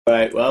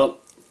right, well,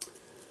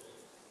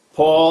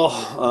 Paul,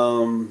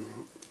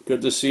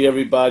 good to see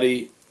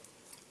everybody.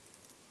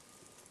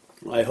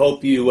 I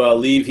hope you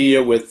leave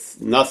here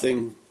with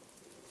nothing,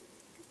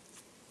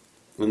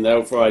 and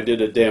therefore I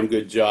did a damn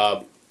good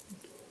job.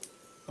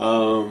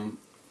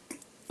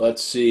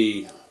 Let's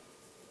see.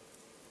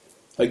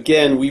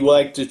 Again, we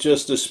like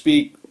to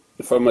speak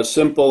from a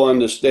simple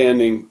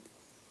understanding.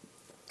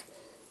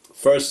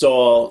 First of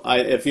all,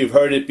 if you've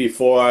heard it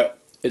before,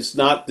 it's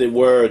not the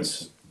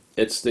words,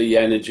 it's the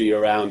energy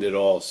around it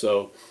all.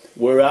 So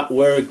we're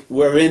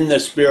in the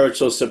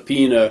spiritual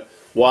subpoena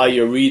while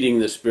you're reading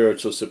the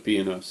spiritual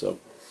subpoena. So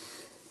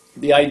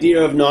the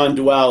idea of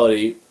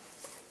non-duality,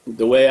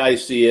 the way I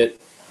see it,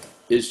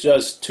 is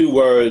just two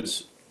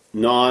words,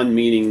 non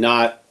meaning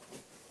not,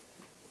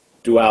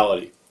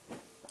 duality.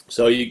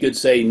 So you could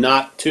say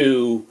not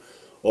to,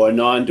 or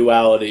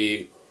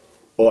non-duality,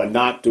 or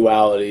not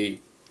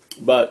duality,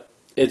 but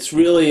it's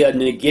really a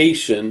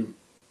negation,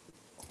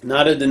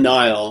 not a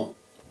denial,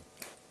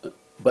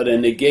 but a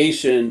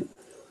negation.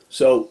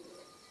 So,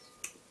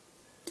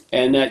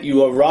 and that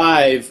you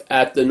arrive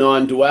at the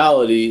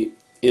non-duality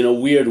in a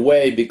weird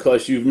way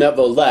because you've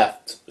never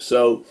left.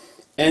 So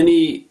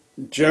any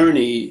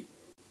journey,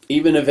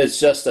 even if it's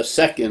just a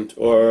second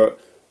or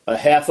a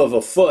half of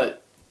a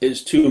foot,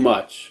 is too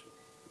much.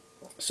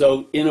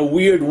 So in a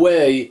weird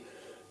way,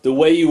 the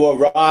way you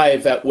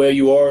arrive at where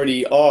you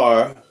already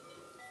are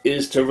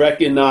is to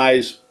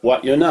recognize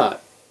what you're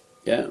not.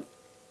 Yeah,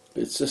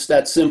 it's just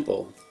that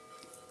simple.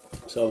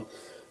 So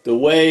the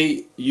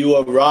way you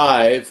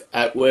arrive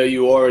at where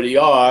you already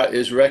are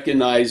is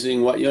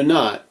recognizing what you're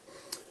not.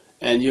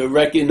 And you're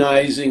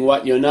recognizing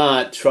what you're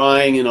not,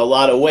 trying in a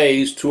lot of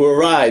ways to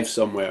arrive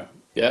somewhere.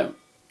 Yeah.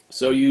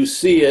 So you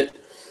see it,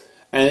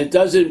 and it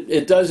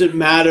doesn't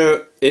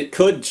matter. It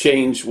could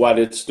change what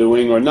it's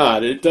doing or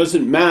not. It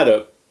doesn't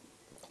matter.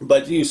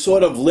 But you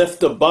sort of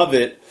lift above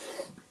it,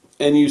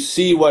 and you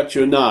see what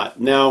you're not.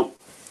 Now,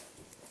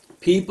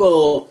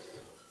 people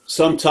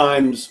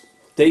sometimes,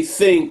 they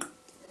think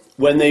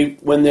when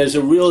there's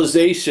a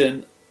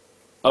realization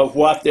of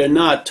what they're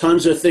not,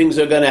 tons of things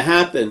are going to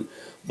happen.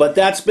 But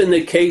that's been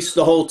the case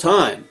the whole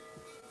time.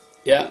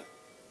 Yeah.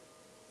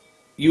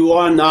 You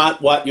are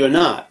not what you're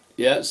not.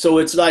 Yeah. So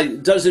it's like,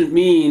 it doesn't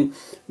mean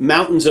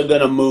mountains are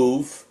going to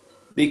move,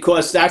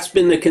 because that's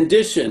been the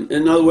condition.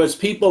 In other words,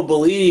 people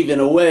believe in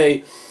a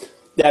way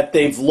that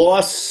they've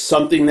lost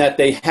something that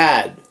they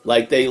had,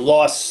 like they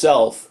lost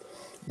self,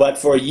 but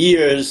for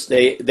years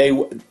they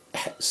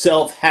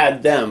self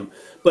had them.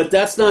 But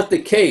that's not the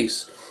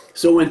case.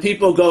 So when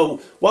people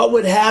go, what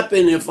would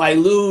happen if I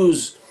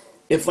lose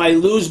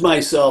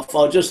myself?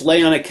 I'll just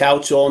lay on a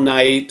couch all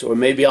night, or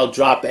maybe I'll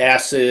drop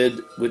acid,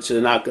 which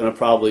they're not going to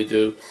probably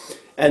do.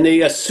 And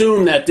they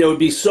assume that there would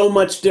be so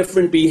much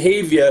different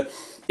behavior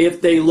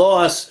if they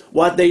lost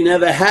what they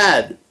never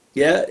had.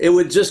 Yeah, it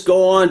would just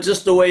go on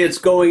just the way it's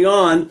going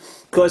on,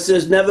 because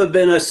there's never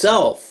been a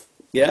self.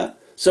 Yeah,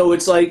 so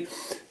it's like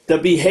the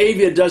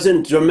behavior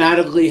doesn't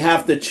dramatically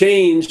have to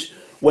change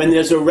when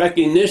there's a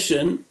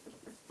recognition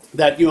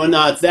that you're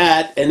not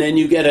that, and then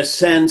you get a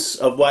sense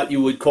of what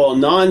you would call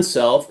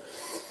non-self.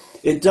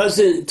 It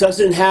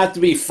doesn't have to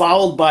be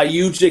followed by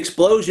huge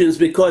explosions,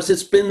 because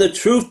it's been the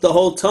truth the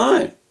whole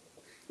time.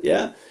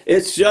 Yeah,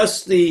 it's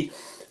just the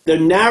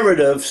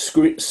narrative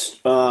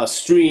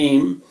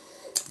stream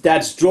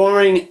that's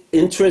drawing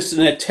interest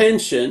and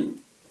attention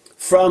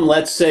from,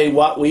 let's say,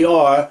 what we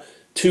are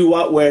to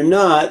what we're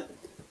not,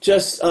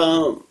 just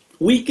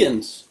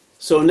weakens.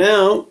 So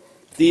now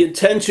the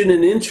attention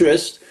and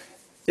interest,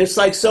 it's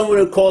like someone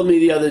who called me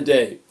the other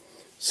day.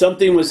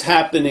 Something was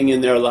happening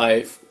in their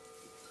life,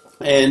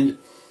 and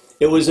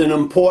it was an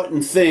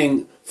important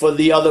thing for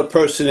the other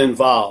person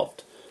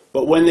involved.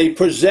 But when they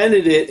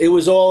presented it, it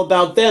was all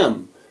about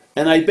them.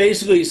 And I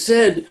basically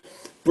said,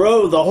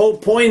 bro, the whole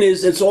point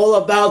is it's all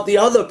about the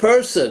other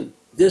person.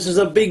 This is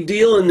a big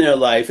deal in their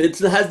life. It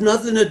has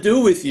nothing to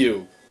do with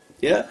you.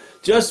 Yeah?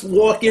 Just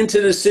walk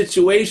into the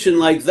situation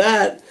like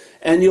that,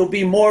 and you'll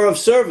be more of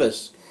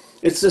service.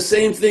 It's the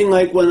same thing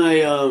like when I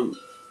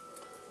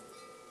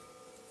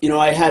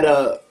had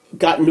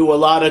gotten into a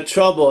lot of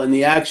trouble, and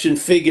the action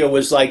figure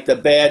was like the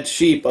bad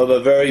sheep of a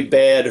very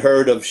bad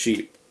herd of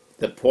sheep.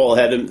 The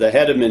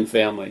Hedeman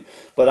family.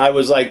 But I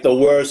was like the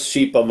worst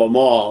sheep of them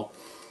all.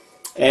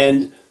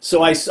 And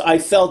so I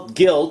felt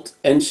guilt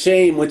and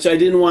shame, which I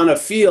didn't want to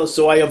feel,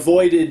 so I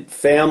avoided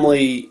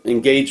family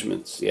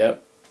engagements. Yeah,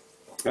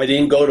 I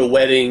didn't go to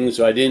weddings,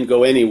 or I didn't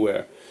go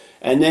anywhere.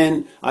 And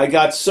then I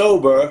got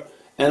sober,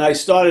 and I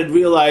started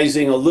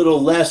realizing a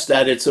little less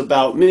that it's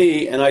about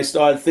me, and I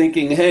started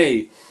thinking,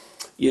 hey,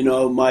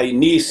 my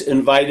niece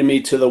invited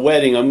me to the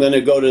wedding, I'm going to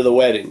go to the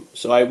wedding.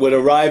 So I would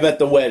arrive at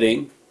the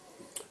wedding.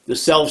 The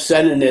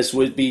self-centeredness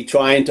would be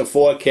trying to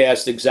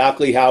forecast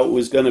exactly how it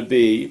was going to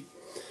be.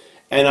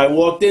 And I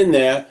walked in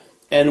there,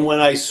 and when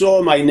I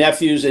saw my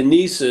nephews and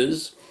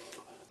nieces,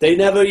 they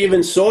never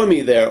even saw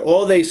me there.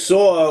 All they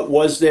saw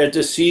was their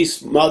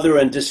deceased mother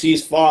and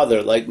deceased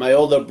father. Like my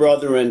older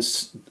brother and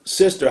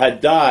sister had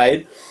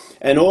died,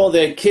 and all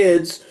their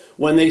kids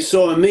when they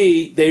saw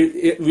me,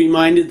 it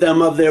reminded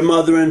them of their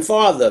mother and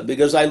father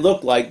because I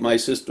looked like my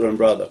sister and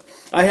brother.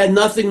 I had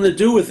nothing to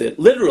do with it,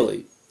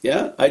 literally.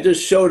 Yeah, I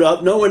just showed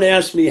up. No one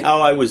asked me how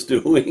I was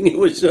doing. It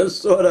was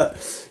just sort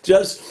of,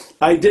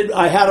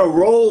 I had a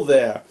role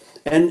there.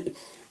 And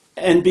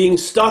being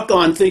stuck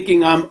on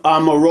thinking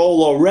I'm a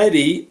role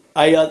already,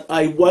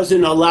 I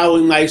wasn't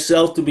allowing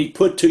myself to be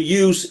put to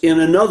use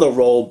in another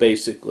role,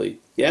 basically.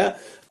 Yeah,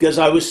 because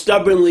I was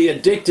stubbornly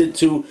addicted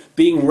to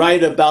being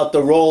right about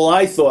the role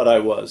I thought I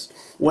was.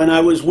 When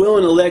I was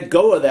willing to let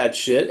go of that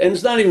shit, and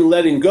it's not even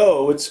letting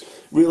go, it's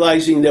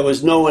realizing there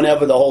was no one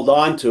ever to hold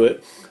on to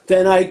it,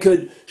 then I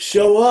could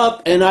show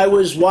up and I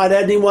was what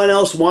anyone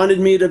else wanted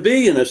me to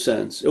be, in a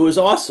sense. It was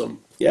awesome.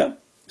 Yeah.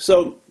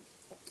 So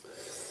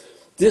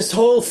this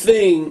whole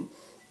thing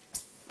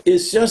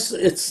is just,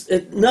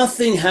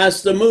 nothing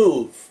has to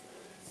move.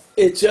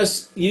 You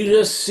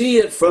just see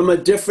it from a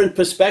different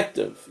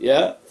perspective.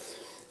 Yeah.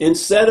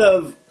 Instead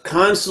of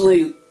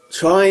constantly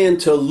trying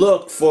to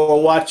look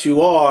for what you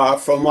are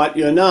from what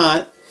you're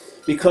not,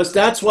 because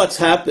that's what's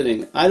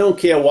happening. I don't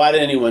care what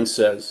anyone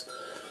says.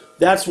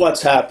 That's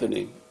what's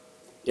happening.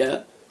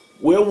 Yeah,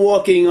 we're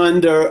walking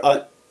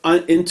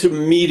into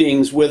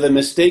meetings with a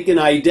mistaken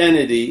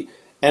identity,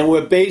 and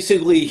we're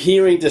basically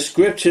hearing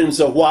descriptions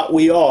of what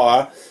we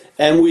are,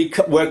 and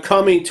we're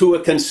coming to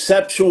a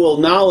conceptual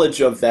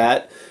knowledge of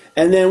that,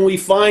 and then we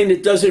find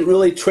it doesn't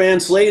really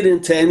translate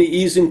into any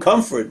ease and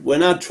comfort. We're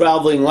not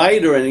traveling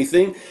light or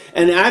anything,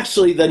 and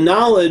actually the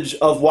knowledge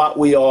of what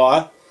we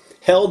are,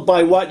 held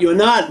by what you're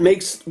not,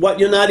 makes what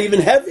you're not even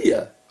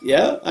heavier.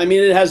 Yeah, I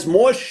mean, it has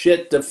more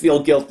shit to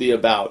feel guilty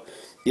about.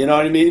 You know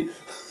what I mean?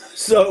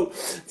 So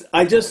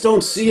I just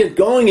don't see it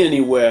going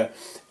anywhere.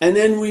 And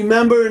then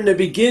remember in the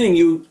beginning,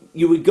 you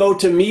would go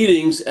to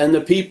meetings and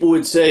the people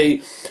would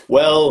say,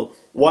 well,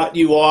 what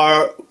you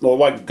are or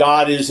what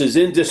God is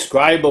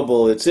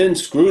indescribable, it's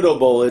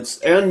inscrutable,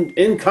 it's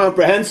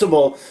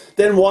incomprehensible.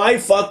 Then why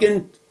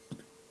fucking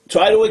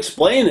try to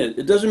explain it?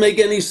 It doesn't make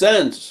any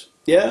sense.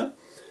 Yeah?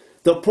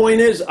 The point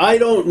is, I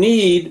don't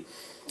need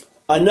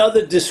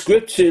another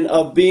description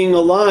of being a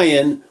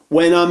lion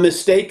when I'm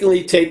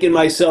mistakenly taking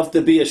myself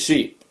to be a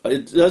sheep.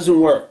 It doesn't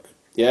work.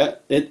 Yeah,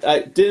 it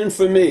didn't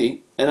for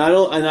me, and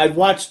I've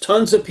watched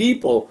tons of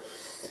people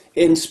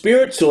in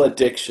spiritual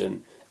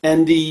addiction,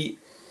 and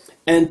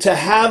to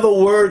have a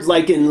word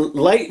like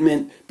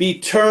enlightenment be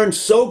turned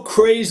so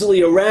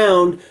crazily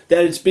around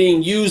that it's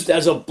being used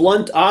as a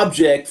blunt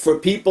object for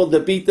people to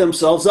beat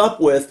themselves up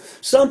with,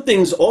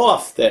 something's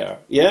off there.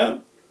 Yeah,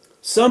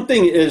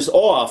 something is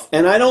off,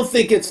 and I don't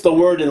think it's the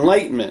word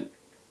enlightenment.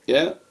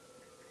 Yeah.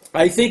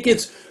 I think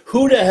it's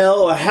who the hell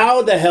or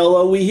how the hell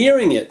are we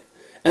hearing it?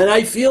 And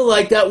I feel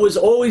like that was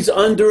always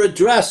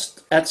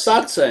under-addressed at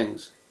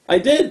satsangs. I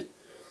did.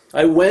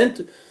 I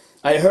went,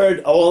 I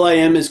heard all I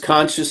am is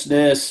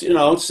consciousness,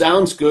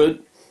 sounds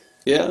good.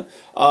 Yeah.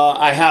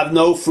 I have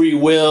no free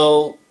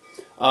will.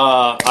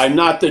 I'm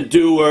not the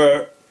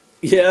doer.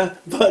 Yeah.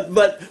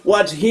 But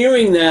what's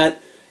hearing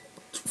that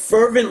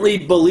fervently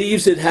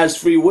believes it has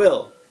free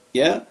will.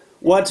 Yeah.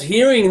 What's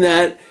hearing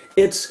that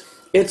its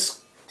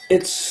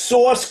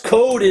source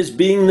code is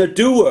being the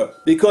doer.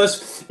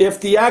 Because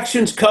if the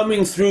actions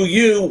coming through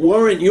you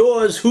weren't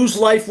yours, whose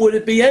life would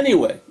it be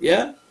anyway?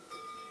 Yeah?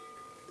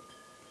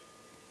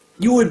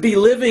 You would be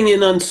living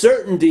in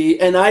uncertainty,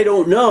 and I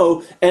don't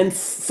know. And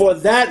for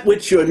that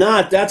which you're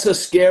not, that's a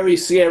scary,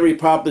 scary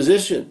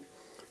proposition.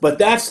 But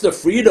that's the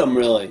freedom,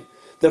 really.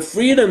 The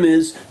freedom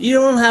is you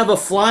don't have a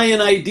flying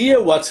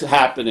idea what's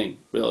happening,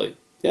 really.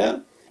 Yeah?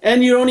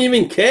 And you don't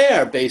even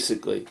care,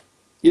 basically.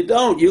 You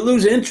don't. You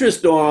lose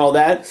interest on all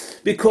that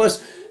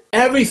because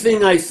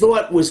everything I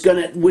thought it's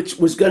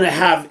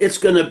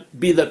going to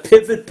be the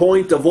pivot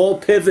point of all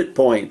pivot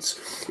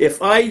points. If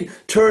I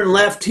turn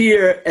left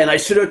here and I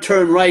should have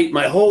turned right,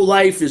 my whole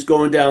life is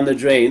going down the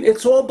drain.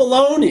 It's all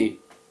baloney.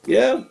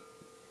 Yeah.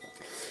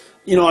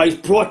 I was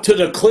brought to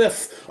the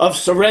cliff of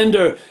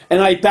surrender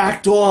and I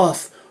backed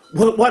off.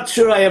 What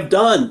should I have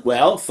done?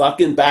 Well,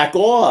 fucking back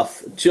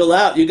off. Chill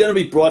out. You're going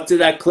to be brought to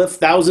that cliff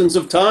thousands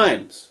of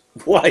times.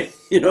 Why?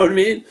 You know what I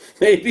mean?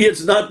 Maybe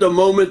it's not the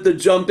moment to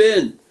jump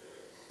in.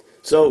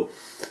 So,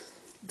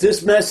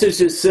 this message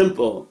is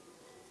simple.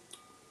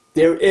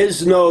 There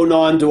is no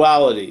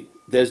non-duality.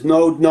 There's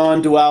no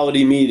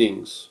non-duality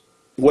meetings.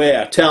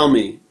 Where? Tell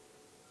me.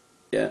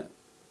 Yeah.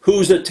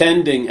 Who's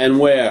attending and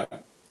where?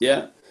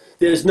 Yeah.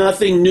 There's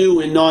nothing new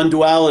in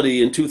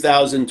non-duality in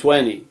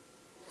 2020.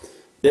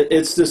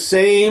 It's the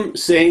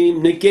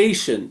same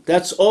negation.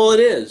 That's all it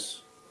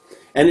is.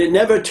 And it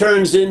never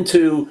turns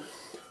into...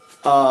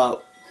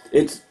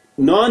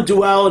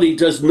 non-duality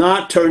does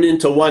not turn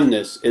into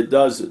oneness. It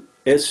doesn't.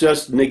 It's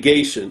just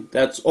negation.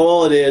 That's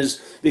all it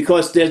is.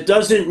 Because there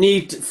doesn't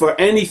need for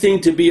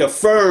anything to be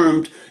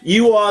affirmed.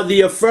 You are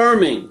the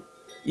affirming.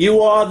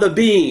 You are the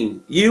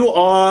being. You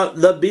are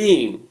the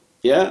being.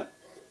 Yeah?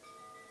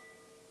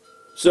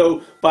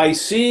 So by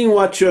seeing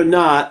what you're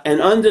not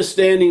and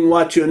understanding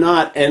what you're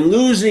not and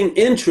losing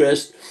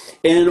interest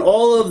in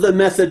all of the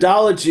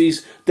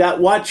methodologies that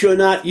what you're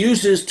not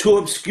uses to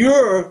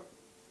obscure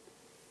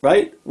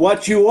right?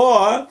 What you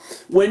are,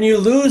 when you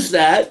lose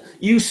that,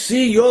 you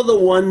see you're the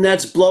one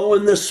that's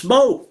blowing the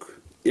smoke,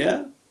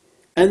 yeah?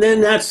 And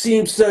then that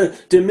seems to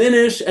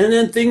diminish, and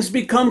then things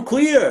become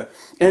clear.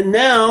 And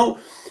now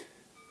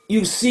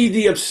you see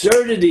the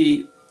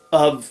absurdity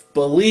of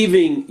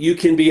believing you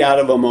can be out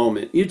of a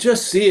moment. You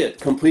just see it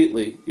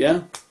completely,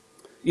 yeah?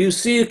 You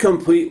see it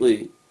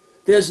completely.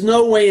 There's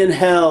no way in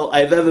hell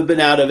I've ever been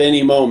out of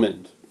any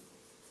moment.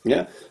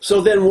 Yeah?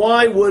 So then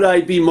why would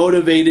I be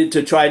motivated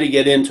to try to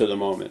get into the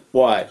moment?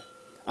 Why?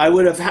 I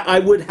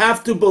would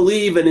have to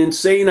believe an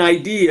insane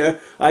idea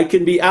I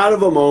can be out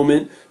of a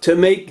moment to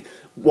make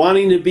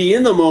wanting to be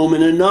in the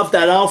moment enough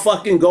that I'll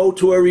fucking go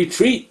to a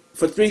retreat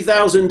for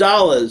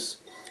 $3,000.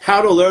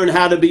 How to learn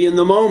how to be in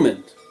the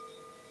moment.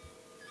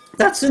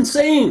 That's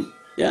insane.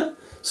 Yeah?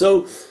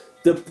 So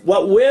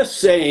what we're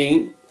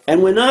saying,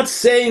 and we're not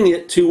saying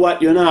it to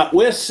what you're not,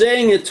 we're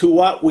saying it to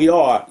what we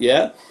are,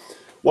 yeah?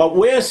 What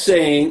we're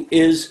saying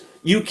is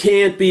you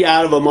can't be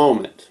out of a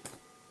moment.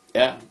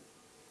 Yeah?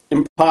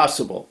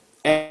 Impossible.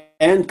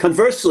 And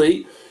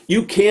conversely,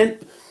 you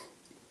can't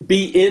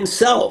be in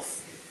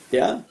self.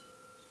 Yeah?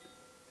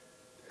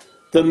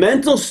 The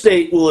mental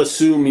state will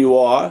assume you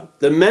are.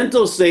 The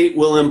mental state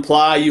will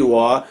imply you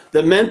are.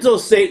 The mental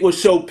state will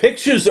show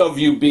pictures of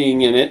you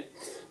being in it.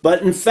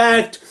 But in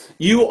fact,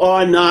 you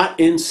are not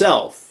in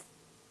self.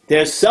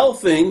 There's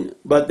selfing,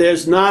 but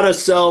there's not a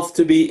self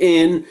to be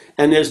in,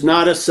 and there's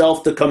not a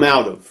self to come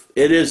out of.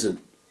 It isn't.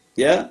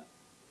 Yeah?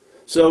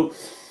 So,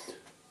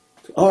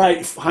 all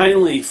right,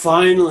 finally,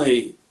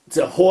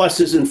 the horse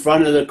is in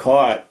front of the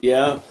cart.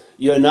 Yeah?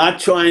 You're not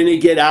trying to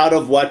get out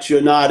of what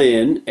you're not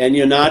in, and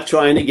you're not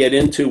trying to get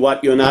into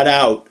what you're not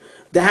out.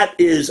 That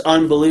is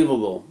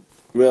unbelievable,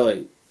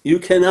 really. You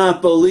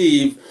cannot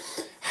believe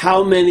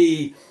how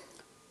many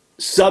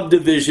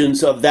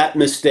subdivisions of that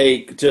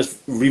mistake just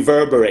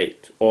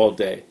reverberate all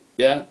day.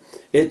 Yeah?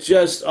 It's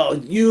just a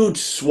huge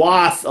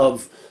swath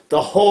of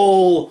the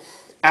whole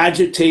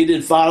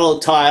agitated,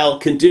 volatile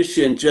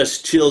condition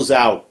just chills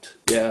out.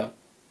 Yeah?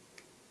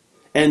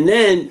 And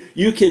then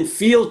you can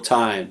feel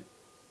time.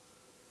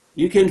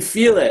 You can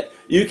feel it.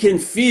 You can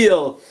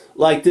feel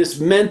like this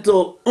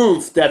mental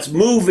oomph that's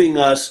moving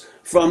us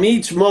from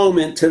each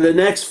moment to the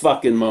next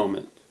fucking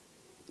moment.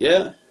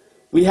 Yeah?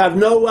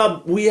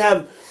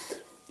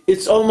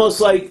 It's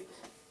almost like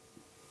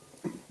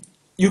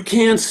you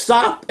can't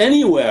stop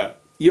anywhere.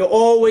 You're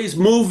always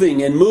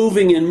moving and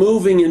moving and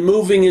moving and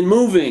moving and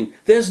moving.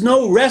 There's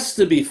no rest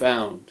to be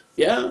found.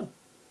 Yeah?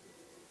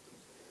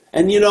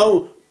 And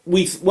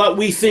what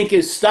we think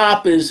is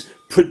stop is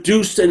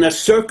produced in a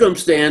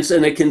circumstance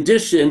and a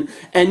condition,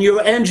 and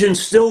your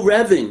engine's still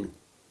revving.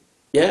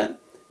 Yeah?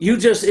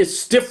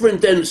 It's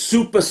different than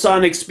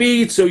supersonic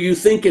speed, so you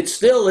think it's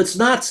still. It's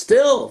not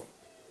still.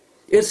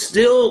 It's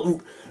still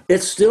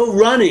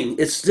running.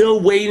 It's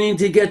still waiting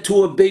to get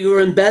to a bigger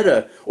and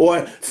better.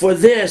 Or for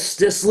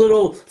this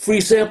little free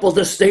sample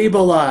to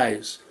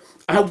stabilize.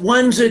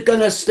 When's it going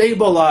to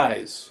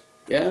stabilize?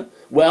 Yeah?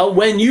 Well,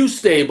 when you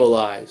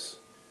stabilize.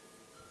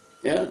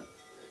 Yeah?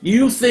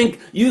 You think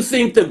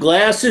the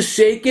glass is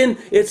shaking?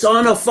 It's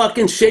on a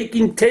fucking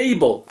shaking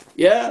table.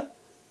 Yeah?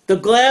 The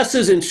glass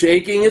isn't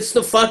shaking, it's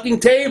the fucking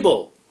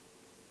table.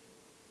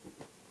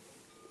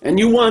 And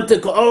you want to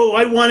go, oh,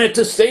 I want it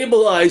to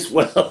stabilize.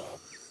 Well,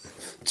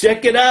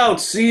 check it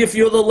out. See if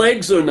you're the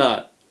legs or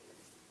not.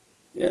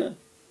 Yeah?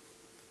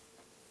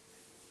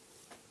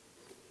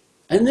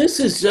 And this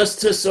is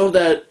just so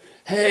that,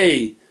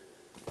 hey,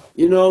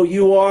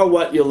 you are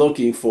what you're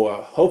looking for.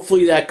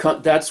 Hopefully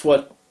that's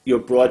what you're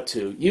brought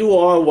to. You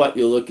are what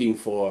you're looking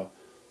for.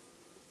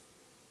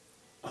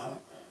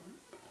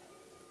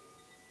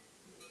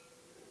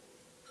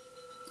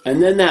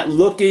 And then that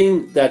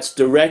looking that's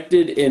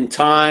directed in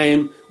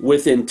time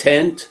with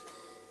intent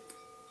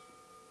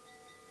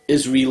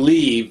is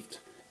relieved.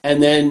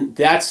 And then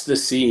that's the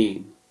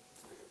seeing.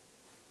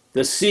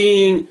 The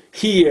seeing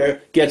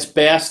here gets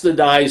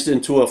bastardized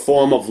into a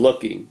form of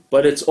looking.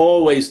 But it's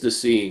always the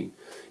seeing.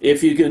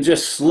 If you can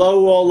just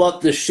slow all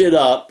up the shit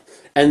up,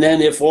 and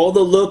then if all the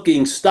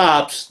looking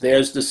stops,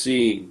 there's the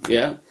seeing,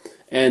 yeah?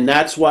 And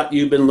that's what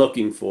you've been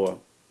looking for.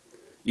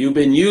 You've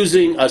been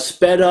using a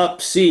sped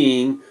up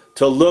seeing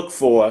to look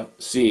for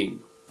seeing,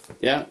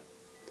 yeah?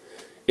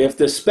 If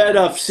the sped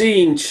up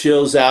seeing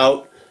chills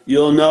out,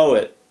 you'll know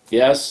it,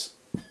 yes?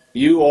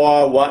 You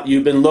are what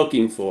you've been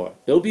looking for.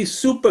 It'll be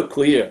super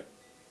clear.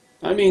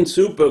 I mean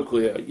super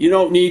clear. You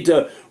don't need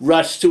to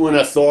rush to an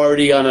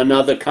authority on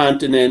another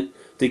continent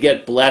to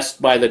get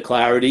blessed by the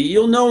clarity.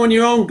 You'll know in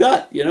your own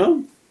gut,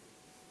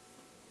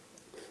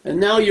 And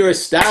now you're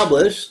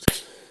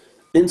established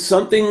in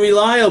something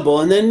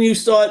reliable. And then you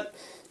start,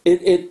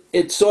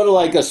 it's sort of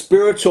like a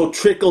spiritual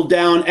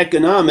trickle-down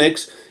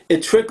economics.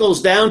 It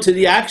trickles down to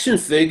the action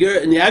figure,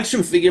 and the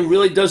action figure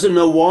really doesn't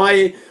know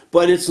why,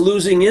 but it's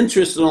losing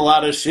interest in a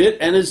lot of shit,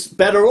 and it's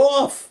better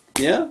off,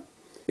 yeah?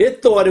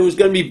 It thought it was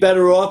going to be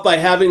better off by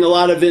having a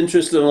lot of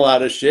interest in a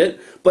lot of shit,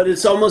 but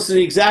it's almost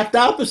the exact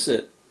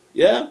opposite,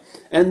 yeah?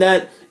 And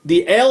that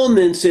the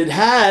ailments it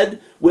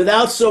had,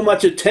 without so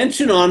much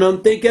attention on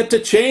them, they get to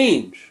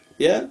change.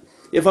 Yeah?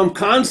 If I'm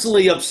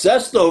constantly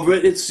obsessed over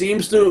it, it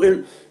seems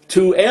to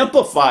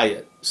amplify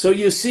it. So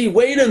you see,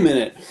 wait a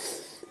minute.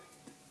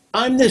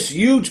 I'm this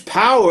huge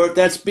power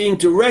that's being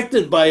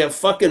directed by a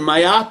fucking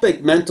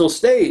myopic mental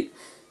state.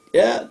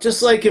 Yeah?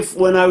 Just like if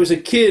when I was a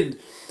kid,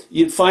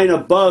 you'd find a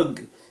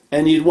bug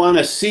and you'd want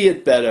to see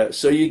it better.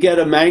 So you get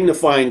a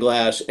magnifying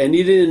glass and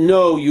you didn't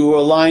know you were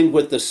aligned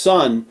with the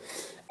sun.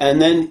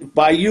 And then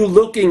by you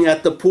looking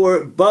at the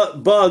poor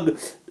bug,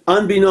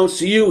 unbeknownst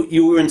to you,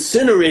 you were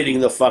incinerating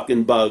the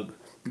fucking bug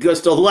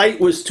because the light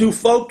was too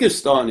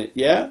focused on it,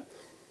 yeah?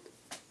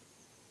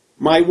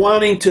 My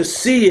wanting to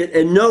see it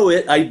and know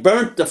it, I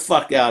burnt the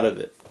fuck out of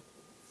it.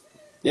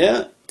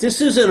 Yeah?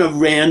 This isn't a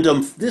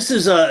random, this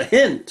is a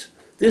hint.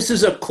 This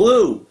is a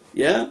clue,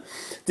 yeah?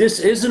 This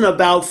isn't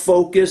about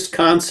focused,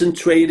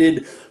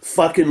 concentrated,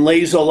 fucking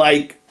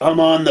laser-like, I'm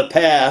on the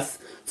path.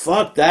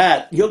 Fuck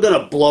that. You're going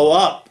to blow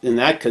up in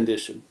that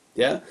condition,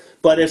 yeah?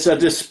 But it's a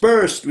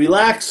dispersed,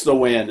 relaxed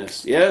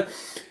awareness, yeah?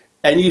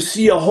 And you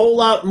see a whole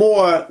lot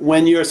more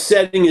when your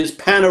setting is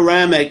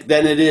panoramic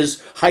than it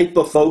is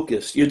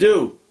hyper-focused. You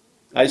do.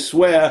 I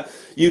swear.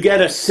 You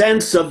get a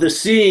sense of the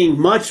seeing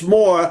much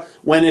more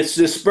when it's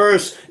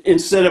dispersed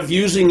instead of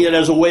using it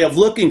as a way of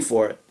looking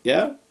for it,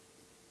 yeah?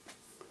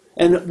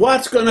 And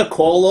what's going to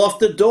call off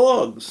the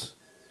dogs?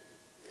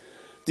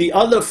 The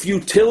other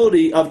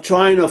futility of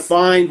trying to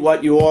find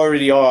what you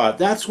already are.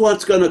 That's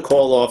what's going to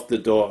call off the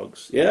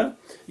dogs, yeah?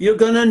 You're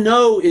going to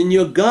know in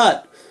your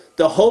gut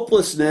the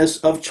hopelessness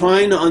of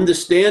trying to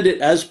understand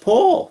it as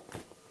Paul.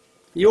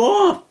 You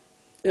are,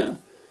 yeah?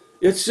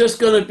 It's just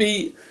going to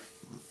be...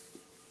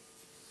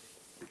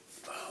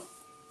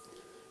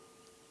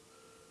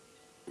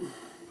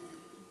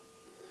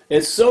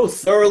 It's so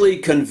thoroughly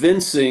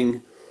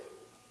convincing,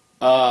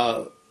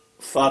 the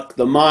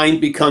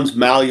mind becomes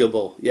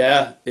malleable,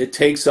 yeah? It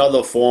takes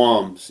other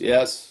forms,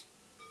 yes?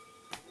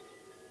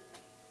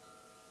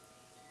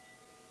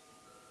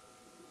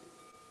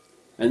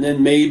 And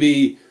then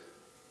maybe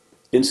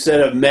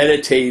instead of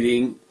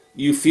meditating,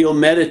 you feel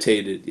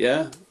meditated,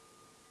 yeah?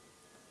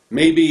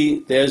 Maybe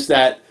there's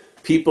that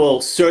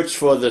people search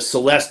for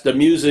the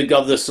music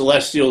of the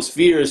celestial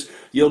spheres,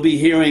 you'll be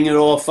hearing it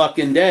all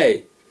fucking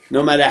day.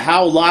 No matter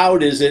how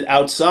loud is it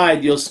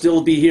outside, you'll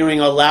still be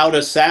hearing a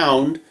louder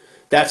sound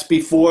that's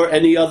before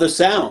any other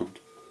sound.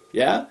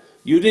 Yeah?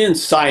 You didn't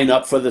sign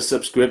up for the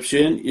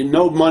subscription. You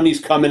know money's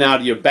coming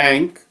out of your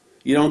bank.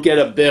 You don't get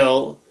a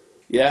bill.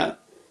 Yeah?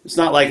 It's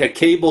not like a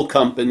cable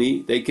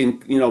company. They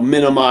can,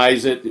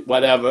 minimize it,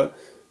 whatever.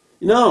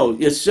 No,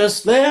 it's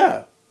just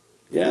there.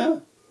 Yeah?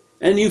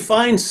 And you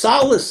find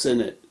solace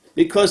in it.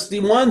 Because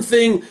the one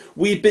thing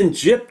we've been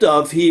gypped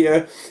of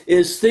here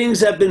is things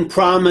have been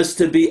promised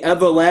to be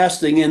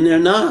everlasting and they're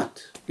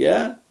not.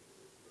 Yeah?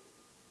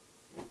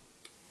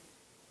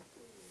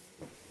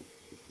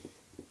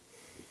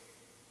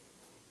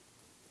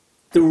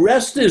 The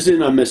rest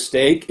isn't a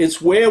mistake. It's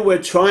where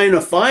we're trying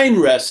to find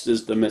rest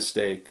is the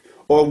mistake.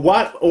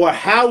 Or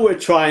how we're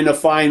trying to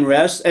find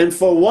rest and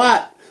for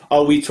what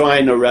are we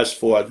trying to rest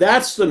for.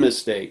 That's the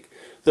mistake.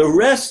 The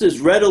rest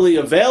is readily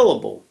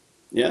available.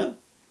 Yeah?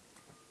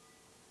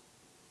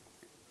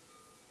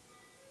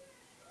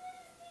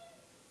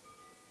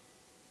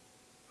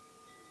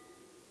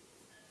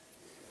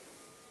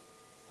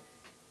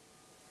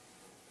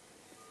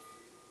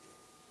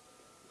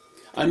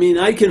 I mean,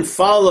 I can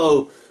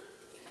follow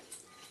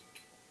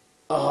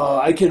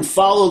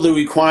the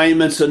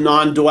requirements of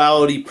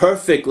non-duality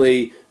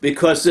perfectly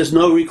because there's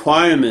no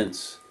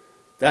requirements.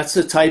 That's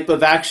the type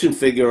of action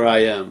figure I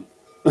am.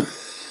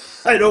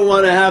 I don't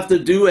want to have to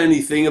do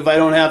anything if I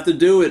don't have to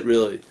do it,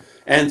 really.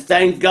 And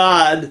thank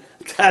God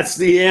that's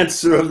the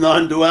answer of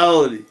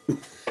non-duality.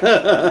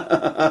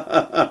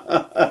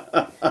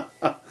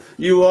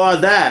 You are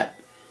that.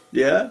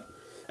 Yeah?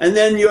 And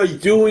then you're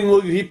doing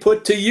what you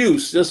put to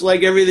use, just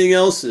like everything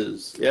else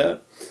is. Yeah?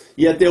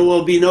 Yet there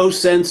will be no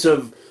sense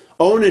of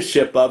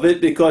ownership of it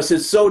because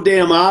it's so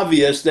damn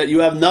obvious that you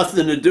have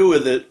nothing to do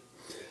with it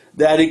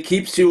that it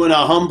keeps you in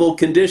a humble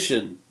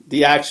condition,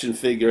 the action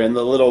figure and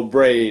the little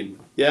brain.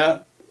 Yeah?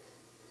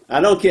 I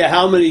don't care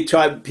how many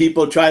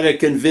people try to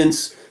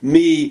convince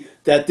me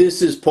that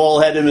this is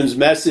Paul Hedemann's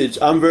message.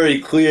 I'm very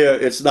clear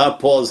it's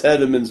not Paul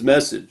Hedemann's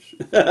message.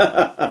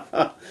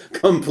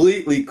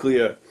 Completely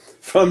clear.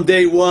 From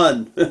day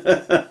one.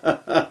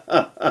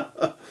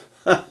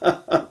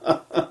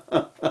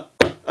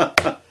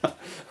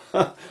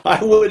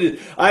 I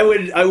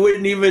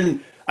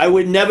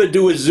would never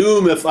do a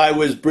Zoom if I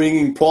was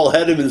bringing Paul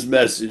Hedemann's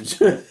message.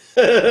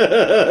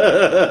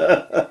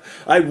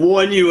 I'd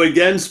warn you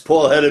against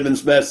Paul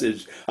Hedemann's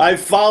message. I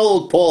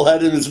followed Paul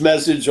Hedemann's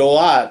message a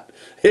lot.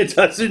 It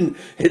doesn't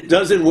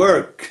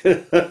work.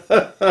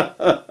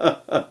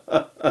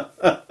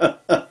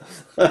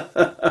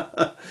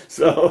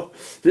 So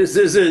this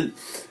isn't,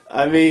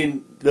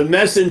 the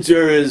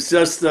messenger is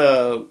just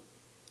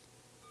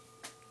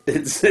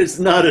it's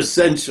not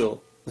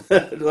essential.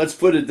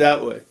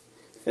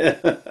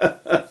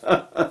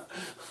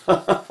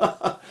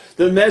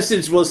 The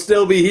message will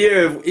still be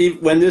here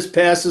when this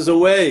passes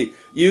away.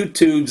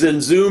 YouTubes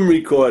and Zoom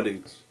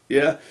recordings.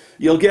 Yeah,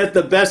 you'll get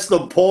the best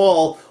of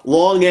Paul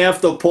long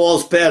after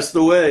Paul's passed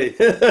away.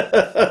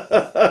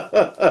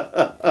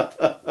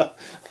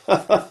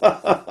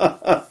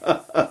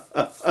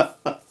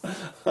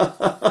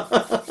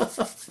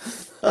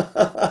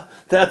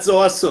 That's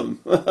awesome.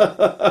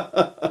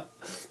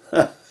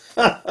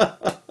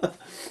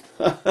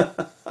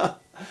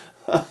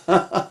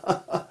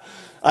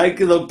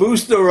 The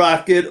booster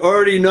rocket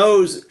already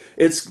knows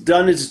it's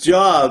done its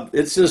job.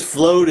 It's just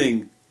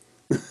floating.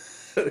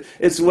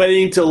 It's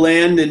waiting to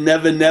land in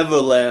Never Never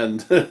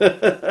Land.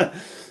 The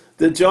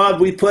job,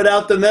 we put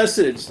out the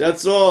message.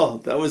 That's all.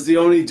 That was the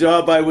only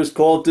job I was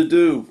called to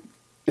do.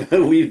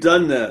 We've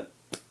done that.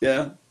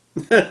 Yeah.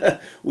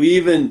 We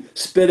even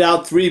spit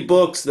out 3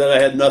 books that I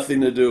had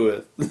nothing to do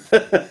with.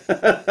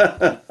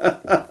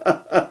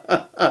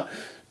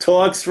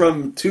 Talks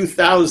from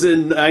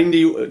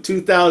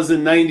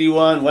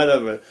 2091,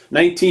 whatever,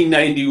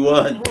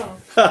 1991,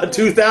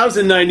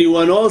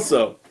 2091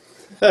 also.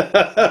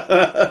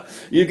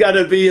 You got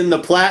to be in the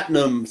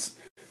platinums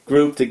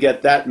group to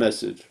get that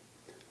message.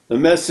 The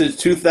message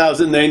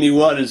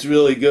 2091 is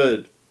really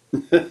good.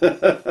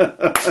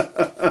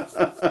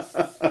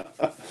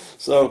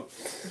 So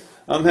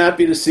I'm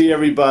happy to see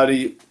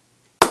everybody.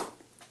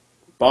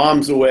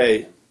 Bombs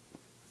away.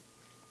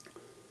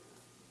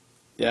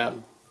 Yeah.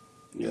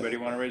 Anybody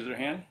want to raise their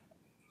hand?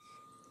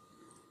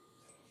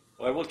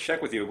 Well, I will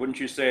check with you. Wouldn't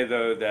you say,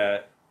 though,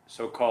 that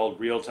so-called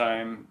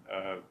real-time,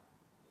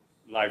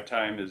 live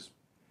time is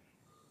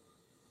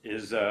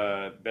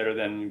better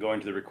than going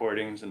to the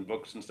recordings and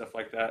books and stuff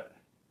like that?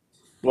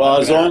 Well,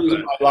 Not as better, long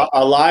as I'm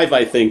alive,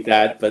 I think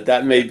that, but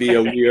that may be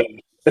a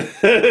weird. yeah,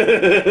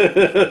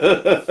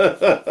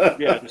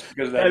 just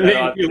because of that, That that may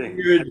odd be a thing.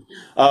 weird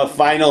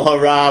final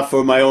hurrah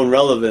for my own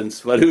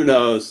relevance, but who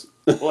knows?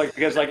 Well, like,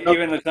 because like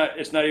even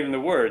it's not even the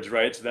words,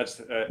 right? So that's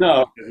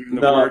No, because even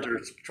the no. words are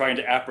trying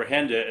to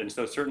apprehend it, and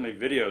so certainly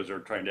videos are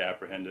trying to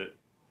apprehend it.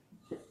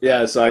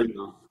 Yes, I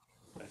know.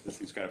 This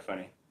thing's kind of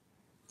funny.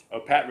 Oh,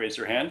 Pat raised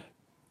her hand.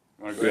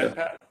 You want to go Yeah. ahead,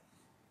 Pat?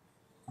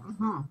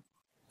 Mhm.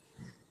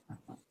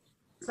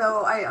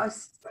 So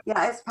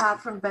yeah, it's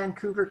Pat from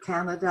Vancouver,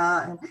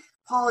 Canada. And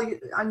Paul,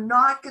 I'm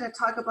not going to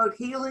talk about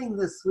healing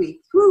this week.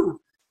 Whew.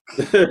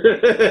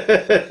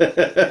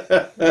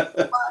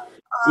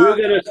 We're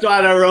going to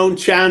start our own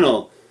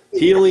channel,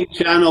 Healing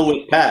Channel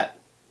with Pat.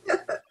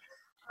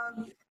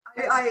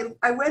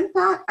 I went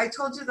back. I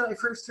told you that I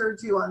first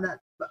heard you on that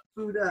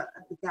Buddha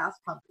at the gas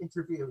pump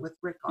interview with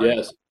Rick Arnold.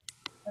 Yes.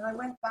 And I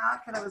went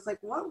back and I was like,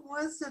 what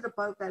was it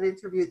about that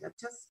interview that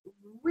just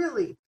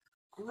really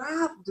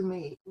grabbed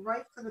me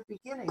right from the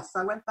beginning?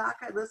 So I went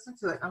back, I listened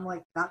to it. I'm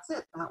like, that's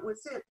it. That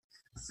was it.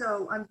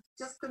 So I'm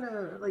just going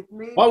to like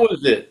maybe. What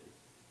was it?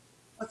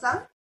 What's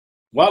that?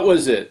 What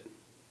was it?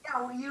 Yeah,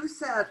 well, you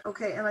said,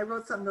 okay, and I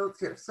wrote some notes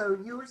here. So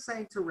you were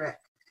saying to Rick,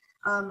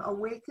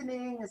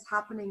 awakening is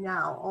happening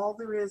now. All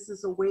there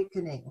is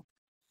awakening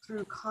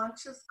through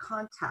conscious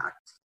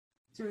contact,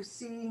 through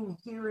seeing,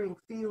 hearing,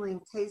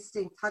 feeling,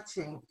 tasting,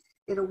 touching.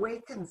 It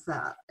awakens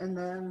that. And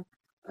then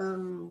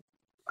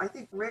I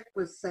think Rick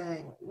was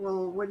saying,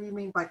 well, what do you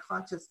mean by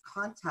conscious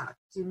contact?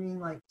 Do you mean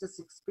like just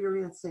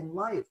experiencing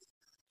life?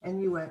 And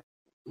you went,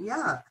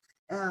 yeah.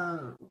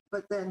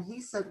 But then he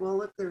said, well,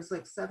 look, there's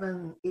like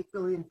 7-8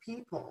 billion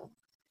people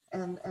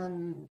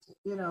and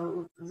you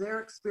know, they're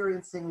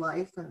experiencing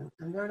life and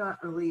they're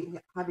not really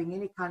having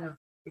any kind of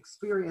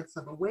experience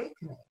of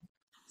awakening.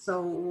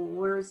 So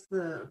where's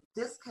the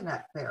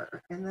disconnect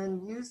there? And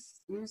then you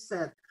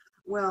said,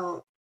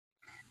 well,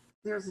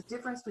 there's a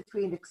difference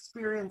between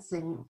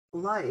experiencing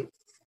life,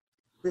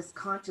 this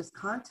conscious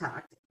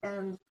contact,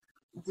 and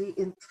the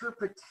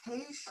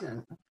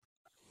interpretation,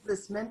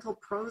 this mental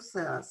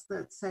process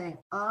that's saying,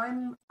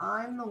 I'm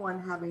the one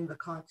having the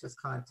conscious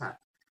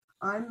contact.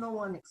 I'm the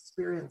one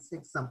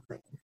experiencing something.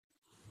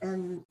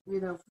 And,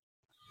 you know,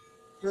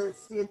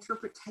 it's the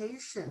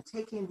interpretation,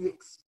 taking the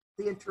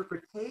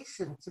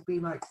interpretation to be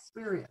my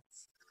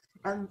experience.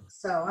 And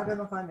so I don't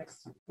know if I'm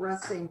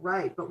expressing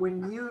right, but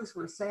when you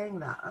were saying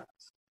that,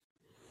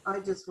 I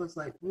just was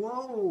like,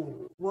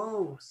 whoa,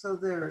 whoa. So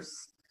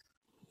there's,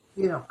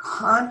 you know,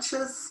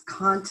 conscious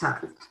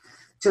contact,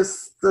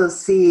 just the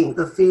seeing,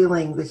 the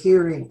feeling, the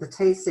hearing, the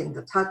tasting,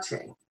 the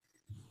touching,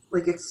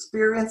 like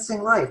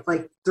experiencing life,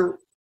 like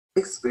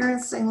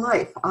experiencing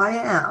life.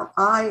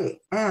 I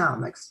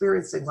am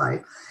experiencing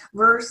life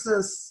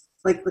versus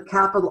like the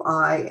capital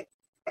I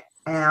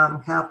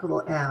am,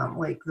 capital M,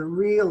 like the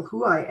real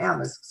who I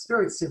am is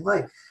experiencing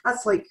life.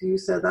 That's like you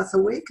said, that's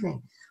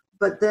awakening.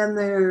 But then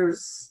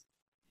there's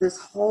this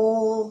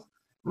whole,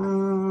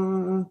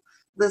 the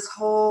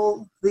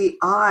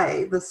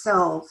I, the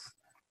self,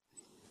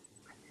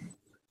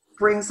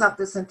 brings up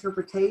this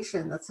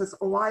interpretation that says,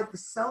 oh, I, the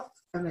self,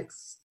 am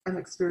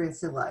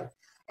experiencing life.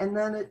 And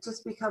then it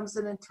just becomes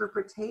an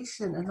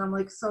interpretation. And I'm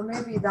like, so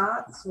maybe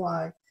that's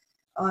why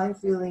I'm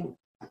feeling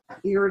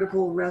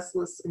irritable,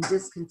 restless, and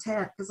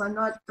discontent, because I'm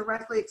not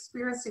directly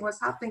experiencing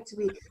what's happening to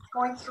me,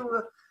 going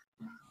through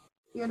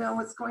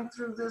it's going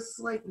through this,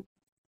 like,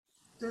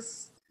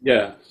 this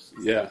Yeah,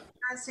 yeah.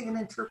 experiencing an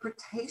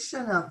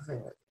interpretation of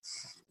it.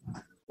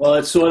 Well,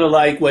 it's sort of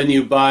like when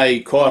you buy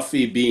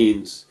coffee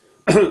beans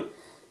and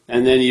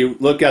then you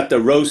look at the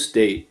roast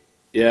date,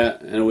 yeah,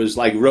 and it was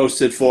like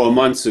roasted 4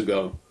 months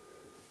ago.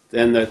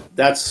 Then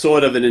that's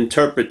sort of an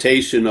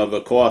interpretation of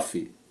a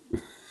coffee.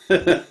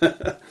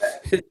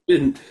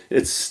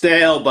 It's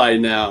stale by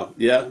now,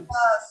 yeah.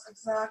 Yes,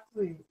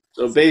 exactly.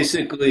 So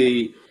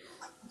basically,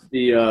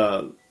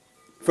 the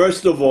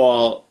first of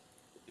all,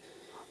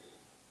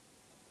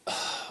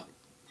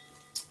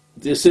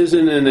 this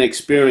isn't an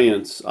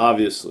experience,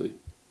 obviously.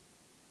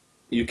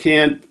 You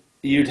can't,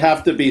 you'd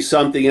have to be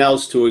something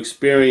else to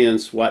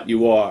experience what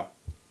you are.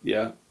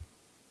 Yeah.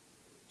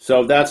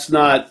 So that's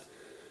not,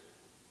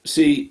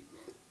 see,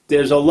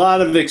 there's a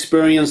lot of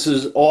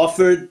experiences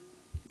offered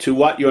to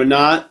what you're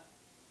not,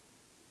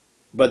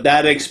 but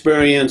that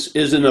experience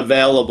isn't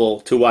available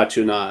to what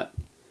you're not.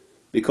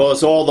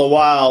 Because all the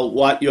while,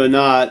 what you're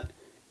not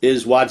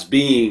is what's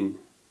being.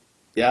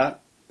 Yeah.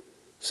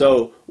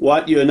 So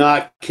what you're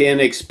not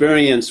can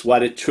experience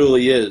what it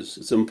truly is.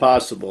 It's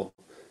impossible.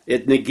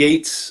 It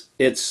negates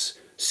its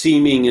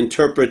seeming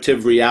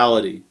interpretive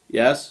reality.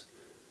 Yes?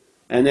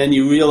 And then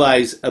you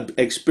realize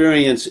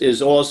experience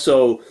is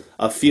also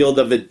a field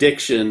of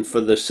addiction for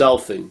the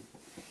selfing.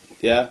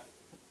 Yeah?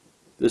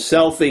 The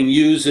selfing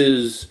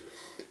uses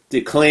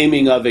the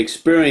claiming of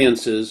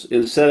experiences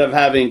instead of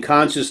having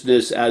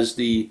consciousness as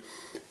the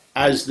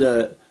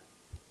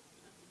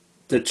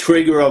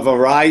trigger of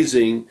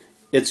arising.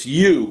 It's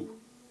you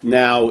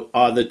now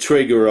are the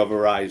trigger of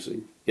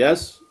arising.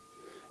 Yes?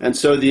 And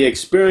so the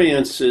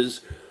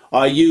experiences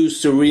are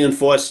used to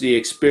reinforce the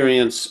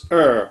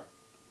experiencer.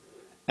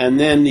 And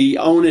then the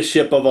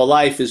ownership of a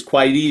life is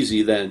quite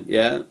easy then.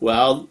 Yeah?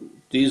 Well,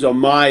 these are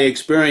my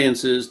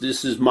experiences.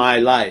 This is my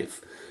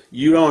life.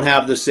 You don't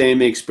have the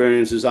same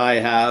experiences I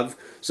have.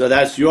 So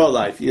that's your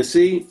life. You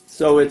see?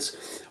 So it's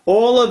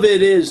all of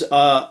it is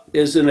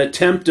an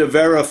attempt to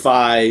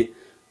verify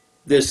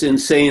this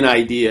insane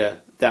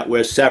idea that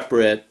we're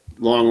separate,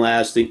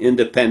 long-lasting,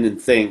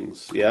 independent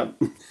things. Yeah.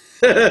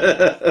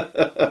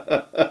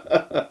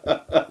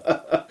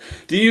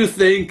 Do you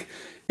think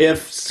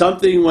if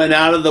something went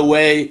out of the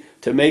way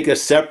to make a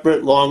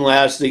separate,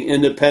 long-lasting,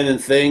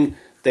 independent thing,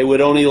 they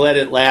would only let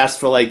it last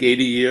for like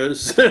 80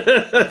 years?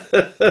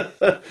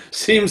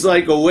 Seems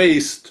like a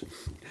waste.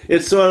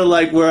 It's sort of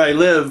like where I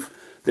live.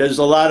 There's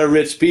a lot of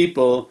rich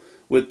people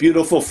with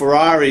beautiful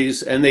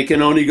Ferraris, and they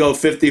can only go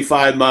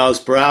 55 miles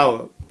per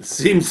hour.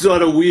 Seems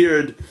sort of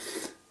weird,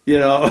 you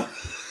know.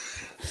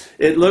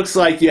 It looks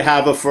like you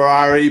have a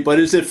Ferrari, but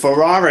is it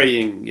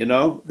Ferrarying, you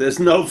know? There's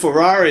no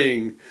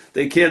Ferrarying.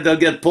 They'll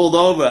get pulled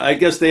over. I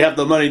guess they have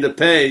the money to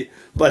pay,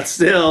 but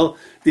still,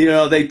 you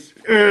know,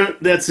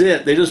 that's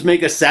it. They just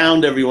make a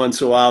sound every once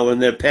in a while when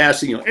they're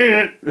passing you.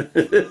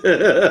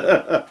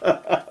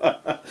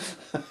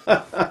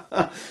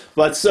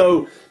 But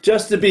so,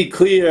 just to be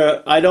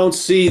clear, I don't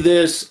see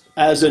this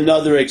as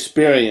another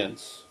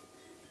experience.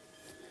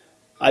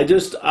 I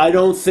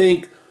don't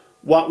think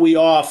what we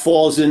are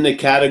falls in the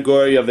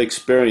category of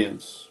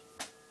experience.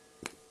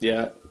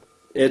 Yeah.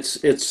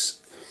 It's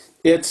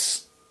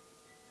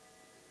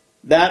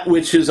that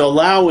which is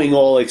allowing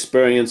all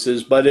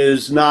experiences, but it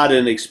is not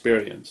an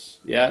experience.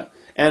 Yeah.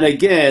 And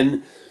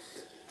again,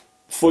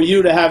 for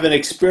you to have an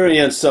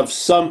experience of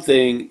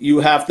something, you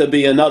have to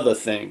be another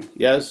thing.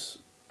 Yes?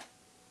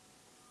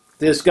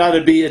 There's got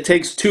to be, it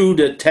takes two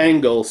to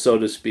tangle, so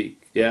to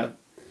speak. Yeah?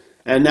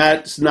 And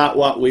that's not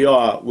what we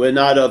are. We're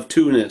not of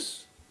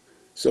two-ness.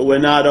 So we're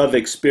not of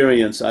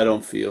experience, I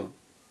don't feel.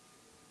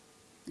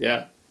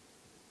 Yeah?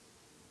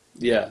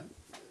 Yeah.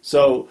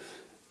 So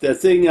the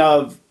thing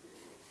of,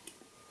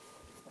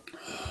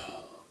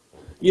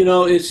 you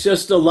know, it's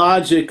just the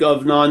logic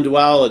of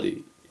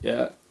non-duality.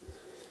 Yeah?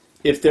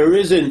 If there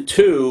isn't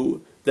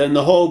two, then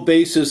the whole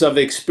basis of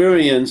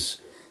experience,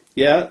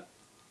 yeah,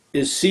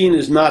 is seen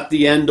as not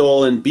the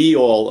end-all and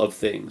be-all of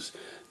things.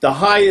 The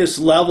highest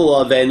level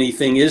of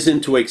anything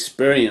isn't to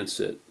experience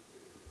it.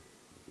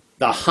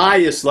 The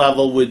highest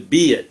level would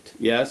be it,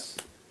 yes,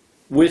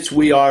 which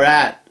we are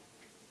at.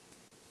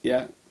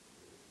 Yeah.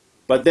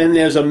 But then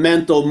there's a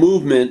mental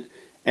movement,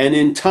 and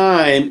in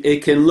time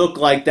it can look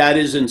like that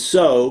isn't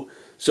so.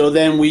 So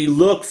then we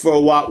look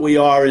for what we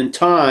are in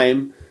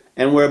time,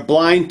 and we're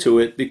blind to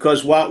it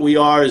because what we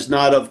are is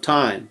not of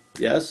time.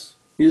 Yes?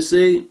 You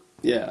see?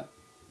 Yeah.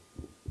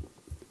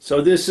 So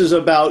this is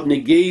about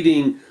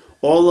negating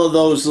all of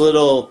those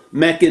little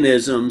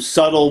mechanisms,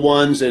 subtle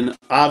ones and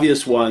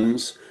obvious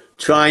ones,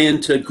 trying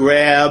to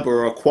grab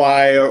or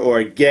acquire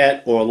or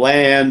get or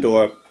land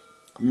or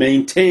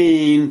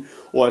maintain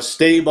or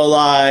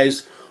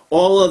stabilize.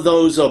 All of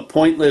those are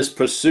pointless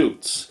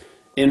pursuits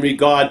in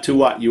regard to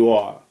what you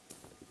are.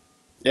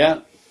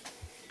 Yeah?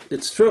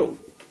 It's true.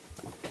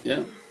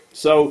 Yeah.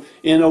 So,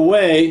 in a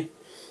way,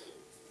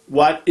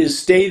 what is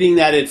stating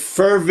that it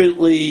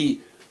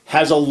fervently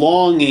has a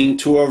longing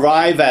to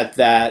arrive at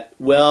that,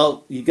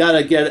 well, you got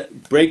to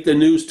break the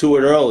news to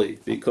it early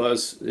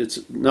because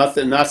it's not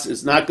going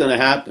to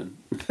happen.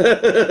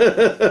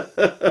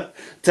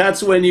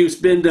 That's when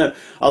you've been to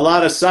a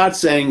lot of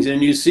satsangs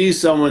and you see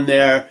someone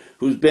there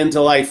who's been to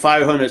like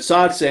 500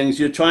 satsangs,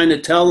 you're trying to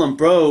tell them,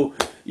 bro,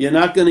 you're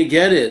not going to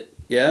get it.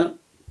 Yeah?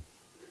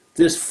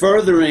 This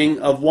furthering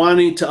of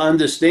wanting to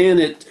understand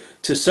it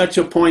to such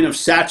a point of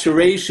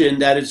saturation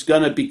that it's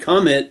going to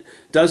become it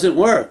doesn't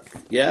work.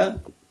 Yeah?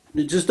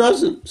 It just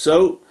doesn't.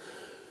 So,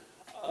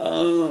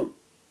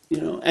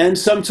 and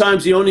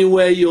sometimes the only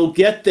way you'll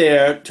get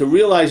there to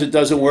realize it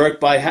doesn't work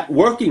by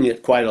working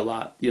it quite a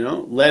lot,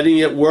 letting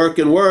it work,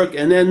 and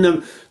then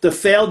the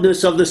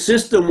failedness of the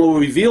system will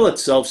reveal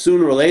itself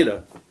sooner or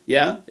later.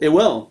 Yeah, it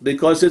will,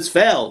 because it's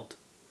failed.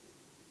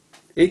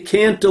 It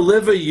can't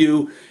deliver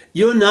you.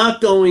 You're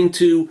not going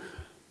to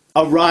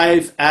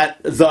arrive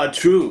at the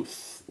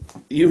truth.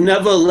 You've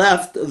never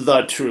left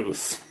the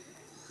truth.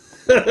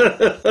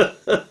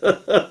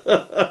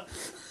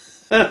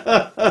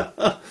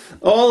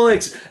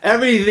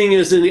 Everything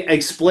is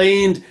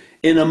explained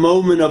in a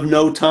moment of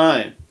no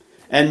time.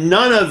 And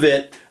none of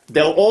it,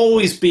 they'll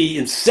always be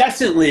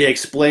incessantly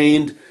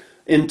explained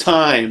in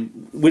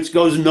time, which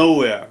goes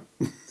nowhere.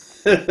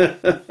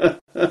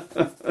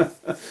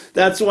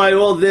 That's why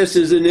all this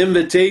is an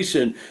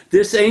invitation.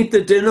 This ain't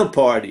the dinner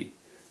party.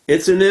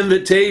 It's an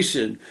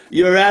invitation.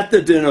 You're at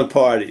the dinner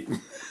party.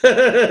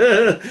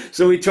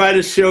 So we try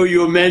to show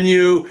you a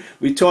menu.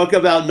 We talk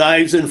about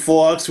knives and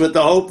forks with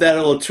the hope that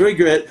it'll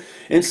trigger it.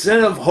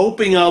 Instead of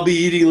hoping I'll be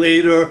eating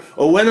later,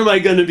 or when am I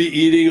going to be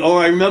eating,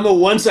 or I remember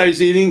once I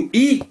was eating,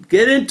 eat,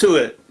 get into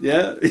it.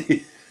 Yeah?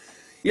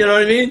 You know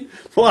what I mean?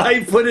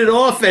 Why put it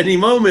off any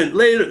moment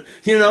later,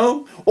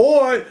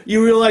 Or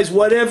you realize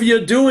whatever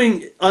you're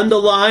doing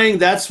underlying,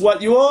 that's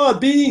what you are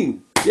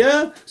being.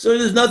 Yeah? So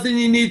there's nothing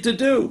you need to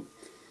do.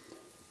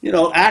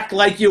 Act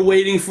like you're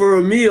waiting for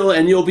a meal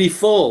and you'll be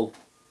full.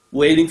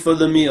 Waiting for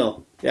the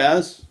meal.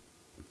 Yes?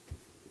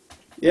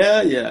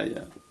 Yeah.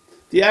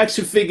 The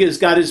action figure's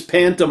got his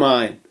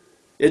pantomime.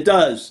 It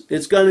does.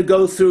 It's going to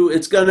go through,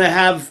 it's going to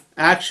have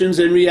actions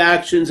and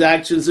reactions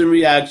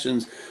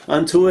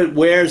until it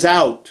wears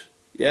out.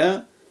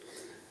 Yeah?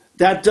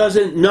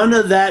 None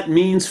of that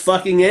means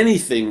fucking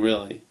anything,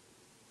 really.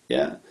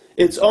 Yeah?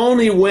 It's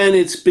only when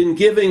it's been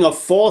giving a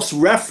false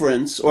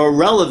reference or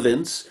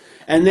relevance,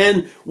 and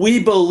then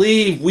we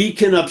believe we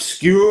can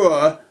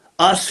obscure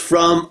us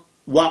from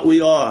what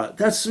we are.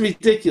 That's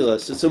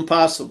ridiculous. It's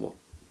impossible.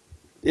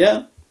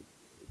 Yeah?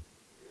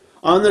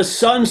 On the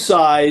sun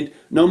side,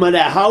 no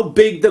matter how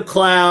big the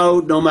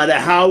cloud, no matter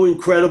how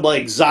incredible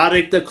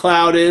exotic the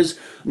cloud is,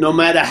 no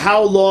matter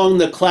how long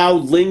the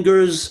cloud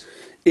lingers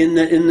in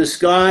the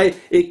sky,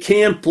 it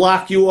can't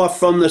block you off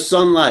from the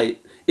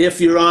sunlight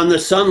if you're on the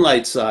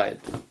sunlight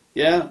side.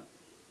 Yeah?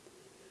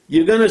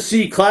 You're going to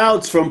see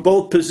clouds from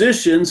both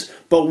positions,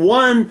 but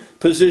one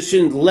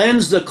position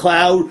lends the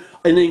cloud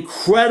an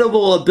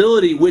incredible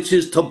ability, which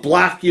is to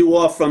block you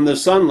off from the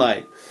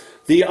sunlight.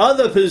 The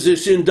other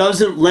position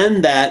doesn't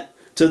lend that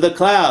to the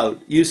cloud.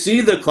 You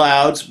see the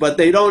clouds, but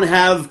they don't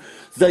have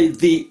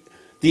the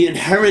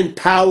inherent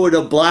power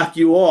to block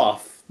you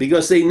off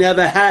because they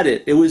never had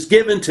it. It was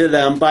given to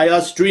them by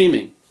us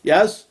dreaming.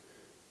 Yes?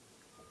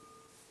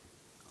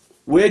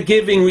 We're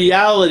giving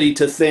reality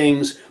to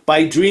things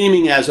by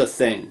dreaming as a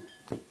thing.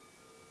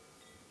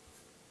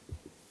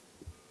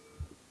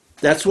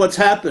 That's what's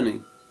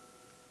happening.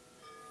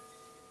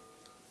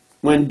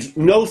 When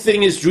no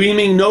thing is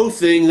dreaming no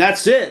thing,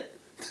 that's it.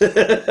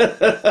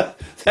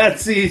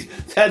 That's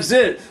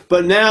it.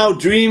 But now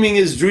dreaming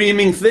is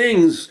dreaming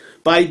things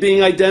by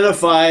being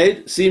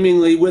identified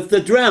seemingly with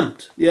the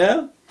dreamt.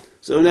 Yeah?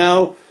 So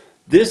now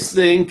this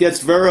thing gets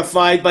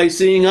verified by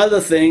seeing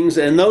other things,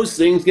 and those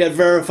things get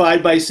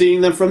verified by seeing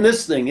them from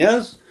this thing.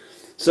 Yes?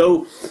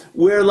 So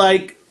we're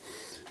like,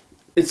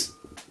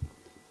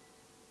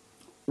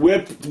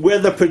 we're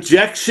the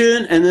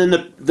projection, and then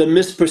the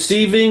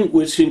misperceiving,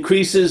 which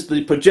increases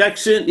the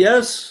projection.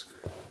 Yes?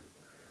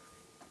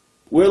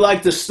 We're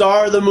like the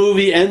star of the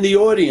movie and the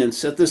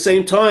audience at the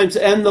same time,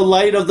 and the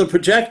light of the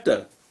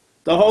projector.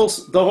 The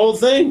whole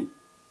thing.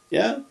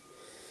 Yeah?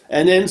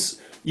 And then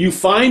you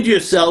find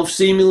yourself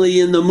seemingly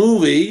in the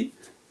movie,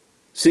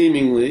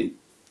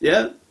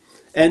 yeah?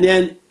 And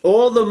then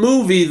all the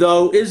movie,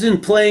 though,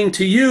 isn't playing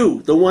to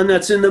you, the one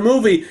that's in the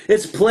movie.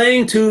 It's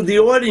playing to the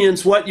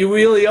audience what you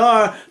really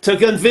are to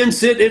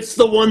convince it's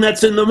the one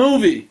that's in the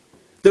movie.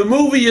 The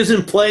movie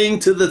isn't playing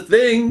to the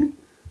thing.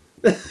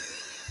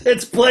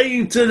 It's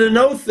playing to the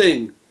no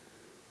thing.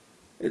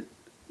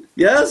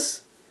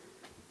 Yes?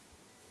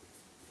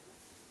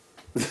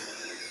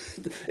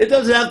 It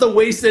doesn't have to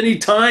waste any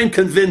time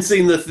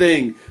convincing the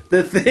thing.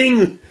 The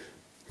thing,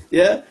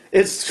 yeah?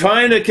 It's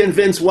trying to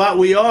convince what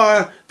we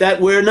are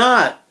that we're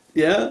not,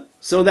 yeah?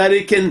 So that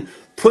it can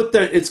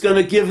it's going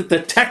to give the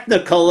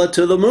technicolor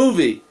to the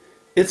movie.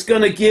 It's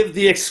going to give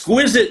the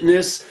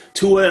exquisiteness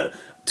to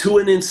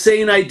an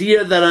insane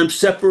idea that I'm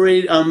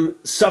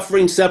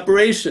suffering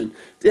separation.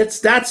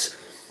 That's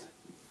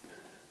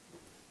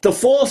the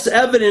false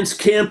evidence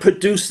can't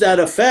produce that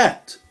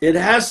effect. It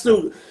has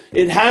to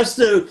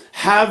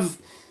have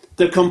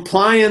the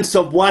compliance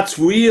of what's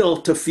real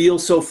to feel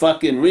so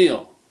fucking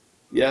real.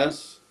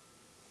 Yes?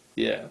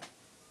 Yeah.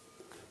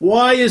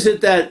 Why is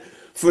it that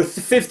for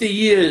 50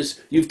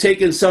 years you've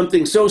taken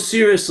something so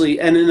seriously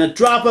and in a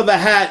drop of a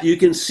hat you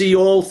can see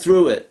all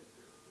through it,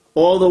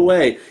 all the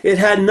way? It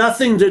had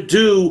nothing to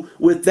do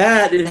with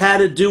that. It had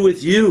to do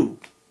with you.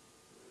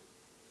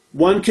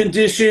 One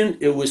condition,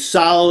 it was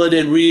solid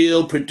and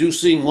real,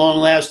 producing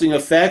long-lasting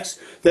effects.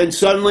 Then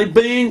suddenly,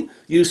 bing,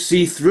 you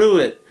see through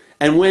it.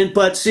 And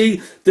but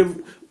see,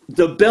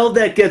 the bell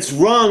that gets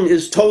rung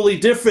is totally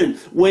different.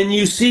 When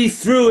you see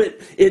through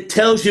it, it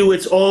tells you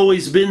it's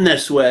always been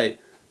this way.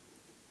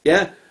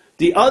 Yeah?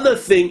 The other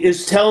thing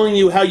is telling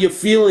you how you're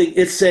feeling.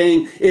 It's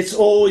saying it's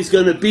always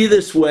going to be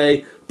this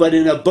way, but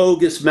in a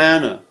bogus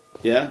manner.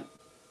 Yeah?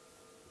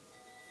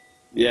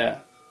 Yeah.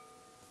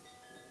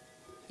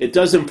 It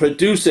doesn't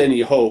produce any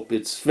hope.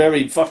 It's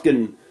very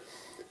fucking,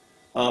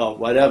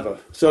 whatever.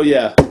 So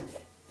yeah,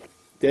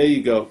 there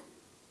you go.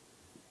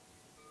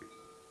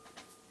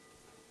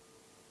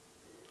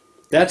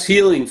 That's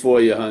healing for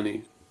you,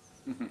 honey.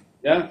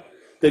 Yeah?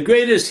 The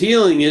greatest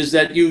healing is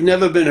that you've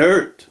never been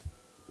hurt.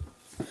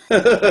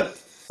 That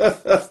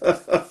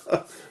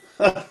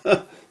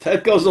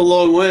goes a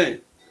long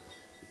way.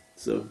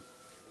 So,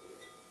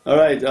 all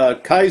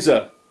right,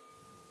 Kaiser.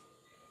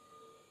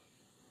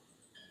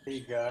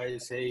 Hey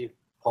guys, hey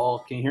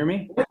Paul, can you hear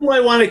me? Why do I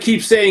want to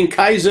keep saying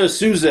Kaiser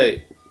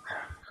Soze?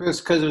 It's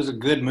because it was a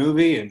good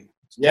movie and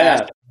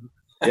Yeah,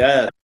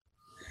 yeah,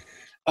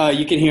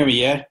 you can hear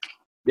me, yeah?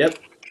 yep.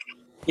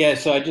 Yeah,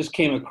 so I just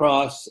came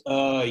across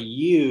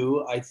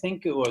you, I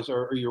think it was,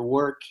 or your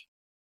work,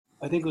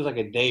 I think it was like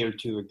a day or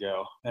two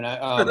ago, and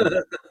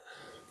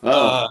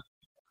Oh,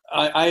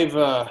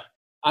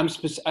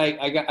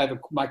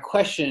 my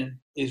question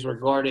is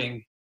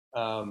regarding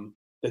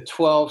the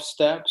 12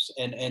 steps,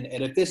 and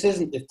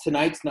if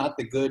tonight's not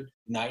the good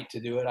night to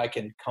do it, I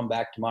can come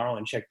back tomorrow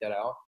and check that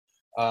out.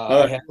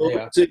 all right.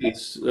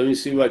 Let me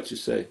see what you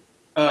say.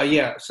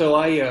 Yeah, so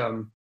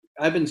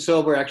I've been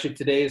sober. Actually,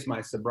 today is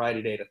my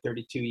sobriety date of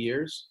 32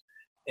 years.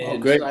 Oh,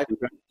 And great! so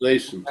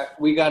Congratulations.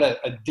 we got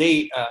a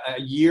date,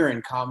 a year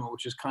in common,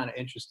 which is kind of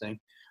interesting.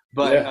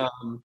 But Yeah.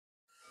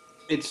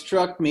 it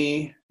struck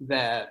me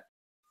that,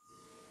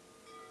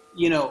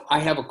 I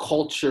have a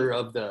culture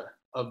of the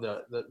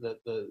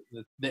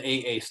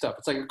AA stuff.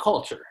 It's like a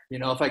culture.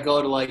 If I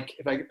go to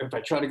if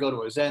I try to go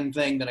to a Zen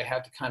thing, then I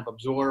have to kind of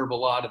absorb a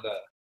lot of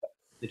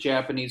the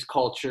Japanese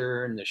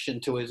culture and the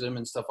Shintoism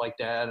and stuff like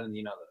that, and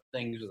the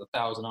things with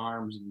 1,000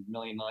 arms and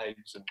 1,000,000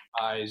 legs and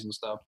eyes and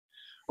stuff.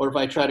 Or if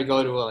I try to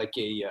go to like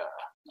a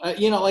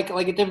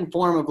different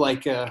form of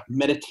like a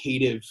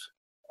meditative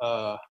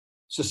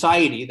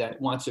society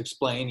that wants to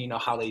explain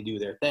how they do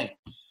their thing.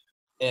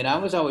 And I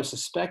was always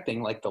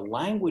suspecting like the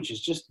language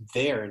is just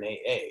there in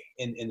AA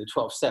in the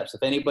 12 steps.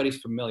 If anybody's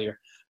familiar,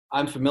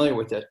 I'm familiar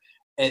with it,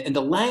 and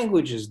the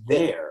language is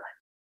there,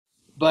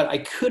 but I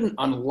couldn't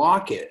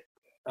unlock it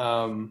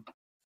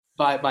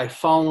by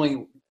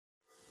following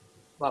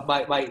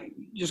by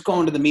just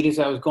going to the meetings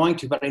I was going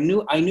to. But I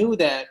knew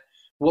that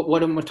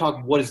what I'm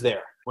talking. What is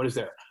there?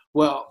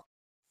 Well,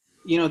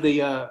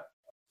 the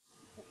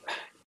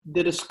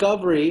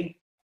discovery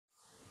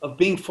of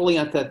being fully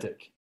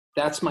authentic.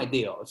 That's my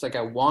deal. It's like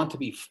I want to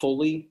be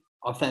fully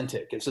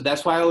authentic, and so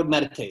that's why I would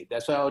meditate.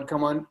 That's why I would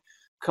come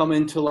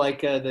into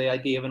like the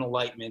idea of an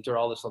enlightenment or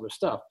all this other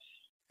stuff.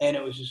 And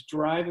it was just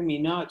driving me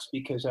nuts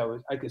because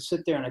I could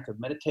sit there and I could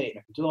meditate and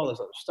I could do all this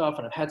other stuff,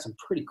 and I've had some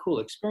pretty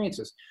cool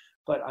experiences.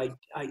 But I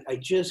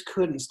just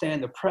couldn't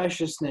stand the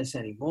preciousness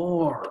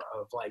anymore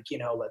of like,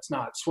 let's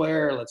not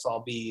swear, let's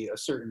all be a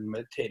certain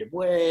meditative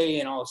way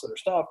and all this other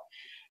stuff.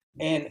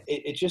 And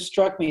it just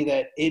struck me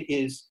that it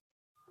is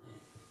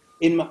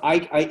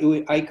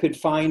I could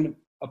find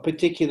a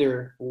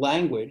particular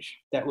language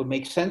that would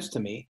make sense to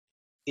me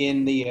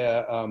in the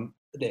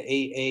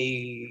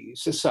AA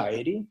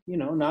society,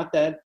 not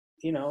that,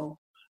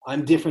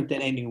 I'm different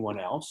than anyone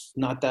else,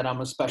 not that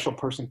I'm a special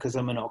person because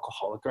I'm an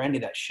alcoholic or any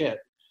of that shit.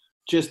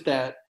 Just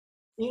that,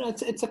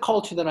 it's a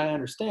culture that I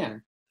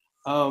understand.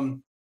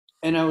 And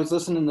I was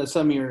listening to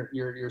some of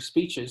your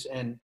speeches,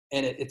 and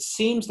it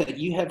seems that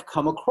you have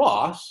come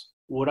across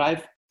what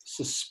I've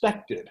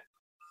suspected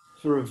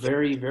for a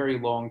very, very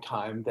long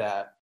time,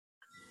 that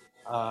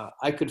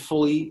I could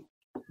fully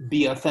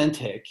be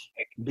authentic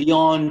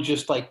beyond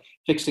just like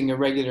fixing a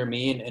regular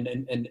me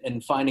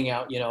and finding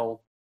out,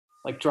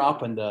 like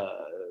dropping the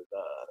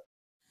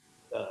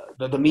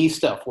me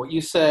stuff. What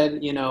you said,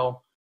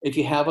 if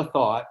you have a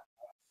thought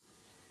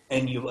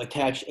and you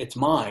attach its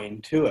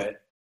mind to it,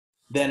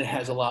 then it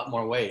has a lot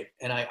more weight.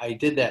 And I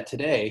did that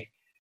today.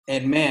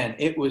 And man,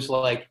 it was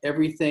like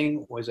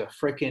everything was a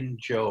freaking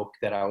joke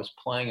that I was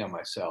playing on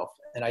myself.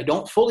 And I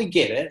don't fully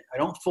get it. I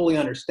don't fully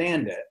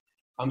understand it.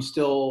 I'm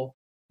still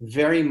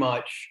very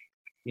much,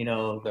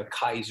 the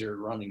Kaiser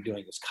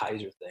doing this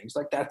Kaiser things.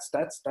 Like that's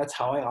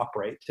how I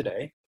operate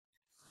today.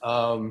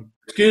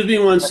 Excuse me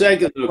 1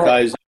 second, though,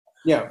 Kaiser.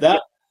 Yeah.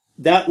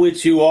 That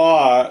which you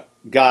are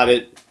got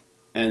it,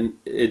 and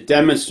it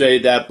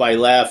demonstrated that by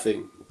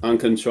laughing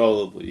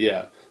uncontrollably.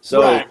 Yeah,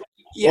 So Right.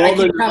 Yeah, I all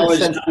the can kind of knowledge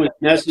sense that was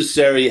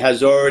necessary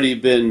has already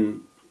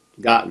been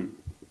gotten.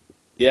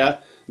 Yeah.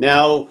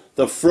 Now,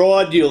 the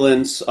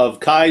fraudulence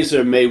of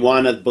Kaiser may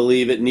want to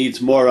believe it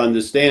needs more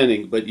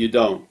understanding, but you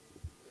don't.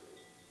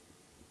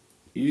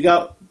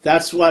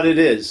 That's what it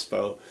is,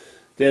 bro.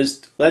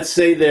 Let's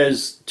say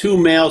there's two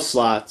mail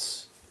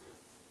slots.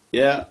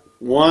 Yeah.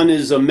 One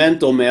is a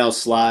mental mail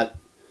slot,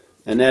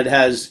 and that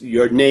has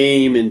your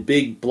name in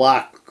big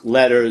block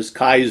letters,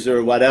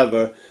 Kaiser,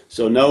 whatever,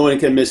 so no one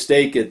can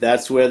mistake it.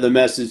 That's where the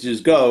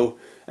messages go.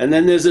 And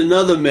then there's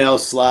another mail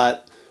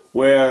slot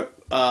where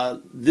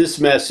this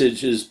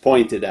message is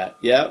pointed at.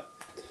 Yeah,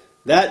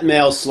 that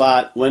mail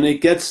slot, when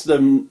it gets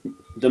the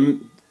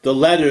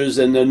letters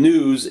and the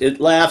news,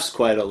 it laughs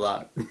quite a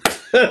lot.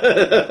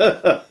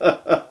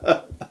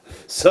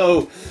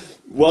 So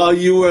while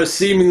you were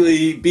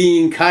seemingly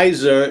being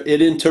Kaiser,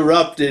 it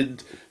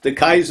interrupted the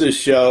Kaiser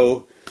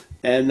show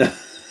and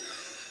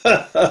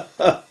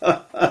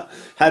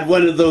had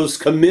one of those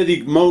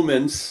comedic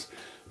moments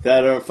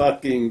that are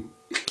fucking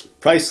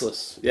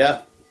priceless.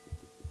 Yeah.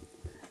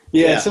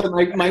 Yeah. Yeah. So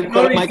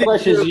my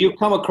question is, you've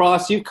come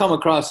across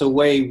a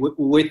way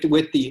with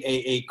the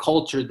AA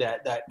culture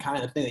that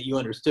kind of thing that you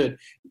understood.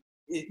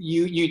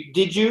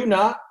 Did you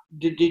not?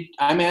 Did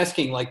I'm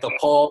asking, like, the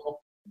Paul,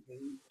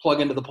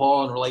 plug into the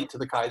Paul and relate to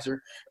the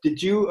Kaiser?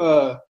 Did you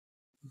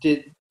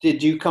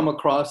did you come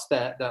across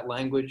that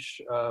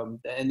language,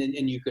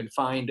 and you could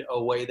find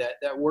a way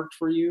that worked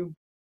for you?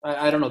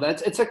 I don't know.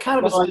 It's a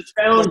kind of Well,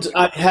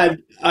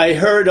 I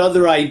heard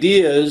other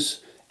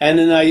ideas, and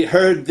then I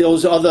heard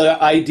those other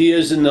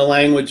ideas in the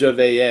language of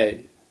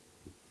AA.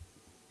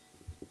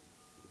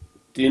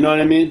 Do you know what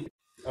I mean?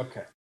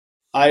 okay.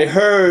 I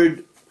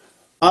heard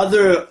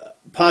other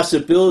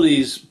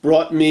possibilities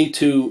brought me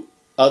to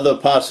other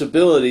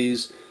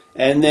possibilities,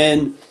 and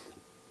then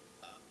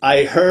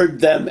I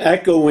heard them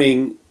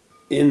echoing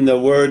in the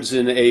words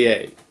in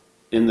AA,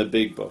 in the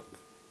big book.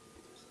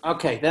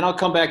 Okay, then I'll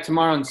come back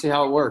tomorrow and see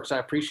how it works. I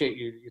appreciate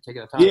you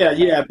taking the time.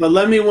 Yeah, but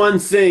let me one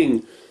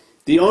thing.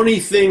 The only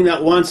thing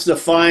that wants to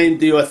find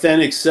the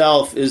authentic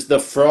self is the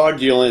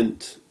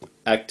fraudulent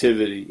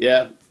activity,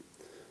 yeah?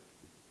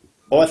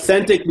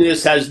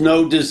 Authenticness has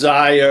no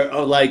desire,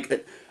 or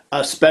like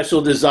a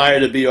special desire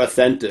to be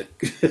authentic.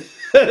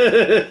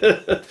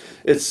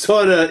 It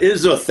sort of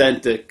is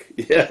authentic,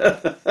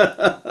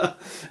 yeah?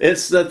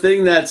 It's the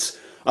thing that's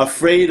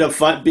afraid of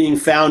being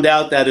found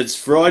out that it's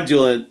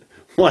fraudulent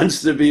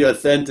wants to be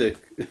authentic.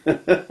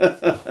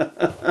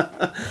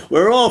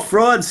 We're all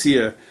frauds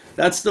here.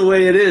 That's the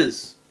way it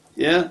is.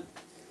 Yeah.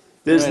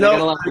 There's Right, I got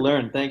a lot to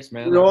learn. Thanks,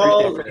 man.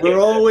 we're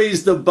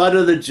always the butt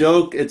of the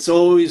joke.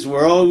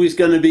 We're always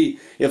going to be.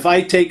 If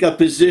I take a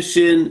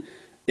position,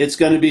 it's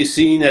going to be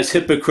seen as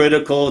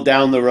hypocritical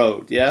down the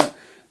road. Yeah.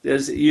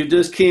 You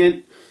just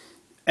can't.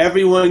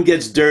 Everyone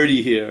gets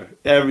dirty here.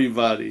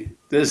 Everybody.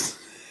 There's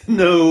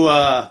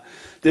no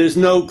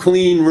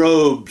clean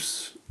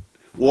robes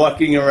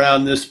walking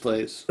around this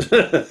place.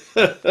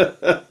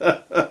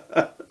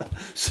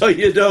 So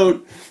you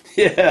don't,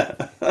 yeah.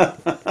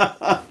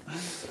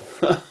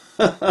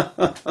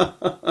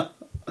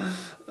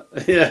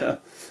 Yeah.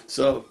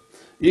 So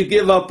you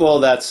give up all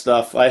that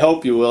stuff. I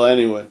hope you will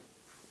anyway.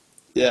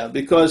 Yeah,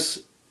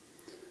 because,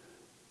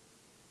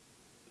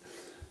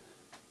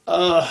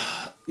 that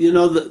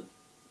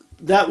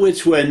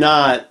which we're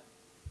not,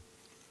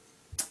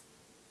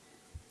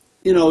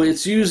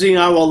 it's using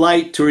our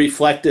light to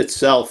reflect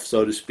itself,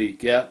 so to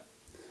speak, yeah?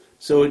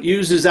 So it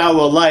uses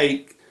our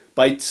light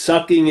by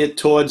sucking it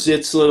towards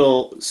its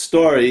little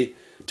story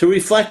to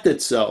reflect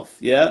itself,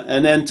 yeah?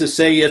 And then to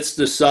say it's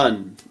the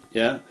sun,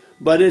 yeah?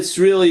 But it's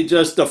really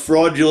just a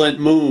fraudulent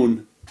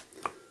moon,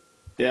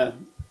 yeah?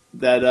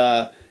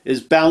 That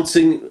is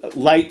bouncing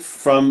light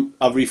from,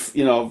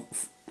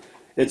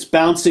 it's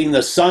bouncing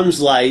the sun's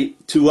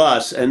light to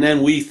us, and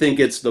then we think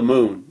it's the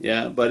moon,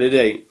 yeah? But it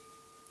ain't,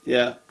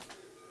 yeah?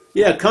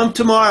 Yeah, come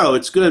tomorrow.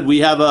 It's good. We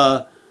have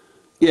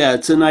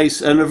it's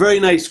a very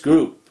nice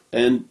group.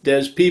 And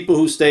there's people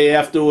who stay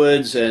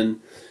afterwards.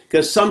 And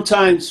because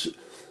sometimes,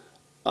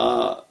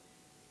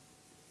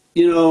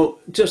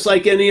 just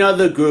like any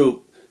other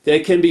group, there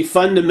can be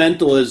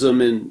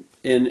fundamentalism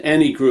in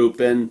any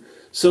group. And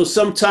so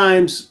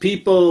sometimes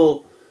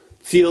people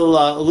feel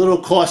a little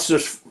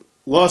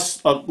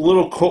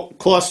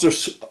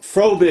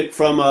claustrophobic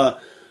from a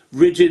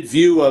rigid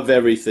view of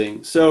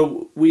everything.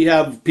 So we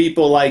have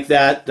people like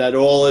that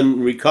all in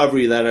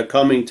recovery that are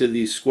coming to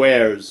these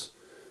squares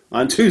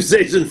on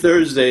Tuesdays and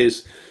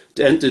Thursdays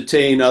to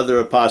entertain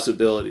other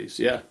possibilities.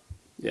 Yeah.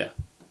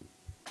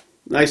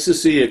 Nice to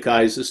see you,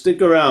 Kaiser.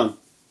 Stick around.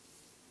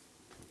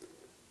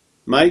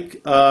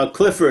 Mike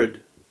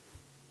Clifford.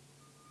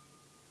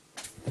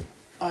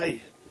 I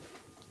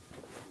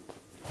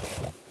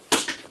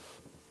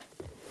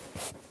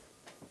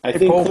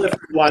think Paul.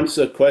 Clifford wants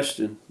a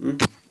question.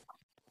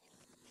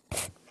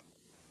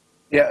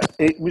 Yeah,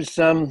 it was.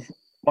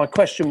 My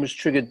question was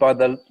triggered by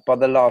the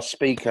last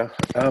speaker,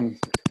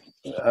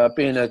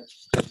 being a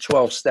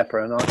 12-stepper,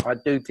 and I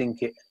do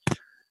think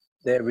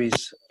there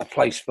is a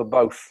place for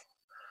both.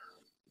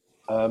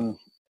 um,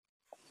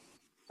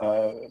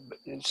 uh,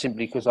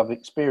 simply because I've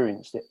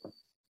experienced it.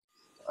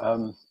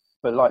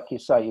 But like you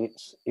say,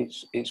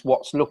 it's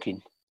what's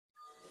looking.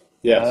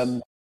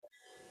 Yes.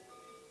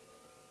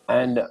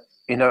 And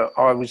you know,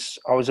 I was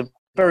a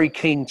very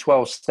keen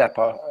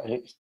 12-stepper.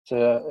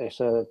 It's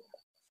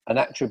an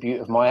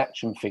attribute of my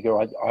action figure.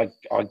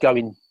 I go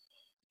in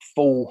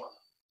full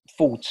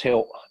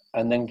tilt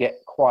and then get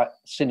quite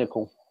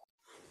cynical.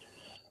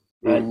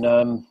 And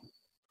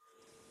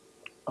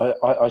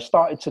I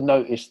started to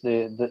notice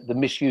the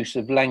misuse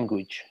of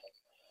language.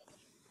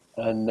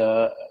 And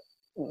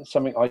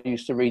something I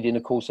used to read in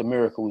A Course in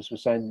Miracles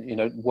was saying, you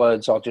know,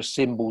 words are just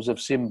symbols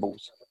of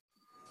symbols.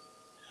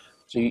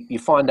 So you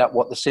find out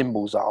what the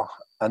symbols are,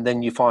 and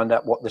then you find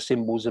out what the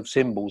symbols of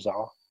symbols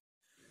are,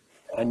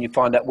 and you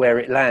find out where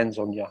it lands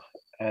on you.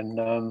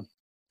 And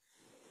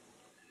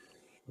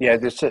yeah,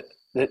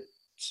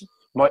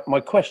 my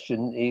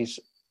question is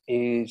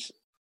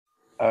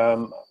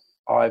I'm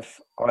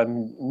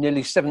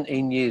nearly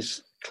 17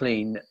 years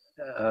clean,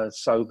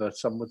 sober,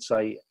 some would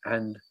say,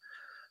 and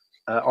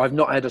I've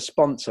not had a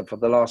sponsor for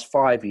the last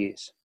 5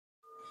 years.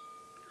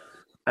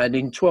 And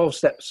in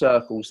 12-step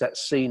circles,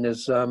 that's seen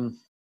as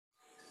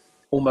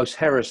almost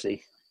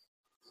heresy.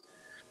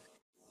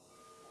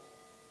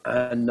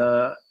 And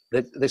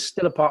there's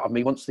still a part of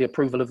me wants the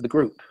approval of the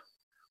group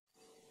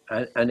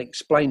and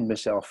explain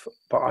myself.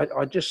 But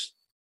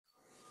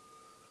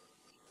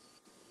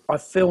I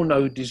feel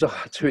no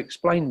desire to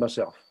explain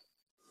myself.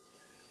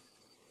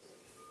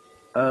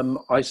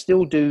 I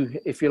still do,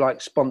 if you like,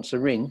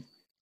 sponsoring.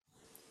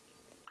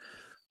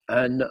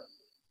 But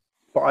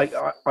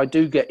I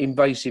do get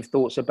invasive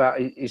thoughts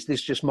about, is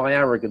this just my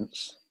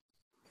arrogance?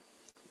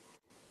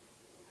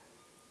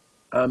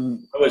 I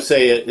would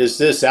say, is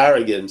this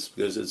arrogance?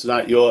 Because it's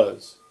not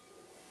yours.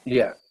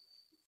 Yeah.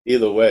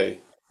 Either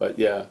way, but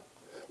yeah.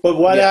 But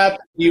what Yeah.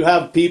 happens? You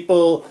have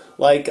people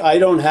like, I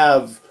don't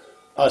have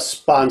a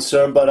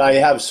sponsor, but I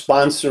have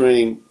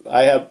sponsoring.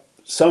 I have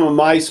some of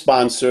my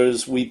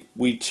sponsors.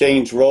 We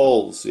change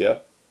roles. Yeah,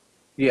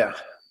 Yeah.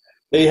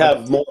 they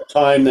have more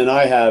time than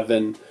I have,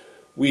 and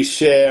we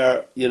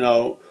share. You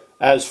know,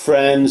 as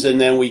friends, and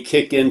then we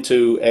kick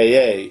into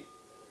AA,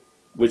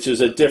 which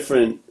is a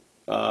different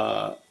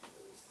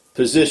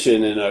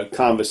position in a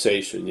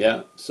conversation.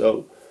 Yeah,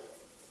 so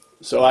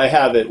I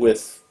have it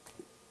with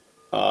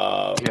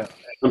Yeah.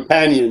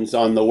 companions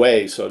on the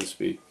way, so to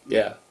speak.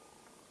 Yeah.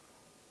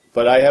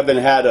 But I haven't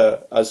had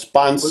a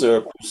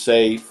sponsor per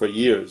se for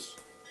years.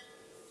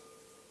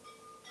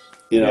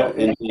 You know,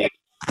 Yeah.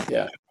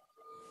 yeah.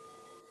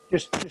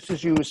 Just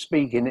as you were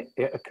speaking,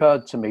 it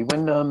occurred to me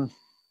when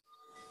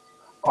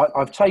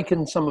I've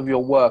taken some of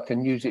your work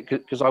and used it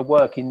because I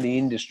work in the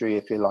industry,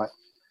 if you like,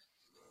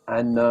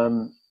 and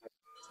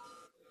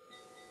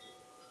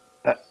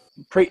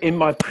in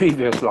my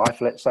previous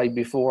life, let's say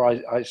before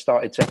I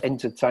started to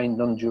entertain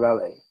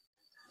non-duality,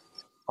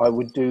 I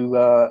would do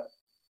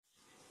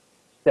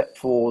step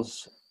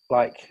fours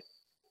like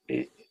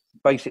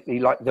basically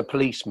like the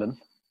policeman.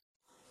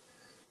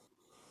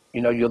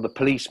 You know, you're the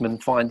policeman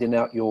finding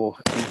out your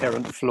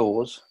inherent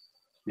flaws.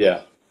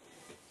 Yeah.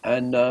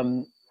 And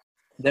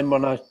then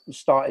when I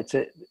started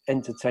to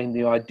entertain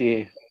the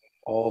idea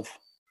of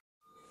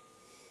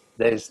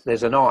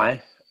there's an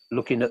I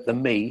looking at the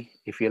me,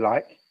 if you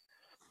like,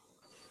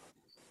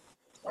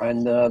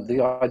 and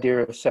the idea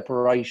of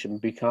separation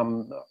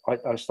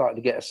I started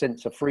to get a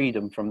sense of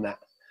freedom from that.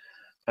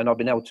 And I've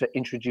been able to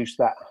introduce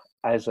that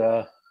as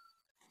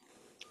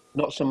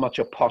not so much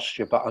a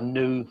posture, but a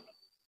new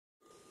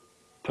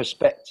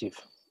perspective.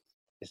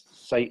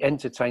 Say,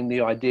 entertain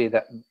the idea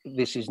that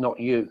this is not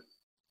you.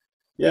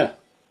 Yeah.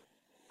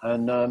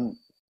 And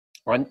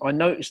I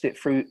noticed it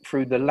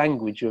through the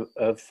language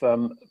of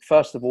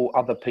first of all,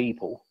 other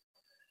people.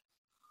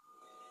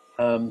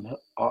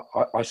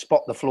 I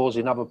spot the flaws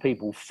in other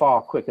people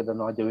far quicker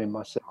than I do in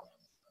myself.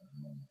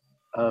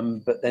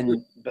 But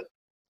then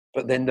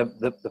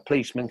the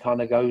policeman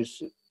kind of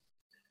goes,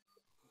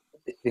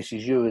 "This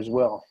is you as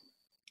well,"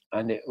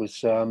 and it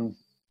was.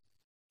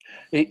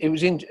 It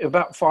was in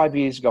about 5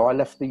 years ago. I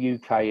left the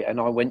UK and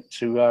I went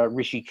to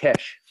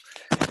Rishikesh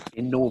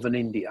in northern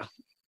India.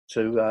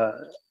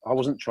 I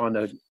wasn't trying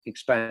to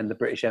expand the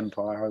British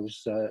Empire. I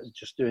was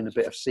just doing a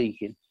bit of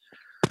seeking.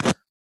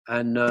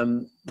 And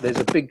there's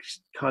a big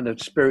kind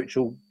of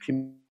spiritual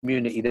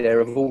community there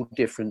of all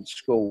different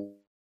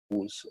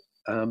schools,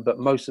 but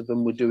most of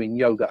them were doing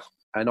yoga,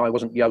 and I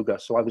wasn't yoga,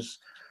 so I was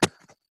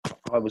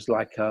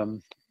like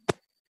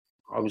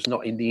I was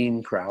not in the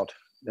in crowd.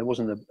 There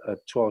wasn't a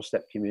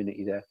 12-step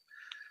community there.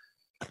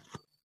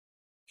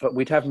 But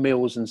we'd have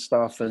meals and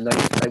stuff, and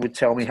they would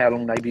tell me how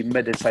long they'd been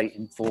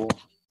meditating for.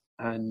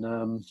 And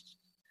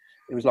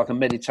it was like a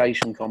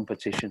meditation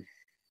competition.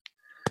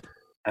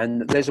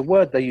 And there's a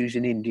word they use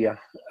in India.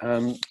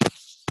 And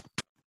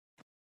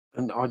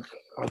I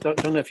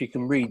don't know if you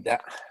can read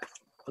that.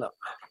 Look,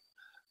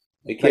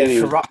 they'd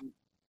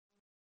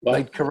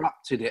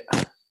corrupted it.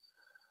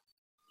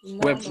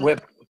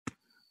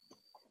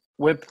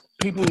 Where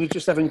people were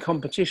just having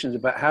competitions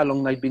about how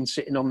long they'd been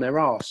sitting on their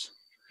arse.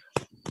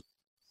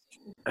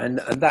 and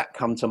that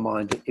come to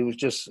mind. It was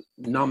just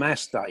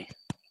namaste.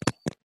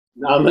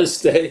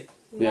 Namaste.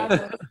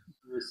 Yeah.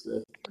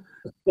 Namaste.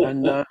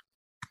 And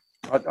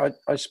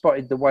I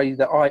spotted the way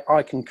that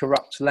I can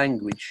corrupt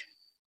language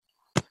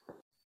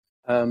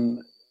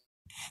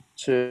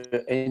to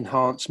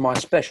enhance my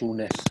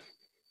specialness.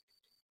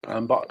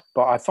 But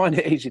I find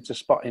it easy to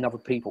spot in other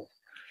people,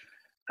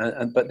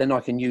 but then I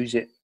can use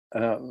it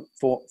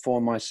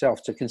for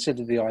myself, to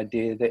consider the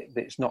idea that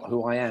it's not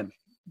who I am,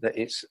 that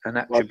it's an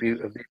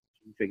attribute of the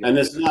figure. And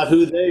it's not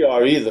who they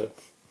are either.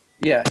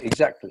 Yeah,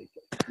 exactly.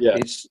 Yeah.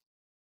 It's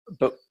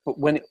but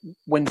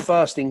when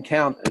first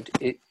encountered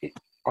it,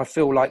 I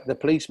feel like the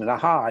policeman.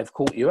 Aha! I've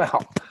caught you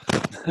out.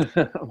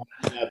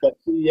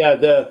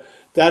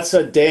 That's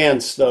a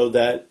dance though.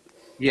 That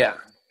Yeah.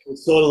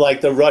 it's sort of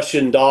like the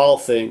Russian doll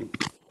thing.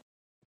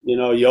 You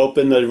know, you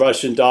open the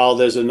Russian doll,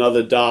 there's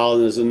another doll,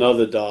 and there's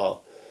another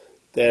doll.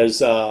 There's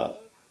the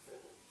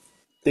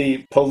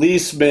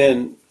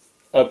policeman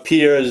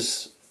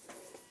appears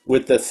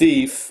with the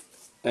thief,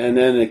 and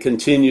then it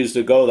continues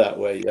to go that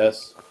way.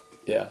 Yes,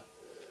 yeah.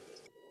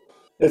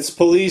 It's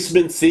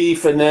policeman,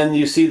 thief, and then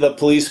you see the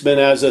policeman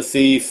as a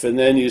thief, and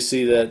then you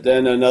see that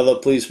then another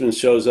policeman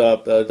shows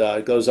up.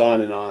 It goes on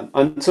and on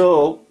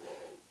until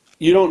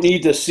you don't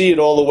need to see it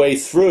all the way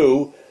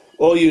through.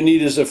 All you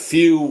need is a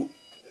few,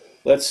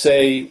 let's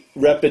say,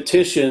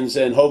 repetitions,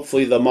 and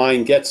hopefully the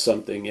mind gets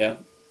something. Yeah.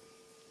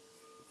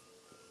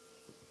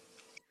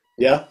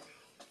 Yeah.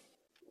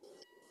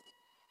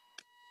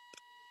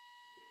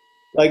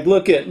 Like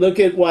look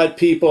at what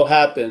people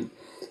happen.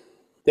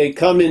 They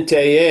come into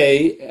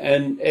AA,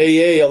 and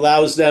AA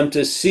allows them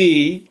to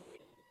see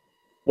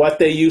what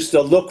they used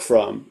to look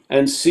from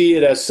and see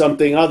it as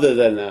something other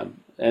than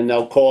them. And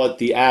they'll call it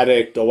the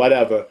addict or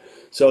whatever.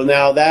 So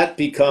now that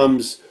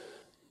becomes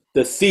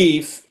the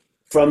thief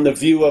from the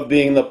view of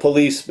being the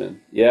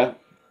policeman. Yeah.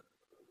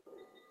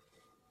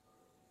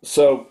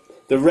 So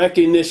the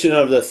recognition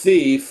of the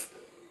thief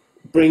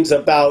brings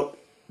about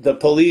the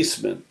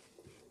policeman.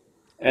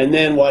 And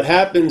then what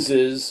happens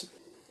is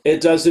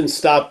it doesn't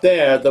stop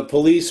there. The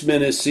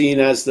policeman is seen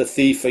as the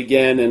thief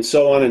again, and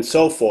so on and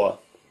so forth.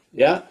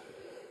 Yeah?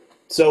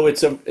 So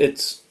it's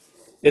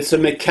a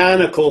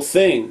mechanical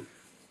thing.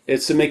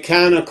 It's a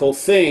mechanical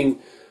thing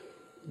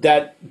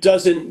that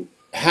doesn't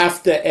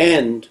have to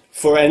end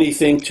for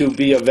anything to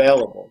be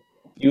available.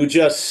 You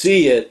just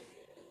see it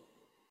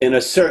in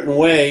a certain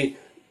way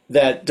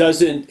that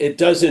doesn't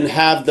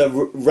have the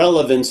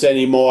relevance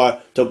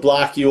anymore to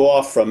block you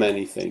off from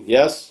anything.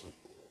 Yes?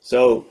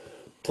 So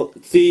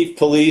thief,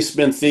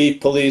 policeman,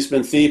 thief,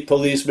 policeman, thief,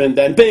 policeman,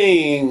 then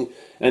bing,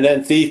 and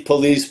then thief,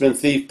 policeman,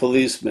 thief,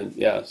 policeman.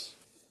 Yes.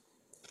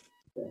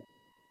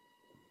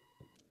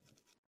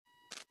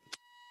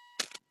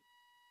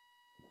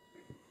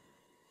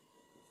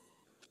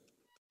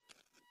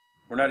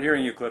 We're not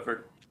hearing you,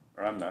 Clifford,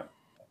 or I'm not.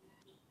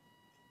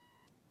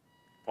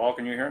 Paul,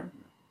 can you hear him?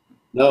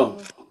 No.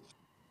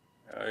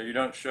 You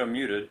don't show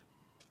muted.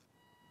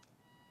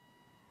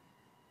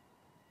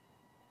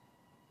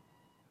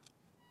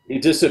 He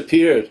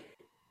disappeared,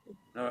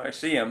 No, I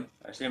see him.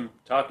 I see him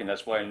talking.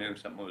 That's why I knew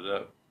something was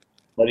up.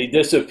 but he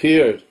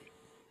disappeared.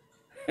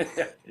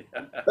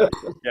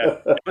 Yeah,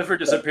 Clifford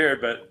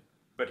disappeared,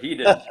 but he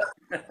didn't.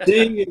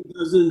 Seeing it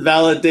doesn't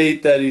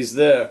validate that he's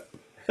there.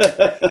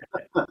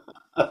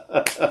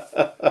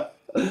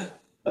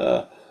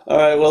 All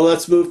right, well,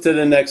 let's move to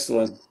the next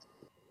one.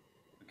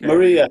 Okay.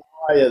 Maria,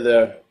 how are you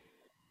there?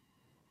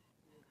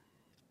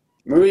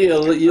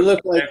 Maria, you look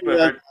like Hey, you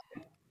have...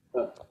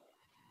 Clifford.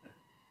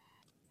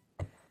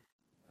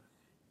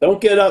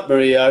 Don't get up,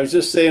 Maria. I was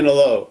just saying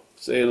hello.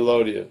 Saying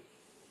hello to you.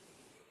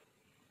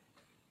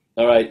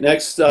 All right,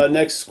 next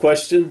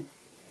question.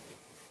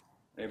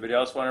 Anybody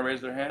else want to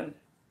raise their hand?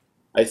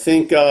 I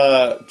think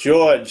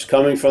George,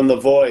 coming from the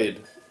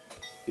void.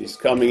 He's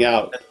coming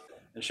out.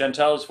 And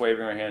Chantel's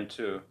waving her hand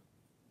too.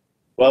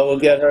 Well, we'll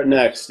get her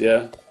next,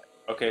 yeah?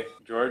 Okay,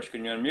 George,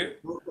 can you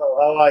unmute? Coco,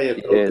 how are you,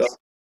 Coco? Yes,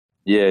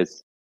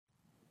 yes.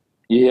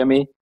 You hear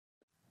me?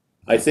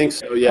 I think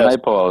so, yes. Hi,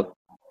 Paul.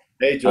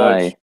 Hey,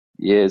 George. Hi.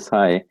 Yes,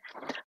 hi.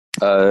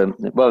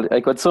 Well, I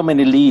got so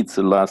many leads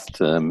the last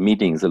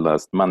meetings, the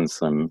last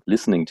months. I'm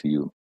listening to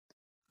you,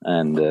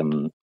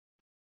 and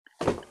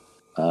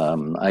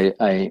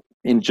I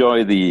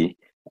enjoy the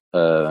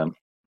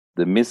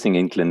missing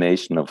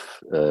inclination of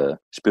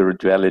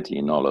spirituality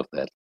in all of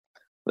that.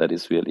 That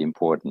is really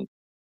important.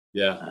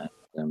 Yeah.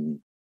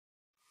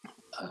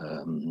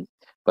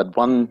 But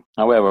one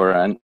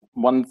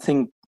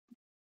thing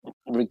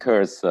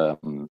recurs.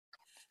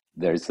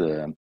 There's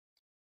a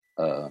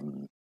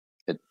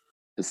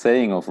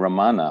saying of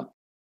Ramana: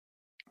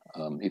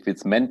 if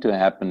it's meant to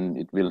happen,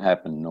 it will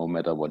happen no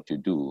matter what you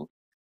do.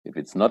 If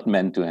it's not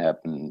meant to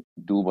happen,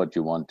 do what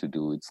you want to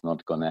do. It's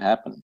not going to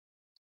happen.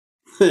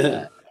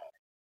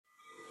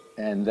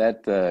 And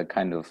that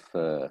kind of,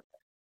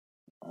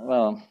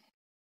 well,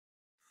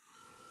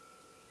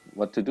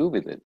 what to do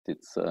with it?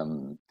 It's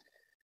and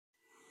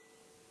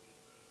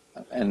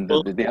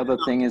the other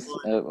thing is.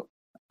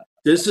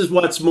 This is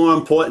what's more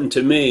important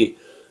to me,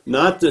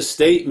 not the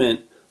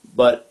statement,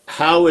 but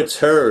how it's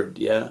heard,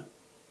 yeah?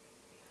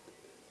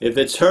 If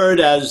it's heard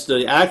as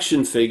the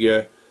action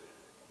figure,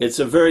 it's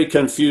a very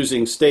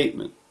confusing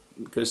statement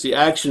because the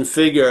action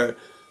figure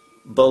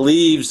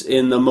believes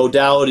in the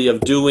modality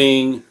of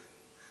doing,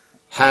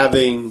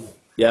 having,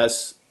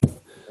 yes?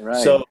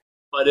 Right. So,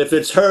 but if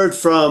it's heard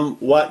from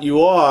what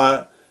you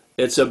are,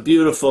 it's a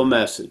beautiful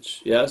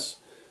message, yes?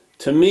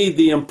 To me,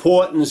 the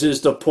importance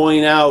is to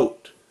point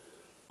out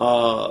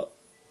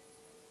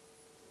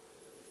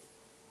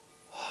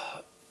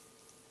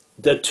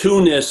the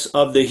two-ness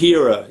of the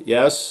hearer,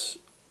 yes?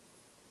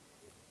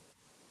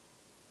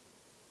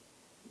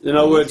 In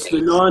other words,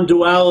 the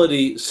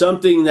non-duality,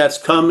 something that's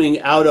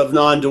coming out of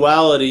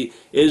non-duality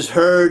is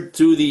heard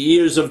through the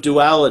ears of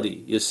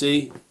duality, you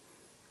see?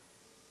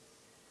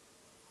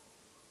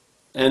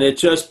 And it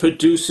just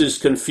produces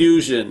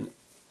confusion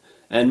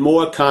and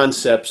more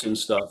concepts and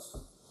stuff.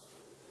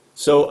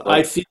 So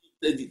I feel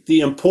that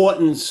the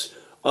importance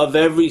of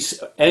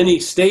any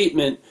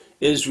statement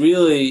is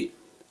really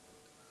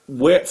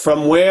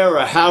from where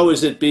or how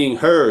is it being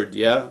heard,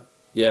 yeah?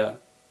 Yeah.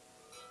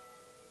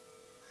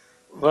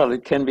 Well,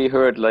 it can be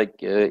heard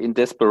like in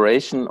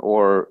desperation,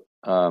 or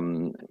there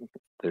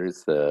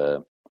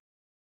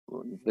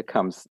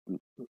comes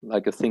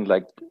like a thing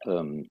like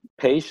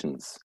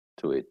patience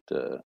to it,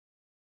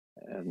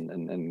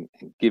 and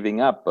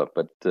giving up.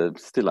 But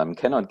still, I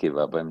cannot give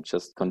up. I'm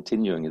just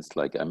continuing. It's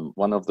like I'm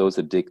one of those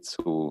addicts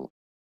who,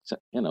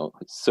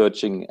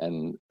 searching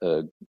and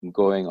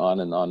going on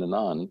and on and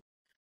on,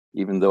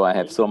 even though I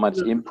have so much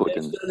input.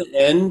 It's going to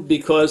end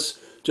because,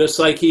 just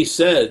like he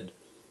said,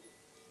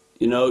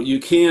 you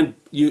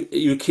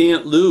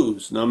can't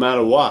lose no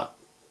matter what.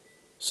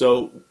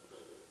 So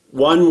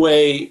one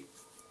way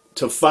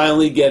to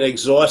finally get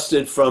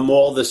exhausted from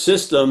all the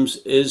systems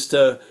is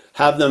to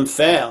have them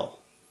fail.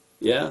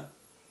 Yeah.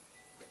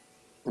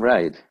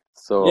 Right.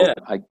 So Yeah.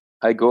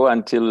 I go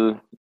until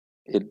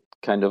it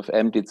kind of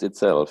empties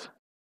itself.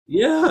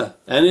 Yeah,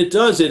 and it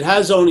does. It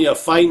has only a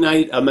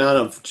finite amount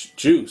of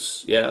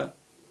juice. Yeah.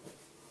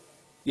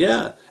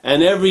 Yeah,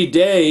 and every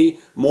day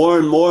more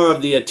and more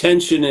of the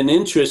attention and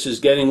interest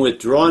is getting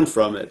withdrawn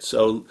from it.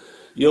 So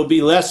you'll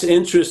be less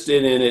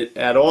interested in it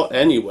at all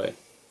anyway.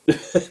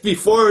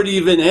 Before it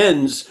even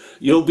ends,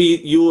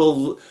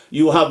 you'll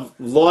have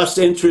lost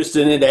interest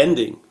in it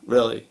ending,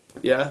 really.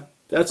 Yeah.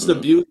 That's the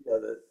beauty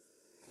of it.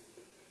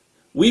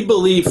 We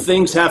believe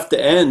things have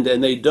to end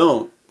and they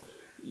don't.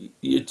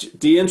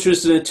 The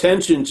interest and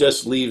attention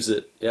just leaves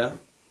it. Yeah.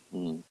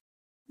 Mm.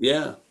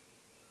 Yeah.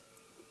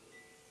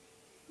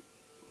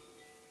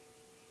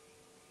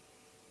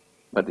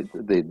 But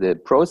the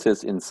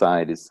process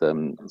inside is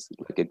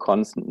like a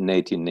constant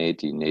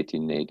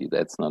 1880.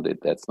 That's not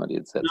it. That's not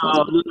it.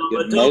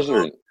 You're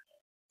measuring.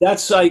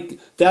 That's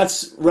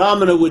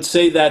Ramana would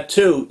say that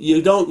too.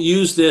 You don't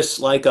use this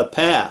like a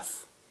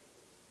path.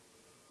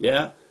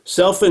 Yeah?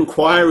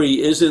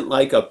 Self-inquiry isn't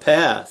like a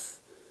path.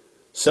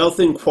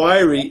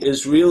 Self-inquiry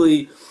is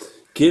really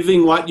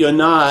giving what you're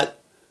not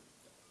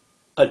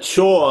a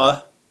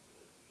chore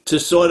to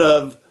sort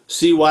of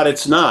see what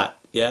it's not.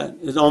 Yeah,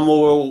 it's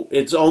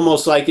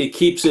almost like it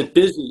keeps it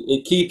busy.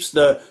 It keeps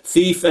the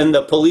thief and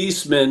the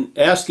policeman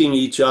asking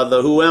each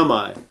other, "Who am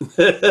I?"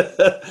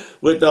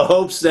 with the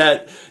hopes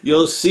that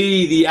you'll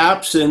see the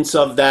absence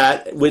of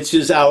that, which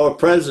is our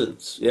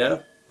presence. Yeah,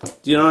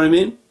 do you know what I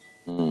mean?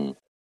 Mm.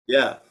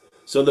 Yeah.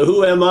 So the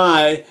 "Who am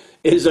I"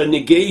 is a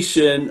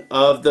negation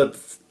of the,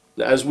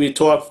 as we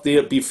talked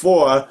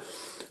before,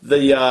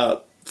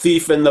 the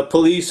thief and the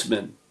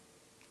policeman.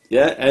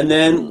 Yeah, and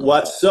then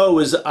what's so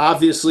is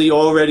obviously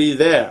already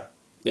there.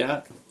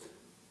 Yeah,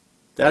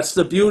 that's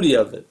the beauty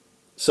of it.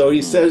 So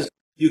he says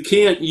you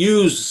can't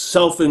use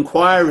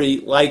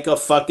self-inquiry like a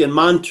fucking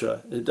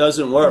mantra. It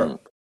doesn't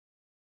work.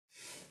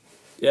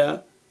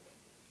 Yeah,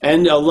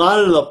 and a lot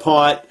of the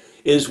part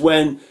is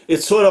when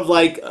it's sort of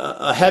like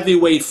a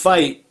heavyweight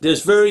fight.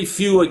 There's very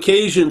few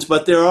occasions,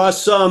 but there are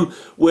some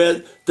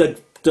where the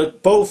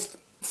both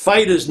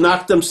fighters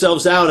knock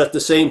themselves out at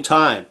the same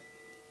time.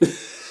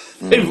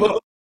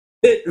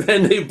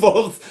 And they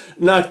both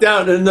knocked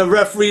out, and the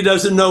referee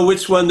doesn't know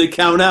which one to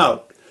count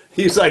out.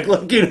 He's like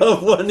looking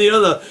over one the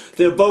other.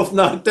 They're both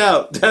knocked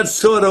out. That's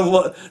sort of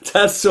what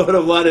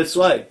it's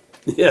like.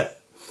 Yeah.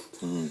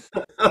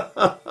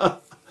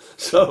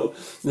 So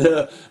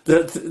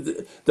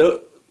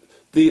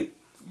the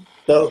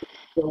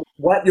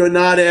what you're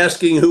not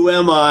asking, who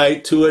am I,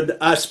 to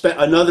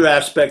another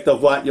aspect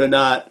of what you're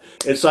not.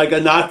 It's like a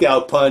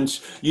knockout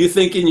punch. You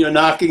thinking you're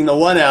knocking the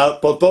one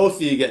out, but both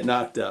of you get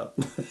knocked out.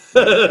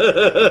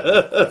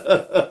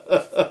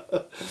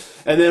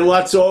 And then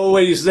what's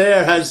always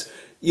there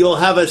you'll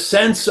have a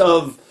sense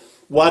of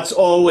what's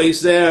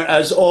always there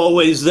as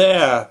always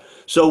there.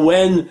 So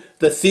when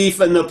the thief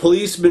and the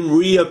policeman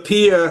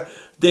reappear,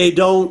 they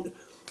don't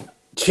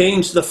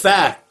change the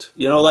fact.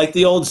 Like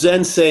the old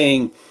Zen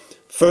saying,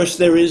 first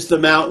there is the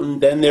mountain,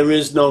 then there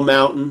is no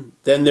mountain,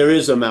 then there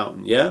is a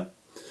mountain, yeah?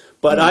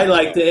 But I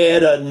like to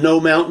add a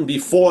no mountain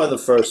before the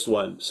first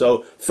one.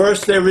 So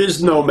first there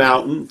is no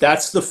mountain,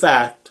 that's the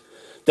fact.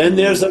 Then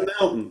there's a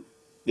mountain,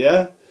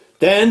 yeah?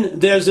 Then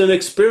there's an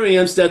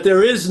experience that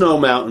there is no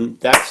mountain.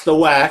 That's the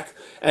whack.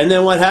 And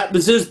then what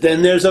happens is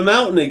then there's a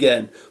mountain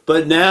again.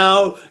 But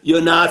now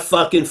you're not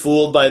fucking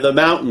fooled by the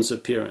mountain's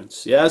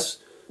appearance. Yes?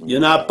 You're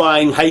not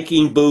buying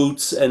hiking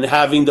boots and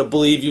having to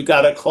believe you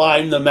got to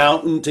climb the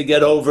mountain to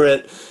get over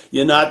it.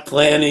 You're not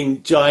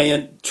planning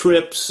giant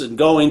trips and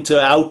going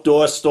to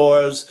outdoor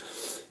stores,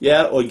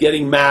 yeah, or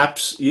getting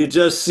maps. You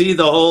just see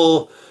the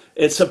whole.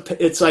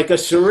 It's like a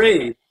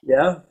charade,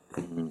 yeah.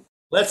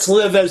 Let's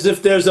live as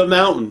if there's a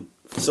mountain.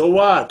 So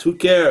what? Who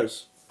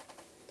cares?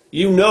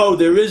 You know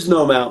there is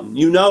no mountain.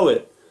 You know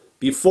it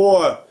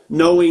before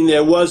knowing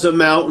there was a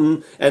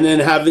mountain and then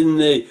having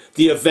the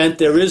event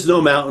there is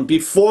no mountain.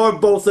 Before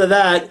both of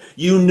that,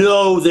 you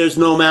know there's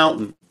no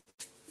mountain.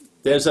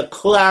 There's a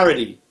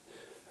clarity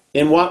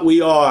in what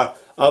we are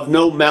of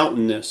no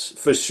mountainness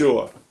for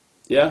sure.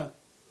 Yeah?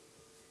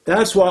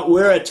 That's what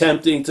we're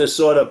attempting to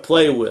sort of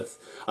play with.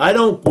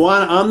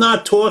 I'm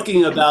not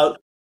talking about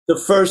the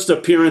first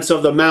appearance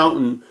of the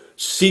mountain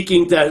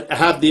seeking to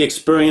have the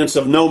experience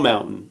of no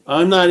mountain.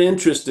 I'm not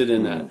interested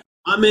in that.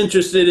 I'm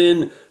interested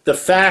in the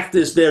fact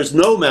is there's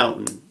no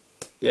mountain.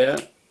 Yeah.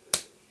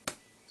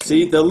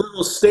 See, the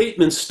little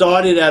statement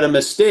started at a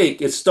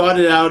mistake. It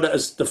started out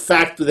as the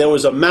fact that there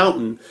was a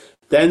mountain,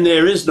 then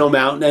there is no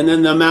mountain, and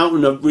then the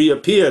mountain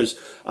reappears.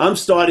 I'm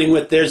starting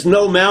with there's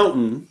no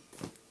mountain.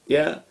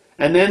 Yeah.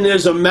 And then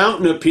there's a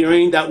mountain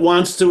appearing that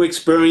wants to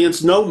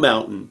experience no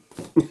mountain.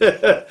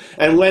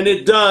 And when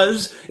it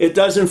does, it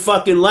doesn't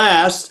fucking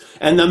last,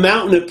 and the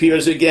mountain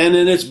appears again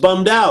and it's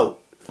bummed out.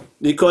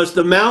 Because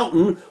the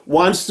mountain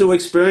wants to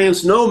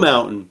experience no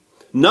mountain.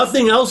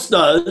 Nothing else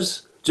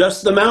does,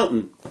 just the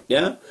mountain.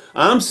 Yeah?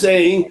 I'm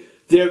saying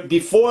there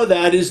before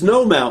that is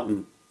no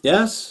mountain.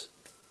 Yes?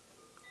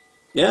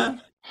 Yeah?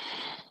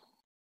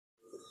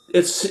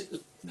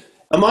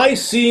 Am I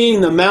seeing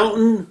the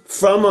mountain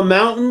from a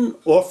mountain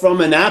or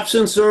from an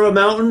absence or a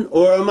mountain,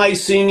 or am I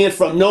seeing it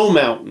from no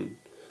mountain?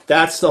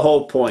 That's the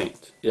whole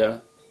point. Yeah?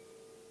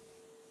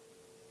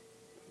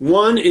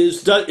 One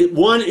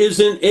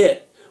isn't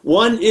it.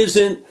 One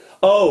isn't,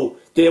 oh,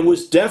 there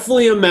was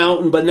definitely a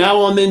mountain, but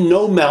now I'm in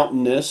no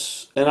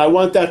mountainness, and I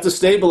want that to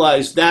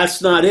stabilize.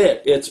 That's not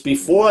it. It's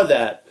before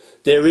that.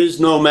 There is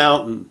no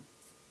mountain.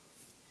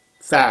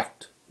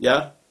 Fact.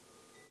 Yeah?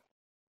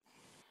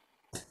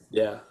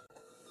 Yeah.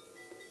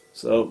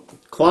 So,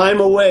 climb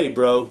away,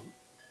 bro.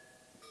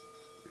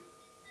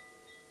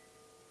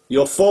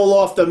 You'll fall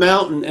off the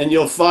mountain, and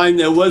you'll find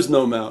there was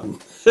no mountain.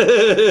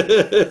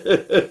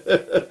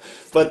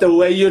 But the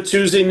way you're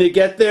choosing to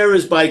get there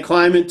is by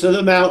climbing to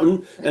the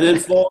mountain and then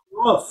falling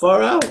off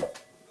far out.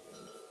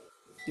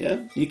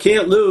 Yeah, you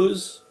can't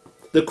lose.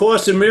 The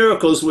Course in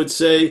Miracles would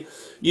say,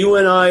 you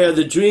and I are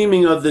the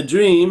dreaming of the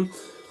dream,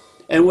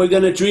 and we're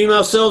going to dream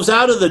ourselves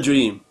out of the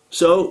dream.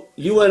 So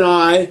you and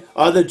I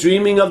are the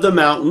dreaming of the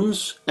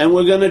mountains, and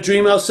we're going to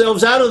dream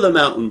ourselves out of the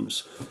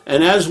mountains.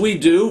 And as we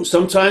do,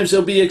 sometimes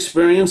there'll be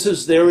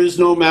experiences, there is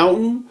no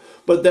mountain,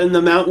 but then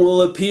the mountain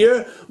will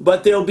appear,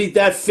 but there'll be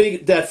that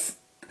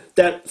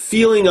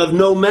feeling of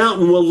no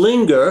mountain will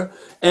linger,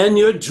 and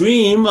your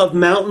dream of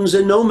mountains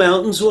and no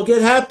mountains will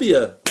get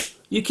happier.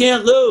 You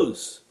can't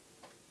lose.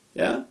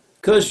 Yeah?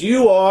 Because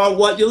you are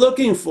what you're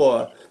looking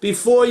for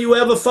before you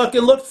ever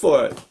fucking looked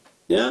for it.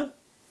 Yeah?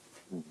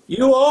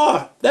 You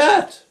are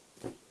that.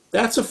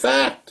 That's a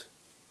fact.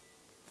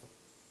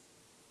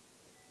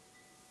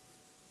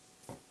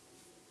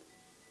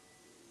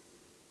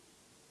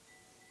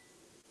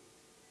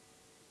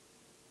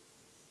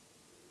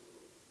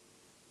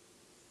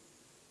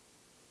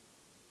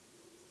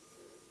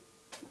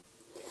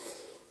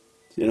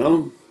 You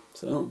know,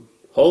 so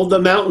hold the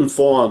mountain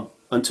form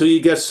until you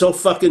get so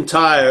fucking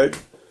tired,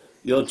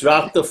 you'll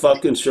drop the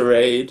fucking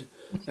charade,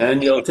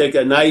 and you'll take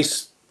a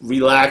nice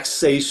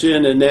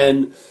relaxation, and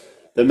then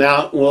the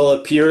mountain will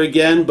appear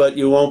again, but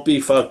you won't be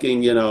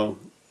fucking,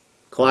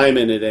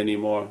 climbing it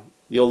anymore.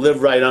 You'll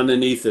live right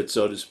underneath it,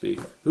 so to speak.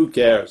 Who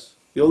cares?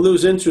 You'll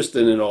lose interest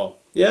in it all.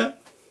 Yeah?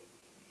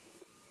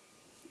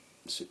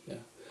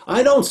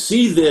 I don't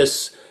see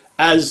this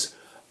as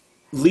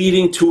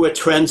leading to a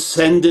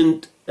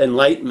transcendent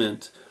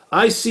enlightenment.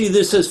 I see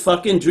this as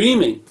fucking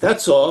dreaming.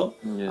 That's all.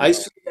 Yeah. I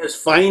see it as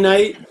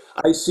finite.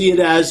 I see it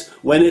as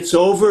when it's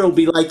over, it'll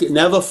be like it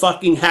never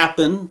fucking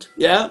happened.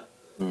 Yeah?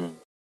 Mm.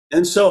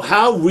 And so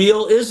how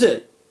real is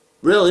it?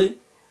 Really?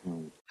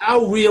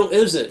 How real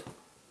is it?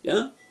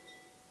 Yeah?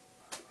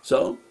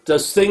 So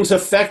does things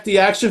affect the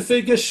action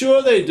figure?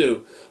 Sure they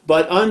do.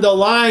 But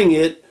underlying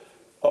it,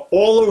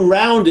 all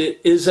around it,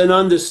 is an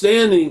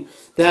understanding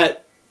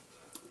that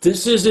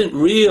this isn't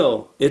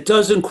real. It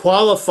doesn't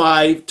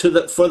qualify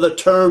for the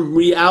term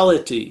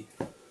reality.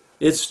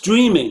 It's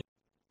dreaming.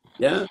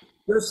 Yeah?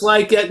 Just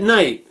like at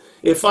night.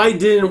 If I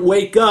didn't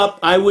wake up,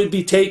 I would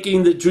be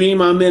taking the dream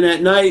I'm in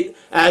at night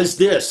as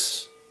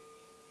this.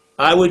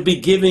 I would be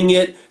giving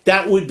it,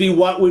 that would be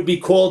what would be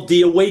called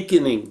the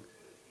awakening.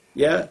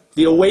 Yeah?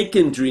 The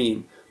awakened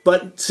dream.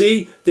 But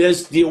see,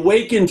 there's the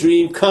awakened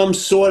dream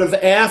comes sort of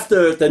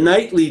after the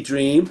nightly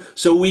dream,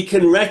 so we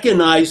can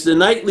recognize the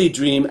nightly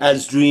dream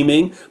as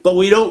dreaming, but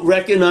we don't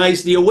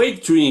recognize the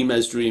awake dream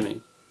as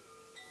dreaming.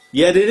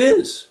 Yet it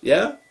is,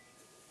 yeah?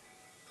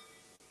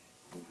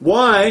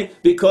 Why?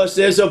 Because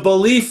there's a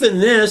belief in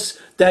this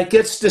that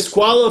gets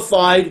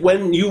disqualified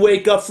when you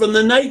wake up from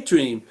the night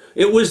dream.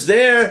 It was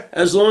there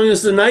as long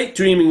as the night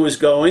dreaming was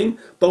going,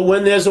 but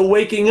when there's a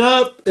waking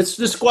up, it's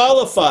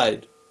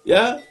disqualified,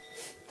 yeah?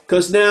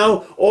 Because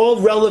now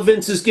all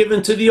relevance is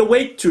given to the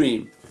awake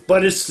dream,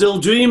 but it's still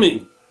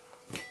dreaming.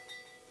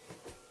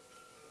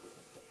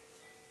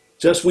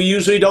 Just we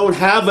usually don't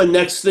have a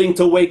next thing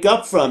to wake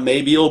up from.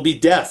 Maybe it'll be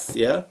death,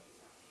 yeah?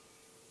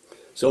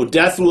 So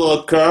death will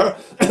occur,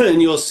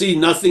 and you'll see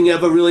nothing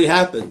ever really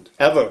happened,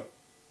 ever.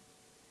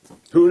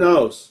 Who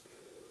knows?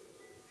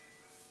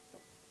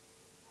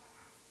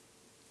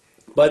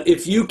 But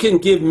if you can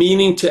give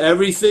meaning to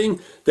everything,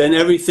 then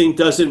everything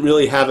doesn't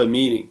really have a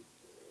meaning.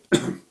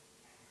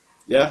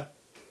 Yeah?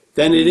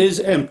 Then it is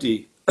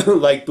empty,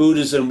 like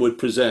Buddhism would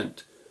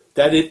present.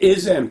 That it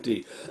is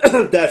empty.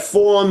 That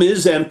form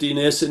is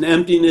emptiness, and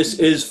emptiness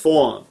is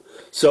form.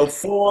 So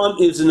form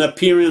is an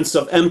appearance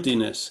of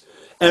emptiness.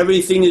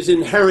 Everything is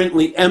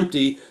inherently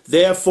empty,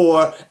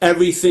 therefore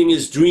everything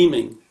is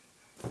dreaming.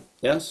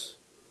 Yes?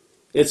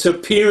 It's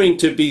appearing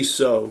to be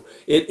so.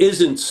 It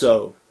isn't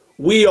so.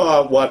 We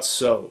are what's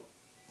so.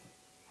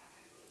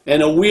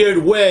 In a weird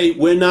way,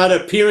 we're not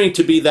appearing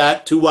to be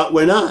that to what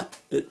we're not.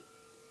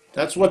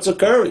 That's what's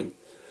occurring.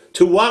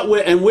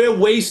 And we're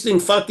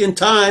wasting fucking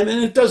time,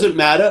 and it doesn't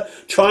matter,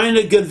 trying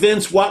to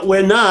convince what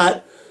we're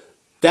not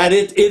that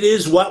it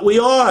is what we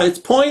are. It's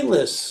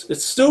pointless.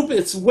 It's stupid.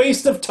 It's a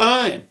waste of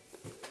time.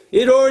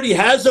 It already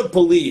has a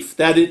belief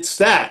that it's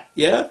that,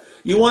 yeah?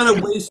 You want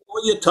to waste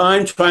all your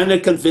time trying to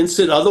convince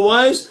it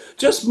otherwise?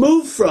 Just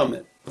move from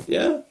it,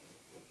 yeah?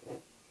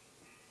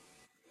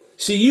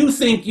 See, you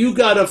think you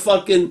gotta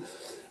fucking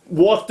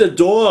walk the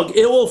dog,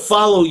 it will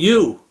follow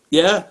you,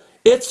 yeah?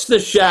 It's the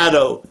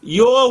shadow.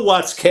 You're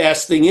what's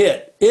casting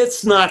it.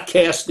 It's not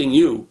casting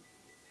you.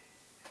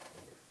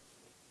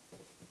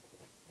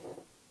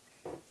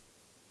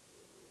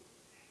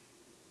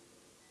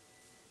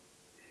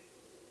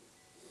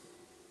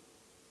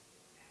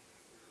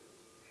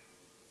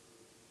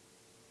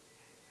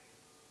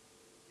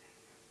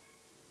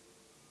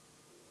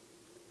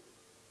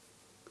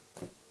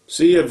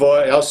 See you,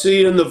 void. I'll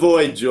see you in the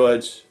void,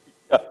 George.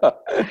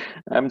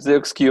 I'm the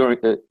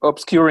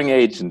obscuring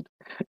agent.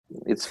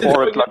 It's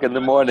 4 o'clock in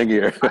the morning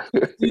here.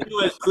 See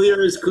you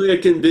as clear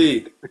can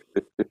be.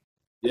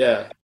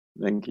 Yeah.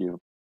 Thank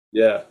you.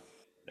 Yeah.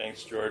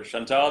 Thanks, George.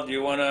 Chantal, do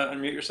you want to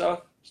unmute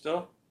yourself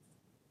still?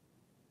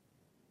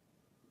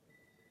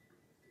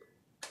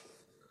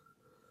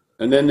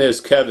 And then there's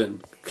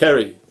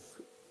Kerry.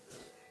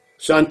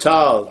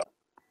 Chantal.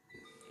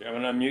 Okay, I'm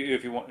going to unmute you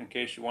if you want, in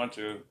case you want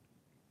to.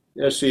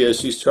 Yes, she is.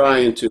 She's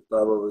trying to,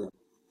 probably.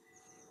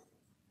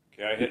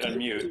 Okay, I hit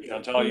unmute.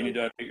 Chantal, you need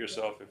to unmute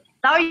yourself.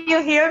 Now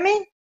you hear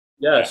me?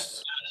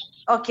 Yes.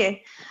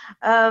 Okay.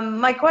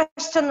 My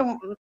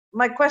question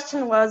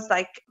was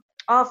like,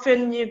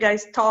 often you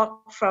guys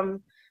talk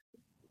from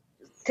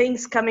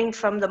things coming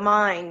from the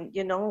mind,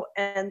 you know,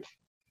 and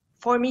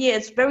for me,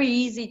 it's very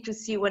easy to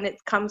see when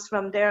it comes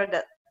from there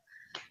that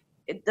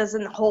it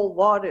doesn't hold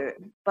water.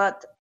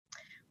 But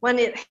when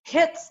it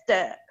hits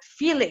the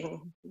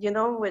feeling, you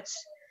know, which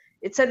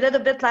it's a little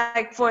bit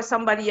like for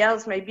somebody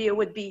else, maybe it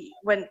would be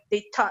when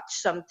they touch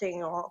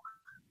something, or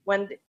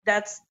when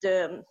that's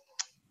the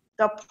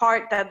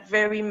part that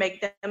very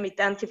make them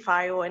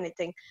identify or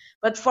anything.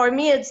 But for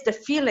me, it's the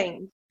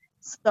feeling.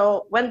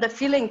 So when the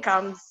feeling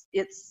comes,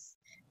 it's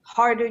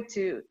harder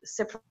to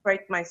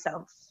separate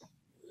myself,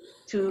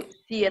 to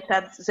see it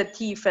as a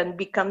thief and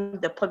become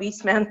the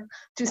policeman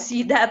to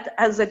see that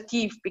as a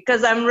thief,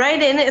 because I'm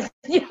right in it,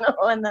 you know,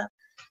 and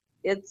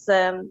it's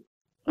a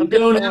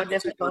bit more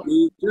difficult.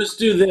 Just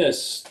do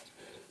this.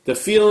 The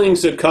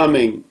feelings are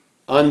coming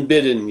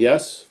unbidden,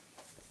 yes?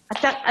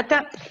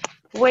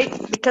 Wait,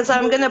 because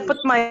I'm going to put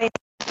my...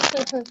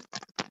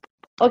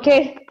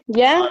 Okay,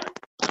 yeah?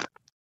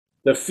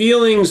 The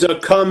feelings are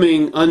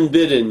coming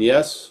unbidden,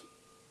 yes?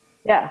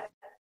 Yeah.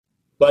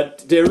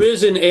 But there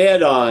is an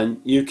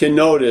add-on, you can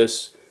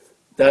notice,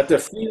 that the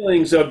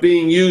feelings are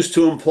being used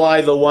to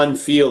imply the one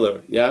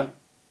feeler, yeah?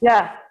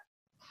 Yeah.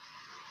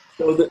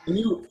 So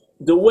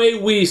the way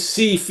we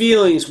see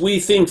feelings, we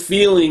think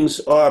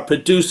feelings are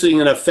producing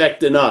an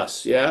effect in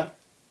us, yeah?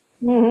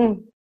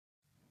 Mm-hmm.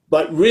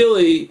 But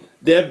really,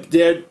 they're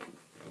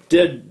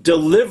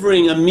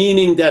delivering a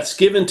meaning that's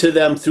given to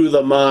them through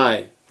the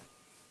mind.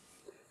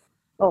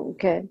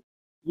 Okay.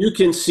 You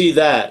can see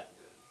that.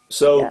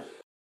 So Yeah.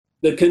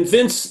 the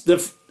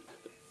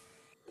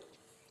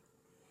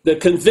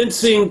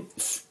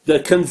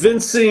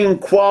convincing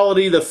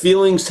quality the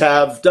feelings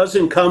have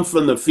doesn't come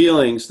from the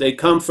feelings. They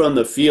come from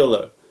the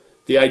feeler,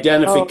 the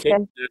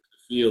identification of the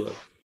feeler.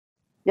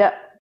 Yeah.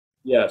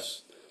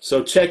 Yes.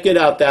 So check it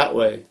out that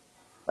way.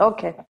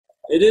 Okay.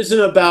 It isn't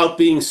about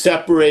being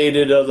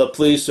separated of the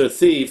police or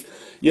thief.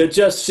 You're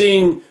just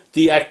seeing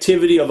the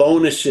activity of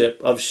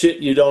ownership of shit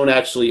you don't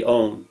actually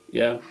own.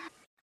 Yeah.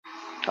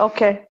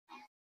 Okay.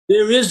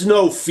 There is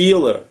no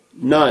feeler,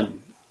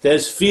 none.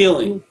 There's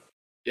feeling.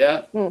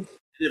 Yeah. Mm.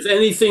 If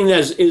anything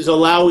that is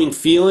allowing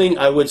feeling,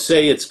 I would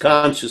say it's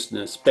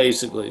consciousness,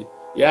 basically.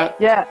 Yeah.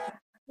 Yeah.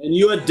 And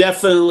you are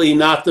definitely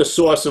not the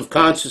source of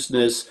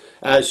consciousness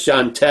as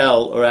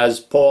Chantel or as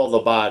Paul the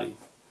body.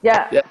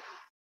 Yeah. Yeah.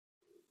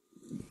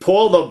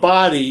 Paul the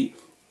body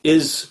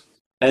is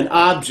an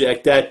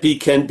object that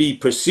can be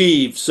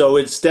perceived, so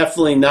it's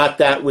definitely not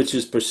that which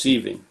is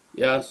perceiving.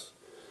 Yes?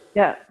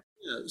 Yeah.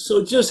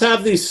 So just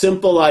have these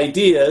simple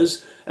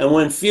ideas, and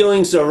when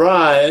feelings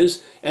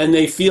arise and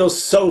they feel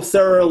so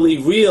thoroughly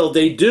real,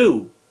 they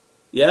do.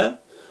 Yeah?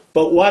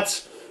 But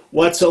what's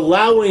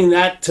allowing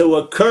that to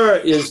occur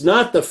is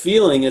not the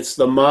feeling, it's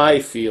the my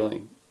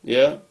feeling.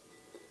 Yeah?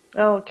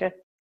 Oh, okay.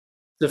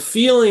 The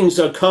feelings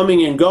are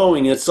coming and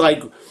going. It's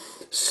like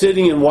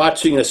sitting and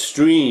watching a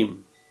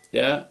stream.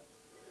 Yeah?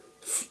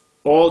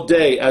 All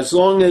day. As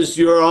long as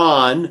you're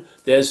on,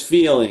 there's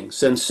feelings,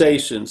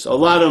 sensations. A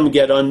lot of them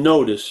get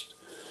unnoticed.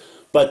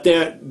 But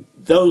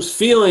those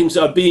feelings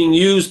are being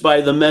used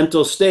by the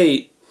mental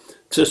state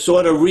to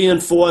sort of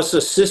reinforce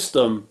a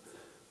system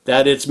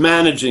that it's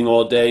managing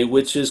all day,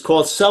 which is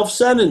called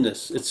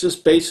self-centeredness. It's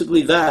just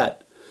basically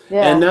that.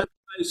 Yeah. And that's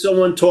why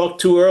someone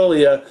talked to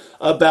earlier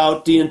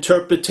about the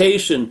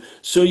interpretation.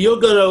 So you're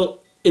gonna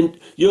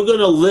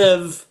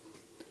live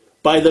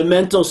by the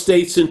mental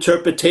state's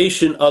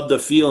interpretation of the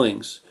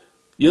feelings.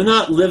 You're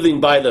not living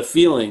by the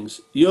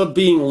feelings. You're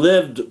being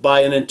lived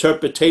by an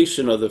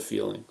interpretation of the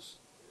feelings.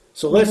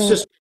 So let's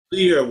just be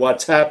clear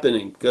what's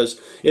happening, because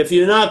if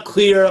you're not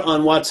clear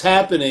on what's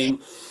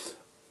happening,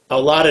 a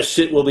lot of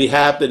shit will be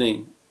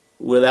happening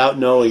without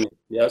knowing it.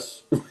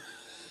 Yes?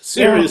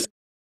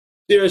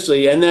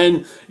 Seriously. And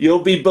then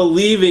you'll be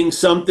believing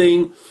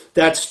something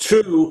that's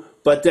true,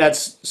 but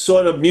that's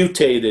sort of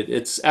mutated.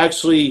 It's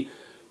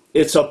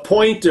a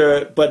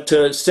pointer, but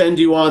to send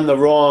you on the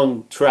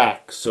wrong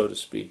track, so to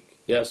speak.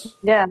 Yes?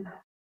 Yeah.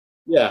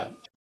 Yeah.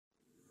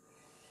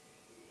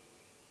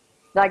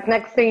 Like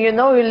next thing you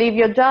know, you leave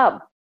your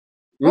job.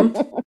 Hmm?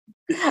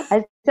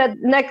 I said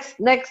next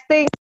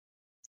thing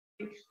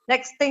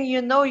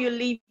you know, you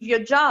leave your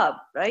job,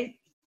 right?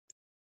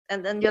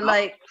 And then you're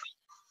like,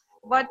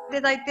 what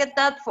did I did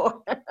that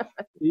for?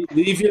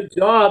 Leave your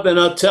job, and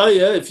I'll tell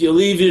you, if you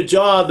leave your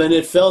job and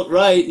it felt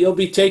right, you'll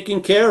be taken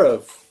care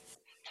of.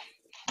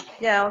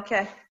 Yeah,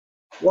 okay.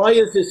 Why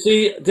is it?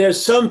 See, there's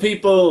some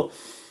people,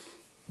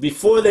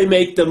 before they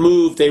make the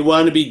move, they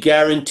want to be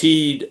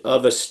guaranteed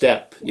of a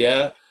step,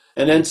 yeah?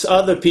 And then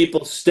other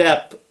people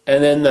step,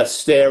 and then the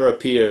stair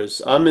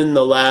appears. I'm in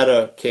the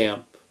latter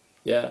camp,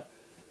 yeah?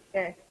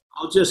 Okay.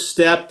 I'll just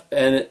step,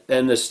 and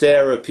the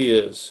stair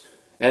appears.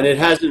 And it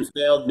hasn't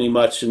failed me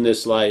much in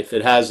this life.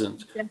 It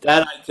hasn't. Yeah.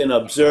 That I can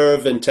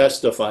observe and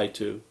testify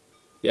to,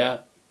 yeah?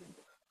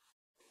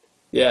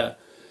 Yeah.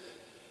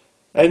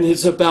 And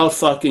it's about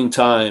fucking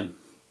time.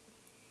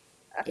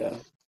 Yeah.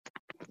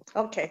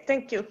 Okay,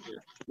 thank you.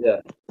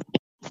 Yeah.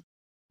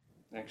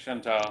 Thanks,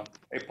 Chantal.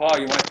 Hey, Paul,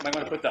 you might want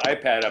to put the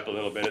iPad up a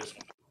little bit.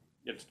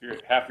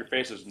 Half your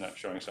face is not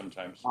showing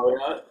sometimes. All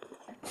right.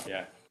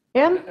 Yeah,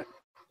 Yeah?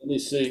 Let me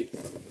see.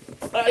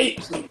 Hey.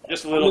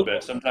 just a little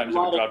bit. Sometimes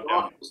it'll drop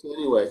down.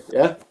 Anyway,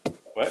 yeah.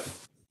 What?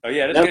 Oh,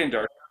 yeah, it's Yep. getting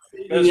dark.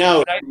 Fading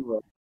out. Anyway.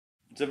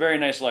 It's a very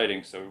nice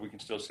lighting, so we can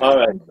still see. All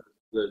right.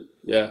 Good.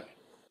 Yeah.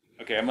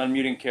 Okay, I'm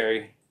unmuting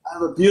Carrie. I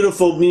have a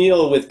beautiful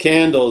meal with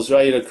candles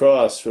right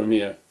across from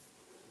here.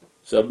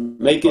 So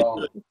make it Paul,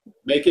 good.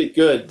 Make it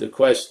good. The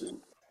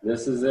question.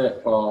 this is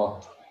it,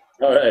 Paul.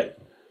 All right.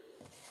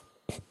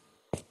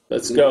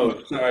 Let's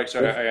go. Sorry,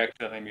 I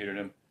accidentally muted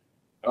him.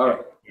 Okay, All right.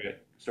 okay,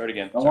 start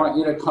again. I Sorry. want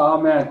you to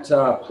comment,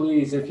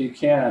 please, if you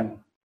can,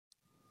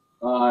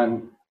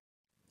 on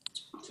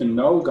to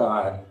know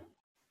God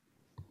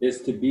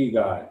is to be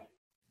God.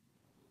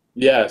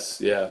 Yes.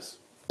 Yes.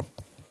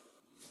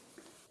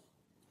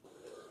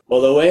 Well,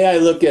 the way I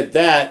look at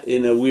that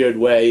in a weird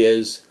way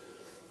is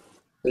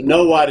to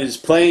know what is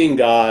playing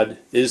God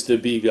is to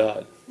be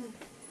God.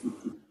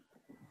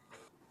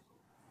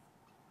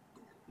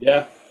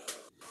 Yeah.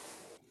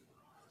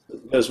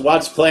 Because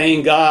what's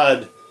playing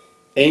God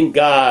ain't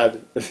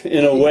God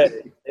in a way.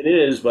 It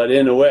is, but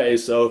in a way.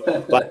 So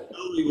by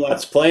knowing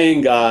what's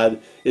playing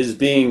God is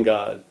being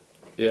God.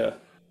 Yeah.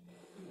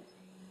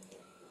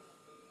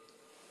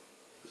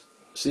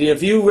 See,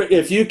 if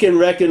you can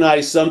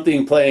recognize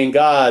something playing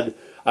God,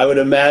 I would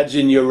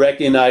imagine you're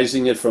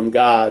recognizing it from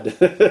God.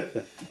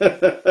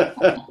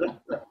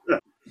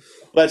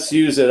 Let's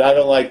use it. I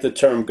don't like the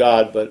term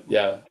God, but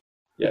yeah.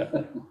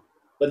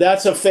 But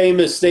that's a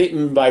famous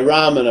statement by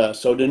Ramana.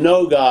 So to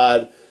know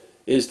God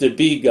is to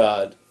be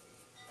God.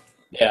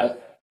 Yeah.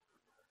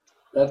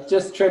 That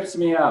just trips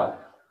me out.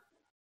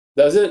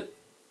 Does it?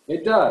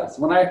 It does.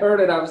 When I heard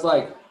it, I was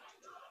like,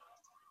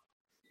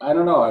 I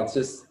don't know. It's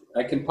just,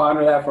 I can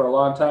ponder that for a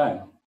long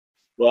time.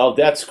 Well,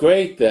 that's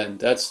great then.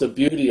 That's the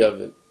beauty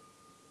of it.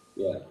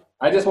 Yeah.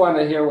 I just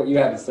wanted to hear what you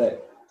had to say.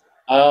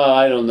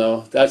 I don't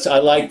know. I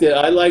like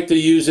to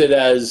use it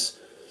as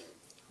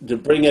to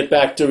bring it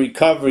back to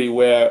recovery,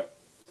 where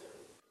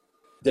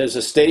there's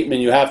a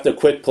statement you have to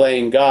quit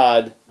playing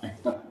God.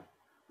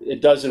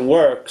 It doesn't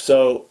work.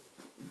 So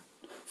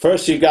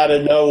first you got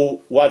to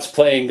know what's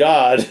playing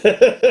God,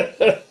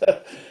 and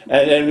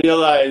then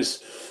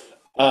realize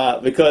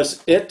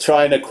because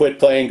trying to quit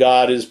playing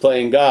God is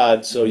playing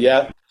God. So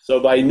yeah. So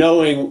by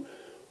knowing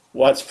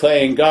what's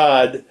playing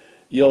God,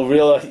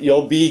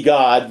 you'll be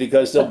God,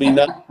 because there'll be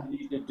nothing you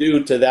need to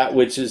do to that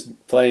which is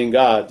playing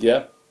God.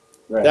 Yeah.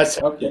 Right.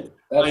 That's Okay.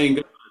 playing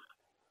God.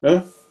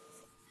 Huh?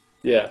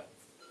 Yeah.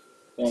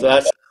 Thank So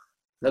you.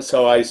 that's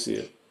how I see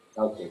it.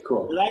 Okay,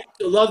 cool. But I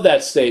still love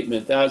that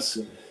statement. That's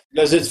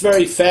because it's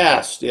very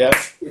fast. Yeah.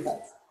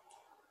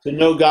 To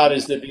know God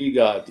is to be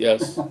God.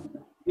 Yes.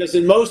 Because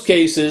in most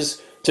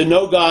cases, to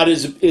know God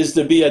is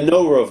to be a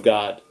knower of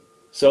God.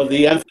 So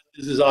the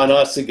emphasis is on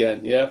us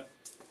again. Yeah.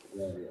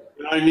 Yeah, yeah.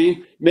 You know what I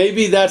mean?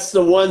 Maybe that's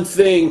the one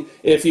thing,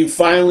 if you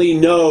finally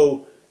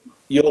know,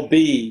 you'll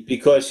be,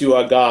 because you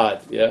are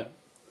God. Yeah.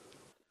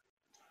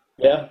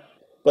 Yeah.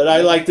 But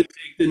I like to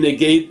take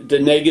the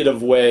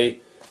negative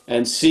way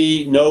and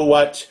know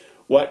what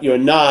you're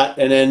not,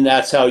 and then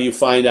that's how you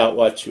find out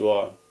what you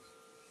are.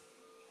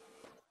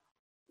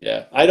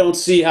 Yeah. I don't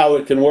see how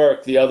it can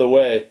work the other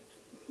way.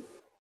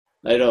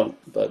 I don't,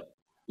 but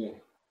Yeah.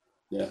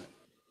 yeah.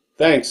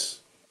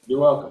 Thanks. You're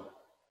welcome.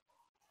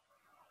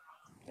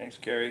 Thanks,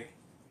 Kerry.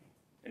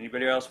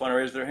 Anybody else want to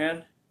raise their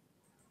hand?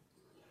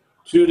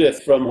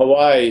 Judith from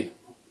Hawaii.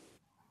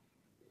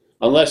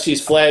 Unless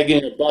she's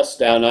flagging a bus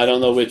down, I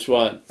don't know which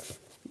one.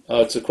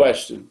 Oh, it's a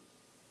question.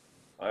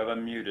 I've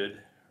unmuted,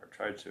 or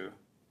tried to.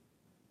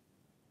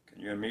 Can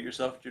you unmute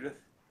yourself, Judith?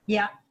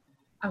 Yeah,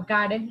 I've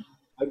got it.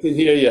 I can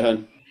hear you,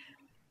 hon.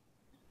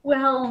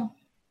 Well,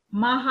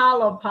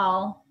 mahalo,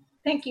 Paul.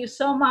 Thank you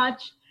so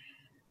much.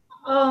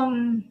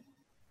 Well,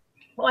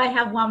 I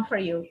have one for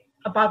you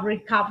about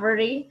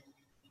recovery.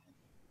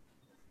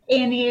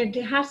 And it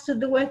has to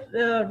do with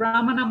the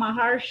Ramana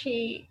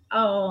Maharshi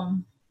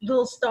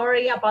little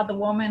story about the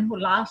woman who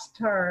lost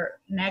her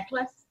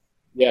necklace.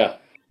 Yeah.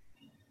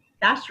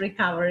 That's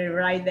recovery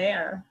right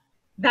there.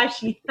 That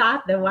she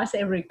thought there was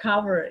a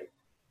recovery.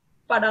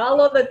 But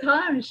all of the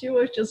time she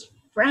was just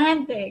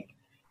frantic,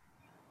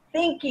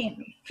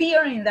 thinking,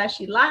 fearing that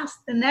she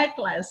lost the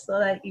necklace, so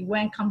that it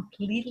went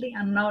completely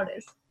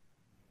unnoticed.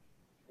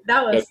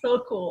 That was so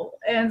cool.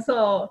 And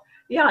so,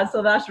 yeah,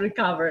 so that's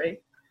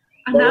recovery.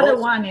 Another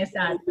one is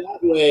that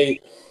way,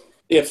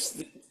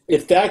 if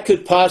that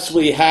could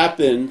possibly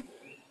happen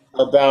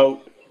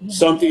about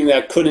something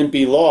that couldn't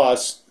be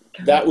lost,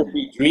 that would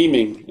be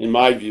dreaming, in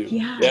my view.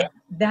 Yeah,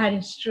 that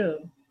is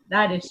true.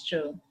 That is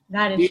true.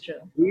 That is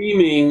true.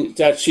 Dreaming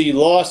that she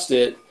lost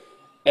it,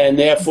 and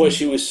therefore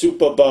she was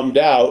super bummed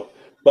out.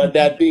 But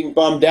that being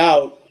bummed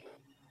out,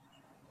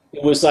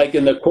 it was like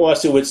in the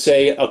Course, it would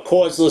say a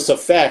causeless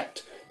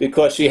effect,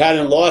 because she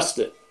hadn't lost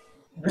it.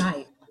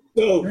 Right.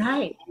 So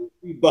right.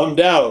 She bummed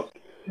out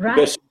right.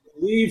 because she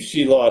believes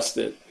she lost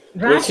it,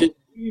 right. which is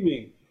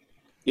dreaming.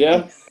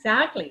 Yeah.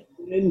 Exactly.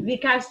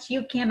 Because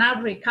you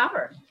cannot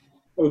recover.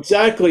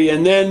 Exactly.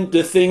 And then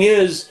the thing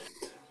is,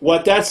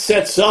 what that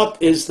sets up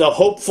is the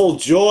hopeful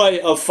joy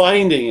of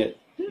finding it.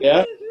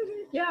 Yeah.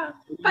 Yeah.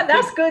 But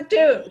that's good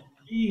too.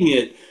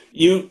 Being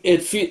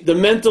it, the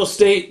mental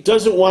state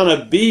doesn't want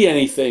to be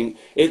anything.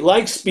 It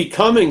likes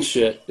becoming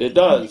shit. It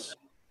does.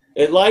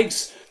 It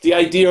likes the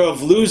idea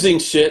of losing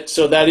shit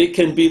so that it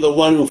can be the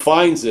one who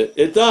finds it.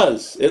 It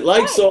does. It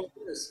likes all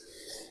this.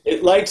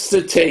 It likes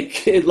to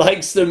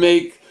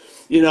make,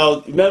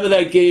 remember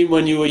that game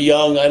when you were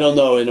young? I don't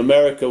know. In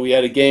America, we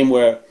had a game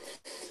where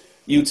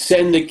you'd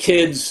send the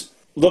kids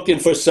looking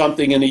for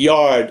something in the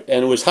yard,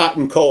 and it was hot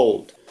and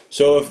cold.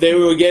 So if they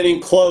were getting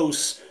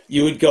close,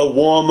 you would go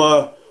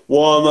warmer,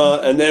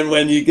 and then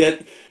when you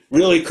get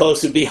really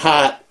close, it'd be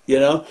hot,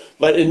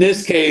 But in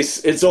this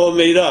case, it's all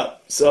made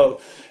up.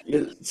 So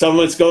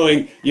someone's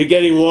going, you're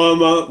getting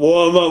warmer,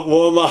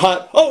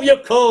 hot. Oh, you're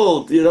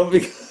cold,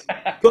 because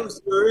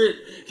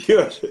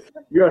you're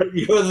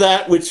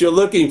that which you're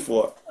looking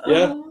for.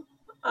 Yeah.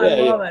 I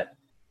love it.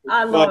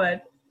 I love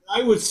it.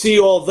 I would see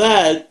all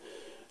that.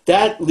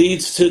 That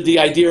leads to the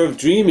idea of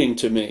dreaming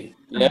to me.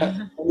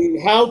 Yeah. I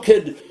mean, how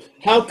could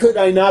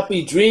I not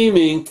be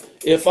dreaming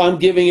if I'm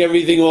giving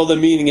everything all the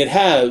meaning it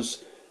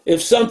has?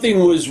 If something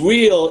was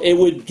real, it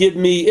would give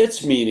me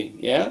its meaning.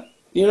 Yeah.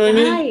 You know what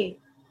I mean?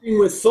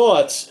 With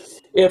thoughts,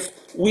 if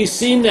we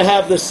seem to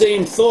have the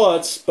same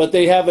thoughts, but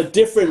they have a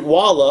different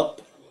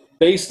wallop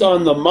based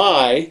on the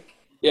my,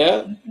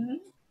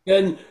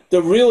 then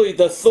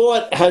the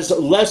thought has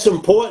less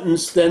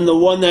importance than the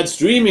one that's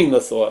dreaming the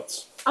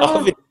thoughts. I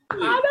know.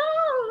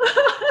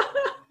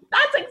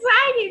 That's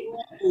exciting.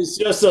 It's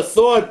just a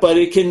thought, but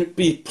it can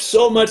be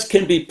so much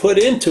can be put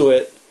into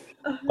it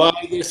by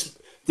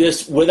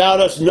this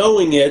without us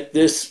knowing it.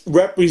 This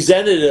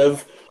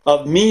representative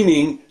of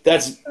meaning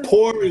that's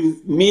pouring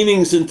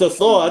meanings into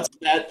thoughts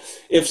that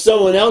if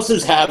someone else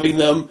is having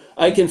them,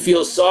 I can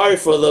feel sorry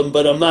for them,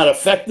 but I'm not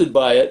affected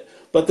by it.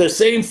 but the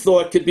same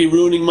thought could be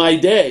ruining my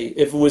day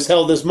if it was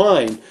held as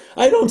mine.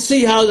 I don't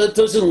see how that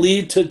doesn't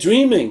lead to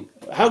dreaming.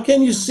 How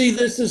can you see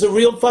this as a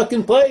real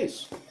fucking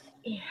place?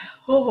 Yeah.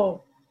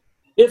 Oh.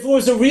 If it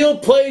was a real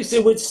place,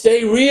 it would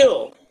stay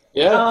real.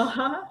 Yeah?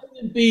 Uh-huh.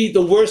 It would be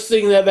the worst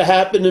thing that ever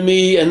happened to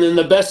me, and then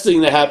the best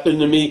thing that happened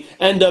to me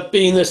end up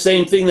being the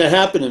same thing that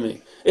happened to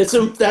me.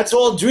 That's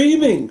all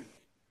dreaming.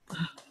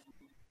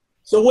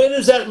 So where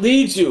does that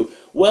lead you?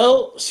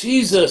 Well,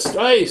 Jesus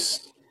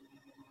Christ.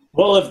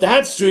 Well, if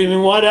that's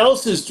dreaming, what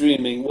else is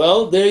dreaming?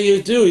 Well, there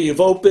you do.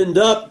 You've opened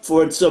up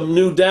for some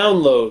new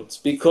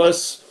downloads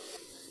because,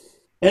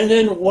 and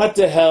then what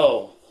the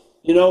hell?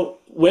 You know,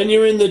 when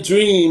you're in the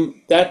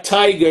dream, that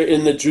tiger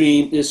in the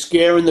dream is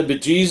scaring the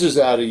bejesus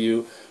out of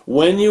you.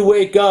 When you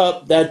wake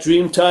up, that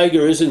dream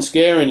tiger isn't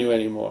scaring you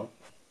anymore.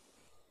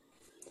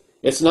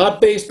 It's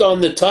not based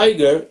on the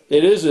tiger.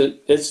 It isn't.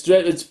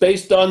 It's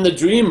based on the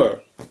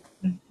dreamer.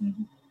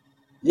 Mm-hmm.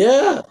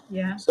 Yeah.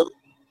 Yeah. So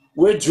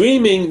we're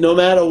dreaming no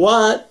matter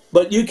what,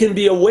 but you can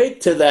be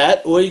awake to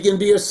that or you can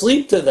be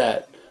asleep to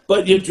that.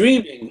 But you're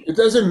dreaming. It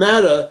doesn't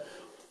matter.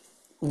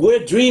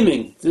 We're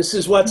dreaming. This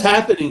is what's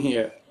happening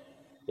here.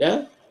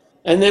 Yeah?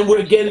 And then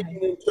we're getting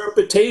an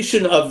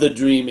interpretation of the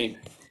dreaming.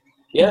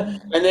 Yeah?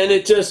 And then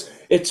it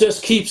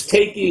just keeps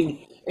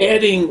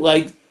adding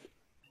like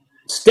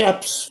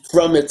steps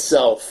from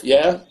itself.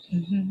 Yeah?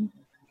 Mm-hmm.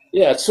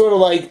 Yeah, it's sort of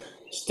like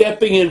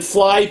stepping in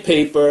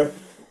flypaper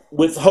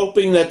with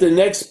hoping that the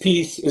next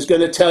piece is going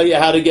to tell you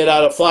how to get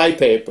out of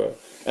flypaper.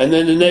 And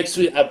then the next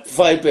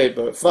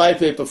flypaper.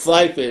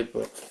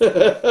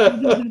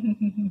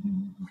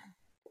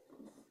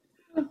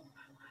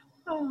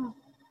 Oh,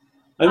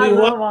 I I mean,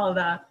 love all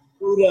that.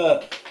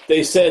 Buddha,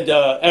 they said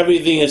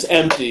everything is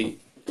empty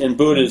in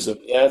Buddhism.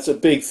 Yeah, it's a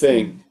big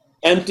thing.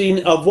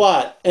 Empty of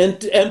what?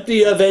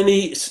 Empty of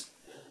any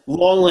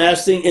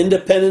long-lasting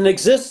independent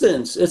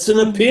existence. It's an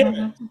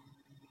appearance.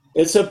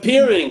 It's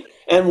appearing.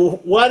 And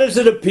what is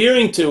it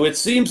appearing to? It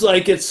seems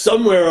like it's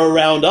somewhere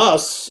around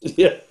us.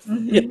 Yeah.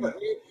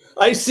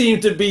 I seem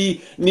to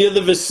be near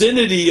the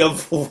vicinity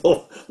of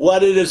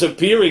what it is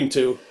appearing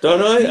to,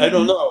 don't I? I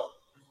don't know.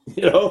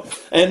 You know,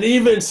 and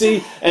even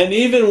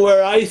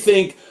where I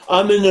think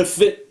I'm in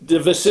the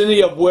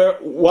vicinity of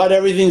what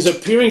everything's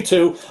appearing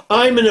to,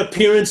 I'm an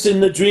appearance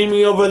in the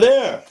dreaming over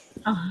there.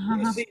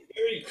 You see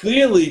very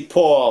clearly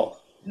Paul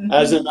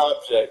as an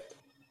object.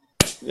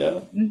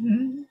 Yeah.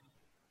 Mm-hmm.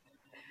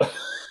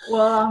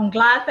 Well, I'm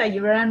glad that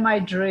you were in my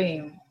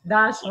dream.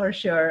 That's for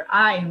sure.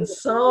 I am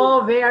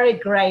so very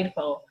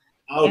grateful.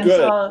 Oh, and good.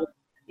 So,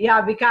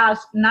 yeah, because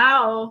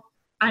now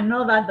I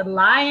know that the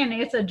lion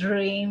is a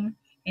dream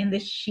and the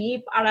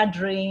sheep are a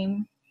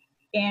dream.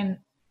 And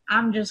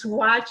I'm just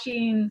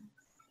watching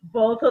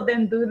both of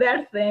them do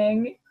their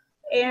thing.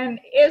 And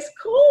it's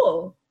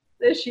cool.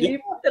 The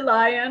sheep, the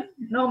lion,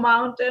 no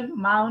mountain,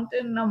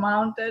 no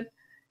mountain.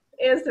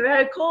 It's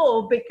very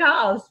cool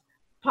because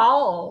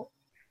Paul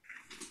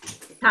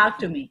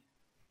talked to me.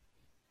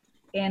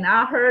 And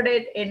I heard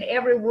it, and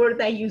every word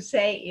that you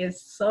say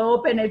is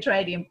so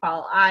penetrating,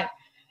 Paul.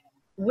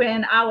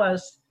 When I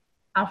was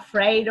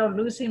afraid of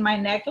losing my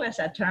necklace,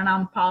 I turned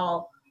on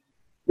Paul.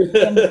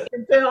 And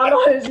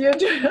all his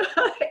YouTube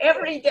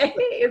every day.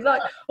 It's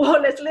like, oh,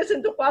 let's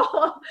listen to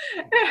Paul.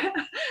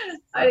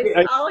 I'm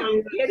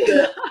going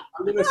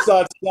to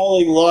start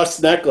selling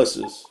lost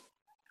necklaces.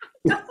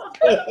 Thank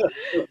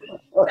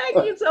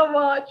you so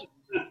much.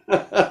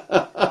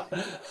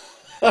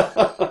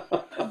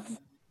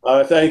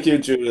 Thank you,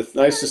 Judith.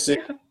 Nice to see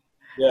you.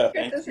 Yeah.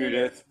 Thanks,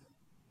 Judith.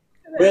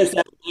 Where's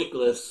that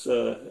necklace?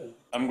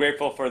 I'm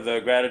grateful for the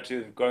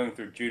gratitude of going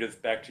through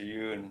Judith back to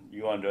you and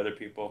you on to other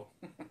people.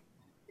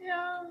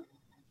 Yeah.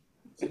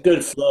 It's a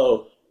good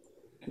flow.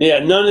 Yeah,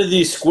 none of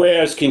these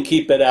squares can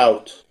keep it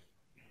out.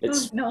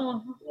 It's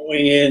no.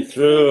 going in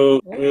through.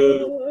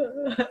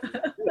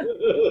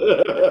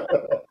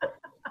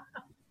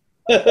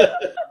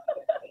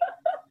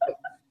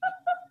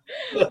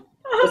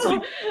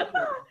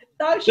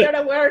 Don't share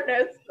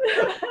awareness.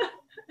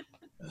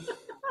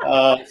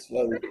 It's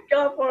funny.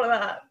 Go for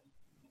that.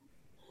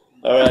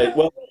 All right.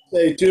 Well,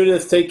 say,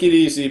 Judith, take it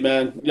easy,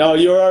 man. No,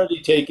 you're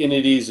already taking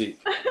it easy.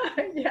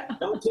 Yeah.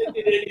 Don't take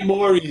it any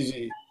more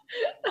easy.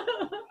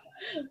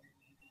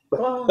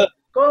 Go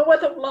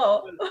with the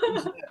flow.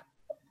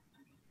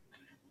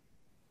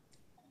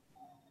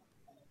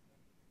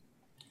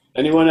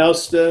 Anyone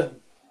else? Anybody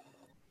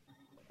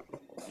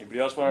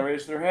else want to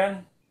raise their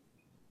hand?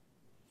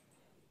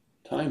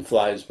 Time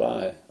flies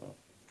by.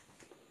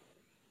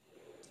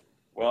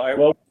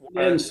 Well, we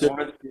can end soon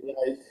if you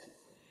like.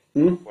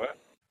 What?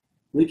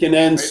 We can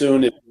end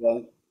soon if you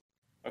like.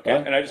 Okay,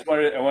 Huh? and I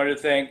wanted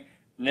to thank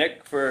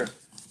Nick for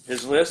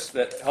his list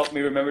that helped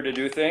me remember to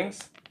do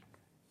things,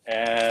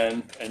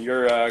 and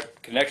your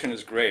connection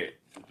is great.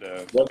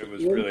 It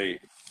was really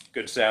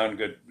good sound,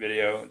 good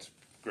video. It's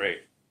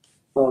great.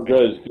 Oh,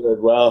 good.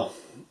 Well,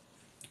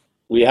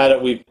 we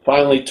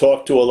finally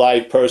talked to a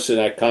live person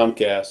at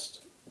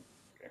Comcast.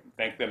 Okay.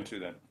 Thank them too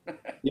then.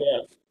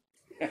 Yeah.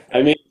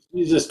 I mean,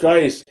 Jesus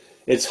Christ,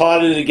 it's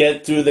harder to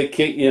get through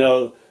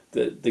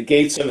the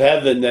gates of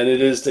heaven than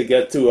it is to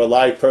get to a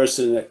live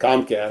person at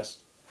Comcast.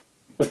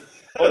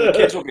 Well, the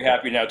kids will be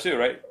happy now too,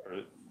 right? Or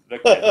the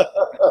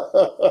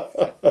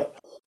kids.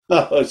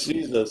 Oh,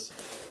 Jesus.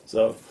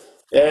 So,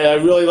 yeah, I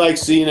really like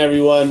seeing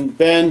everyone.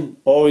 Ben,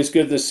 always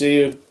good to see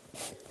you.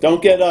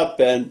 Don't get up,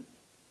 Ben.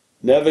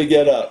 Never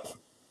get up.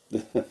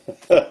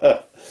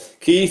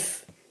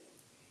 Keith,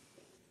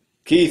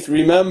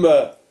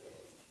 remember,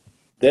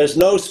 there's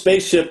no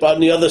spaceship on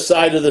the other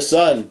side of the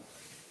sun.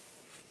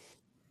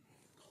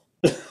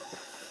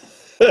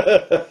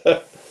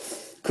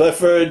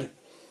 Clifford,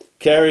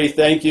 Carrie,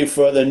 thank you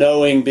for the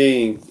knowing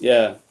being.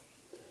 Yeah.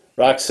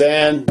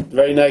 Roxanne,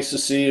 very nice to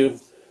see you.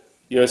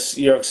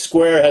 Your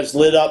square has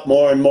lit up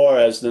more and more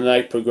as the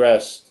night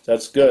progressed.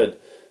 That's good.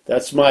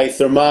 That's my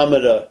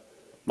thermometer,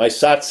 my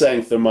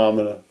satsang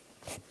thermometer.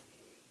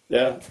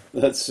 Yeah,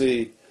 let's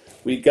see.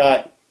 We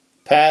got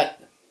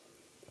Pat,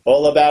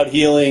 all about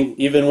healing,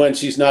 even when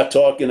she's not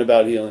talking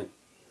about healing.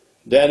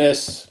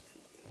 Dennis,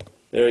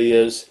 there he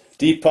is.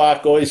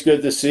 Deepak, always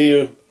good to see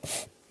you.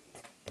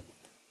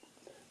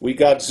 We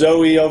got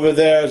Zoe over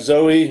there.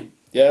 Zoe,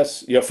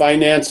 yes, your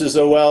finances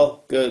are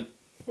well. Good.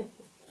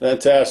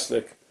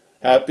 Fantastic.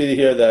 Happy to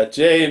hear that.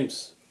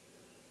 James,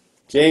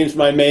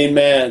 my main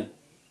man.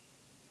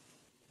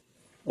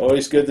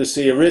 Always good to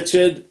see you.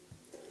 Richard,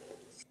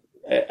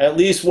 at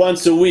least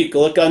once a week,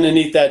 look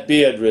underneath that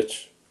beard,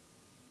 Rich.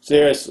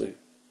 Seriously.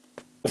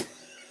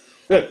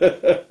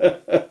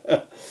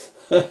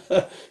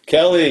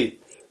 Kelly,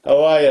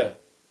 how are you?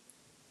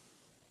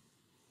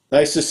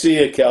 Nice to see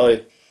you,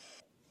 Kelly.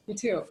 You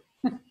too.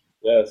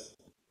 Yes.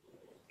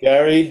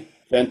 Gary,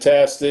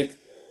 fantastic.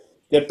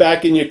 Get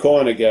back in your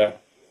corner, Gary.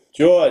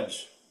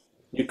 George,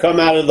 you come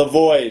out of the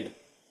void.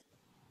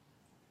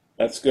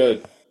 That's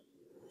good.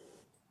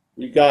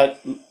 We got,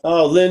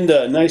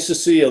 Linda. Nice to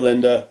see you,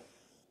 Linda.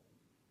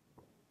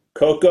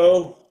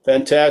 Coco,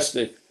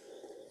 fantastic.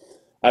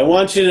 I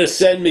want you to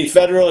send me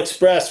Federal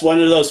Express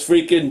one of those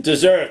freaking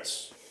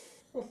desserts.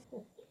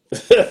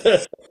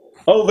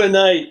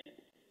 Overnight.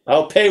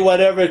 I'll pay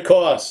whatever it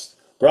costs.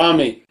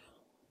 Brahmi.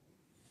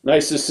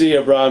 Nice to see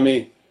you,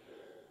 Brahmi.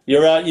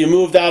 You're out. You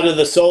moved out of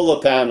the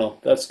solar panel.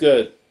 That's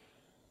good.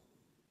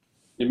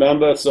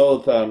 Remember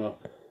solar panel.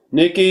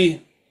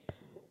 Nikki,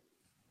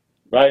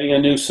 writing a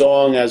new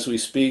song as we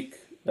speak.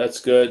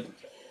 That's good.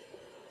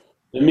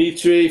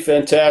 Dimitri,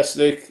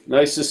 fantastic.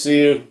 Nice to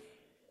see you.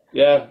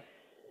 Yeah.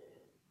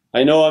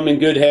 I know I'm in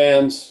good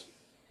hands.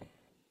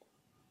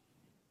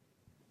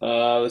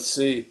 Let's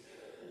see.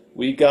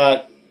 We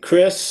got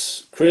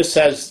Chris. Chris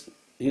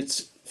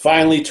it's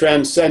finally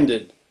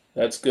transcended.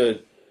 That's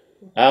good.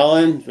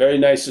 Alan, very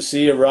nice to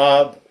see you.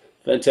 Rob,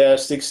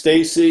 fantastic.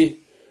 Stacy,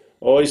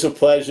 always a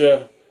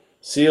pleasure.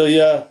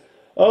 Celia.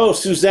 Oh,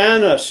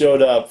 Susanna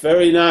showed up.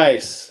 Very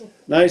nice.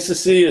 Nice to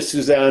see you,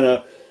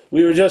 Susanna.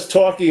 We were just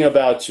talking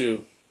about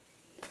you.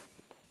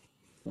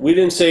 We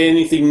didn't say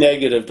anything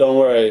negative, don't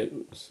worry.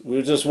 We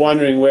were just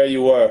wondering where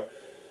you were.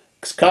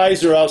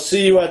 Kaiser, I'll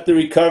see you at the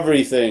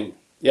recovery thing.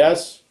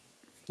 Yes?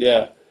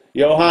 Yeah.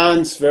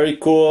 Johans, very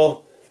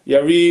cool.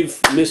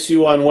 Yariv, miss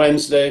you on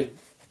Wednesday.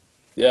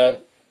 Yeah.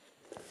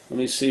 Let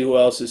me see who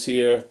else is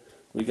here.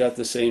 We got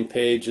the same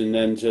page, and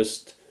then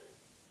just,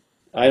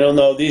 I don't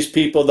know, these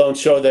people don't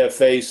show their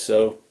face,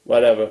 so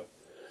whatever.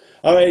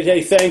 All right,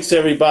 hey, thanks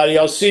everybody.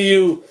 I'll see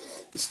you.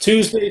 It's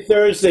Tuesday,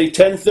 Thursday,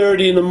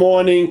 10:30 in the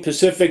morning,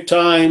 Pacific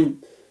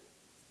time,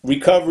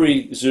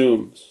 recovery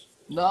Zooms.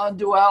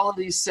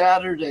 Non-duality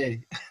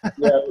Saturday.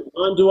 Yeah,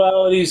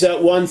 non-dualities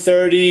at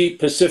 1:30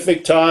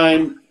 Pacific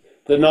time,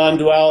 the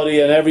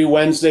non-duality, and every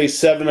Wednesday,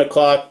 7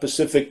 o'clock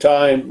Pacific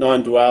time,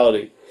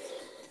 non-duality.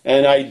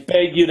 And I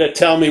beg you to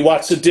tell me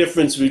what's the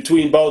difference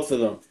between both of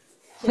them.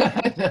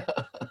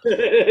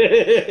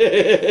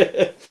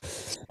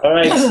 All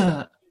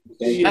right.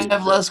 I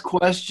have less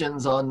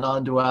questions on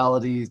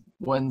non-duality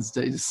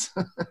Wednesdays.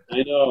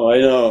 I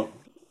know.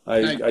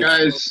 Good night,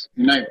 guys.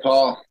 Good night,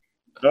 Paul.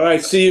 All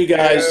right, see you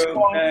guys.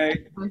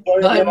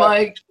 Night,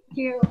 Mike. Thank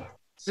you.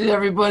 See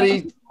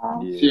everybody. See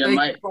you, Thank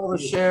Mike. you for all the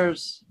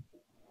shares.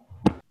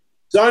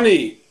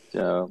 Sonny,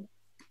 Yeah.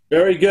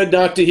 very good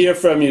not to hear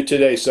from you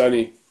today,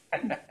 Sonny.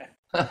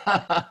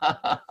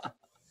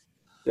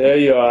 There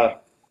you are.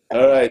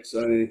 All right,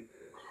 Sonny.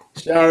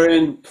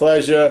 Sharon,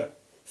 pleasure.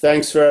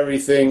 Thanks for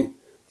everything.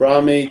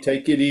 Brahmi,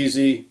 take it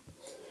easy.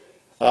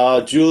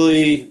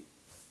 Julie,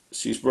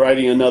 she's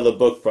writing another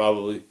book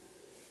probably.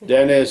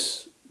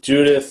 Dennis,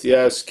 Judith,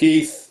 yes.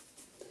 Keith,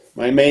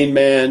 my main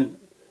man.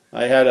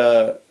 I had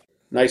a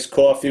nice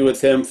coffee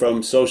with him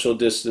from social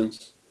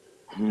distance.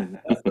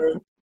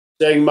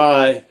 Saying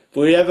my, if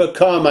we ever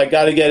come, I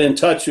got to get in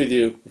touch with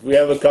you. If we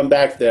ever come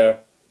back there.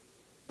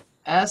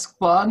 Ask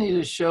Bonnie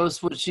to show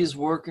us what she's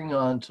working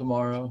on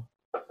tomorrow.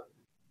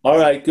 All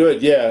right,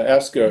 good. Yeah,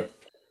 ask her.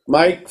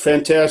 Mike,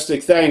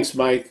 fantastic. Thanks,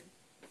 Mike.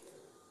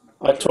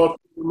 I'll talk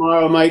to you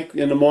tomorrow, Mike,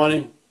 in the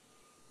morning.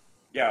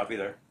 Yeah, I'll be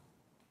there.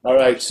 All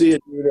right, see you,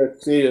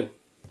 Judith. See you.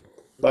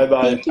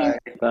 Bye-bye. Thank you.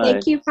 Bye.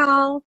 Thank you,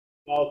 Paul.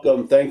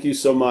 Welcome. Thank you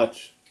so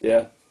much.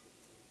 Yeah.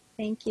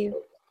 Thank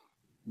you.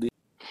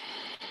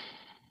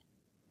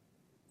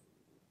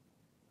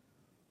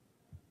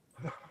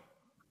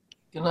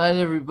 Good night,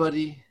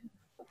 everybody.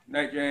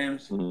 Night,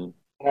 James. Mhm.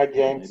 Night,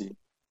 James.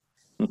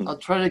 I'll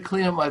try to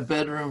clean up my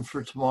bedroom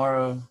for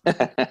tomorrow.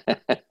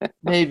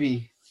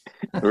 Maybe.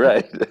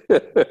 Right.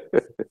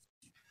 Good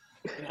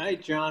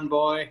night, John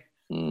boy.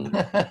 Mm.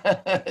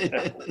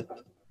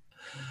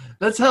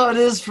 That's how it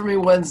is for me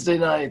Wednesday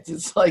nights.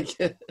 It's like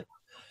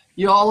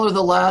you all are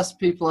the last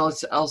people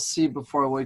I'll see before I wake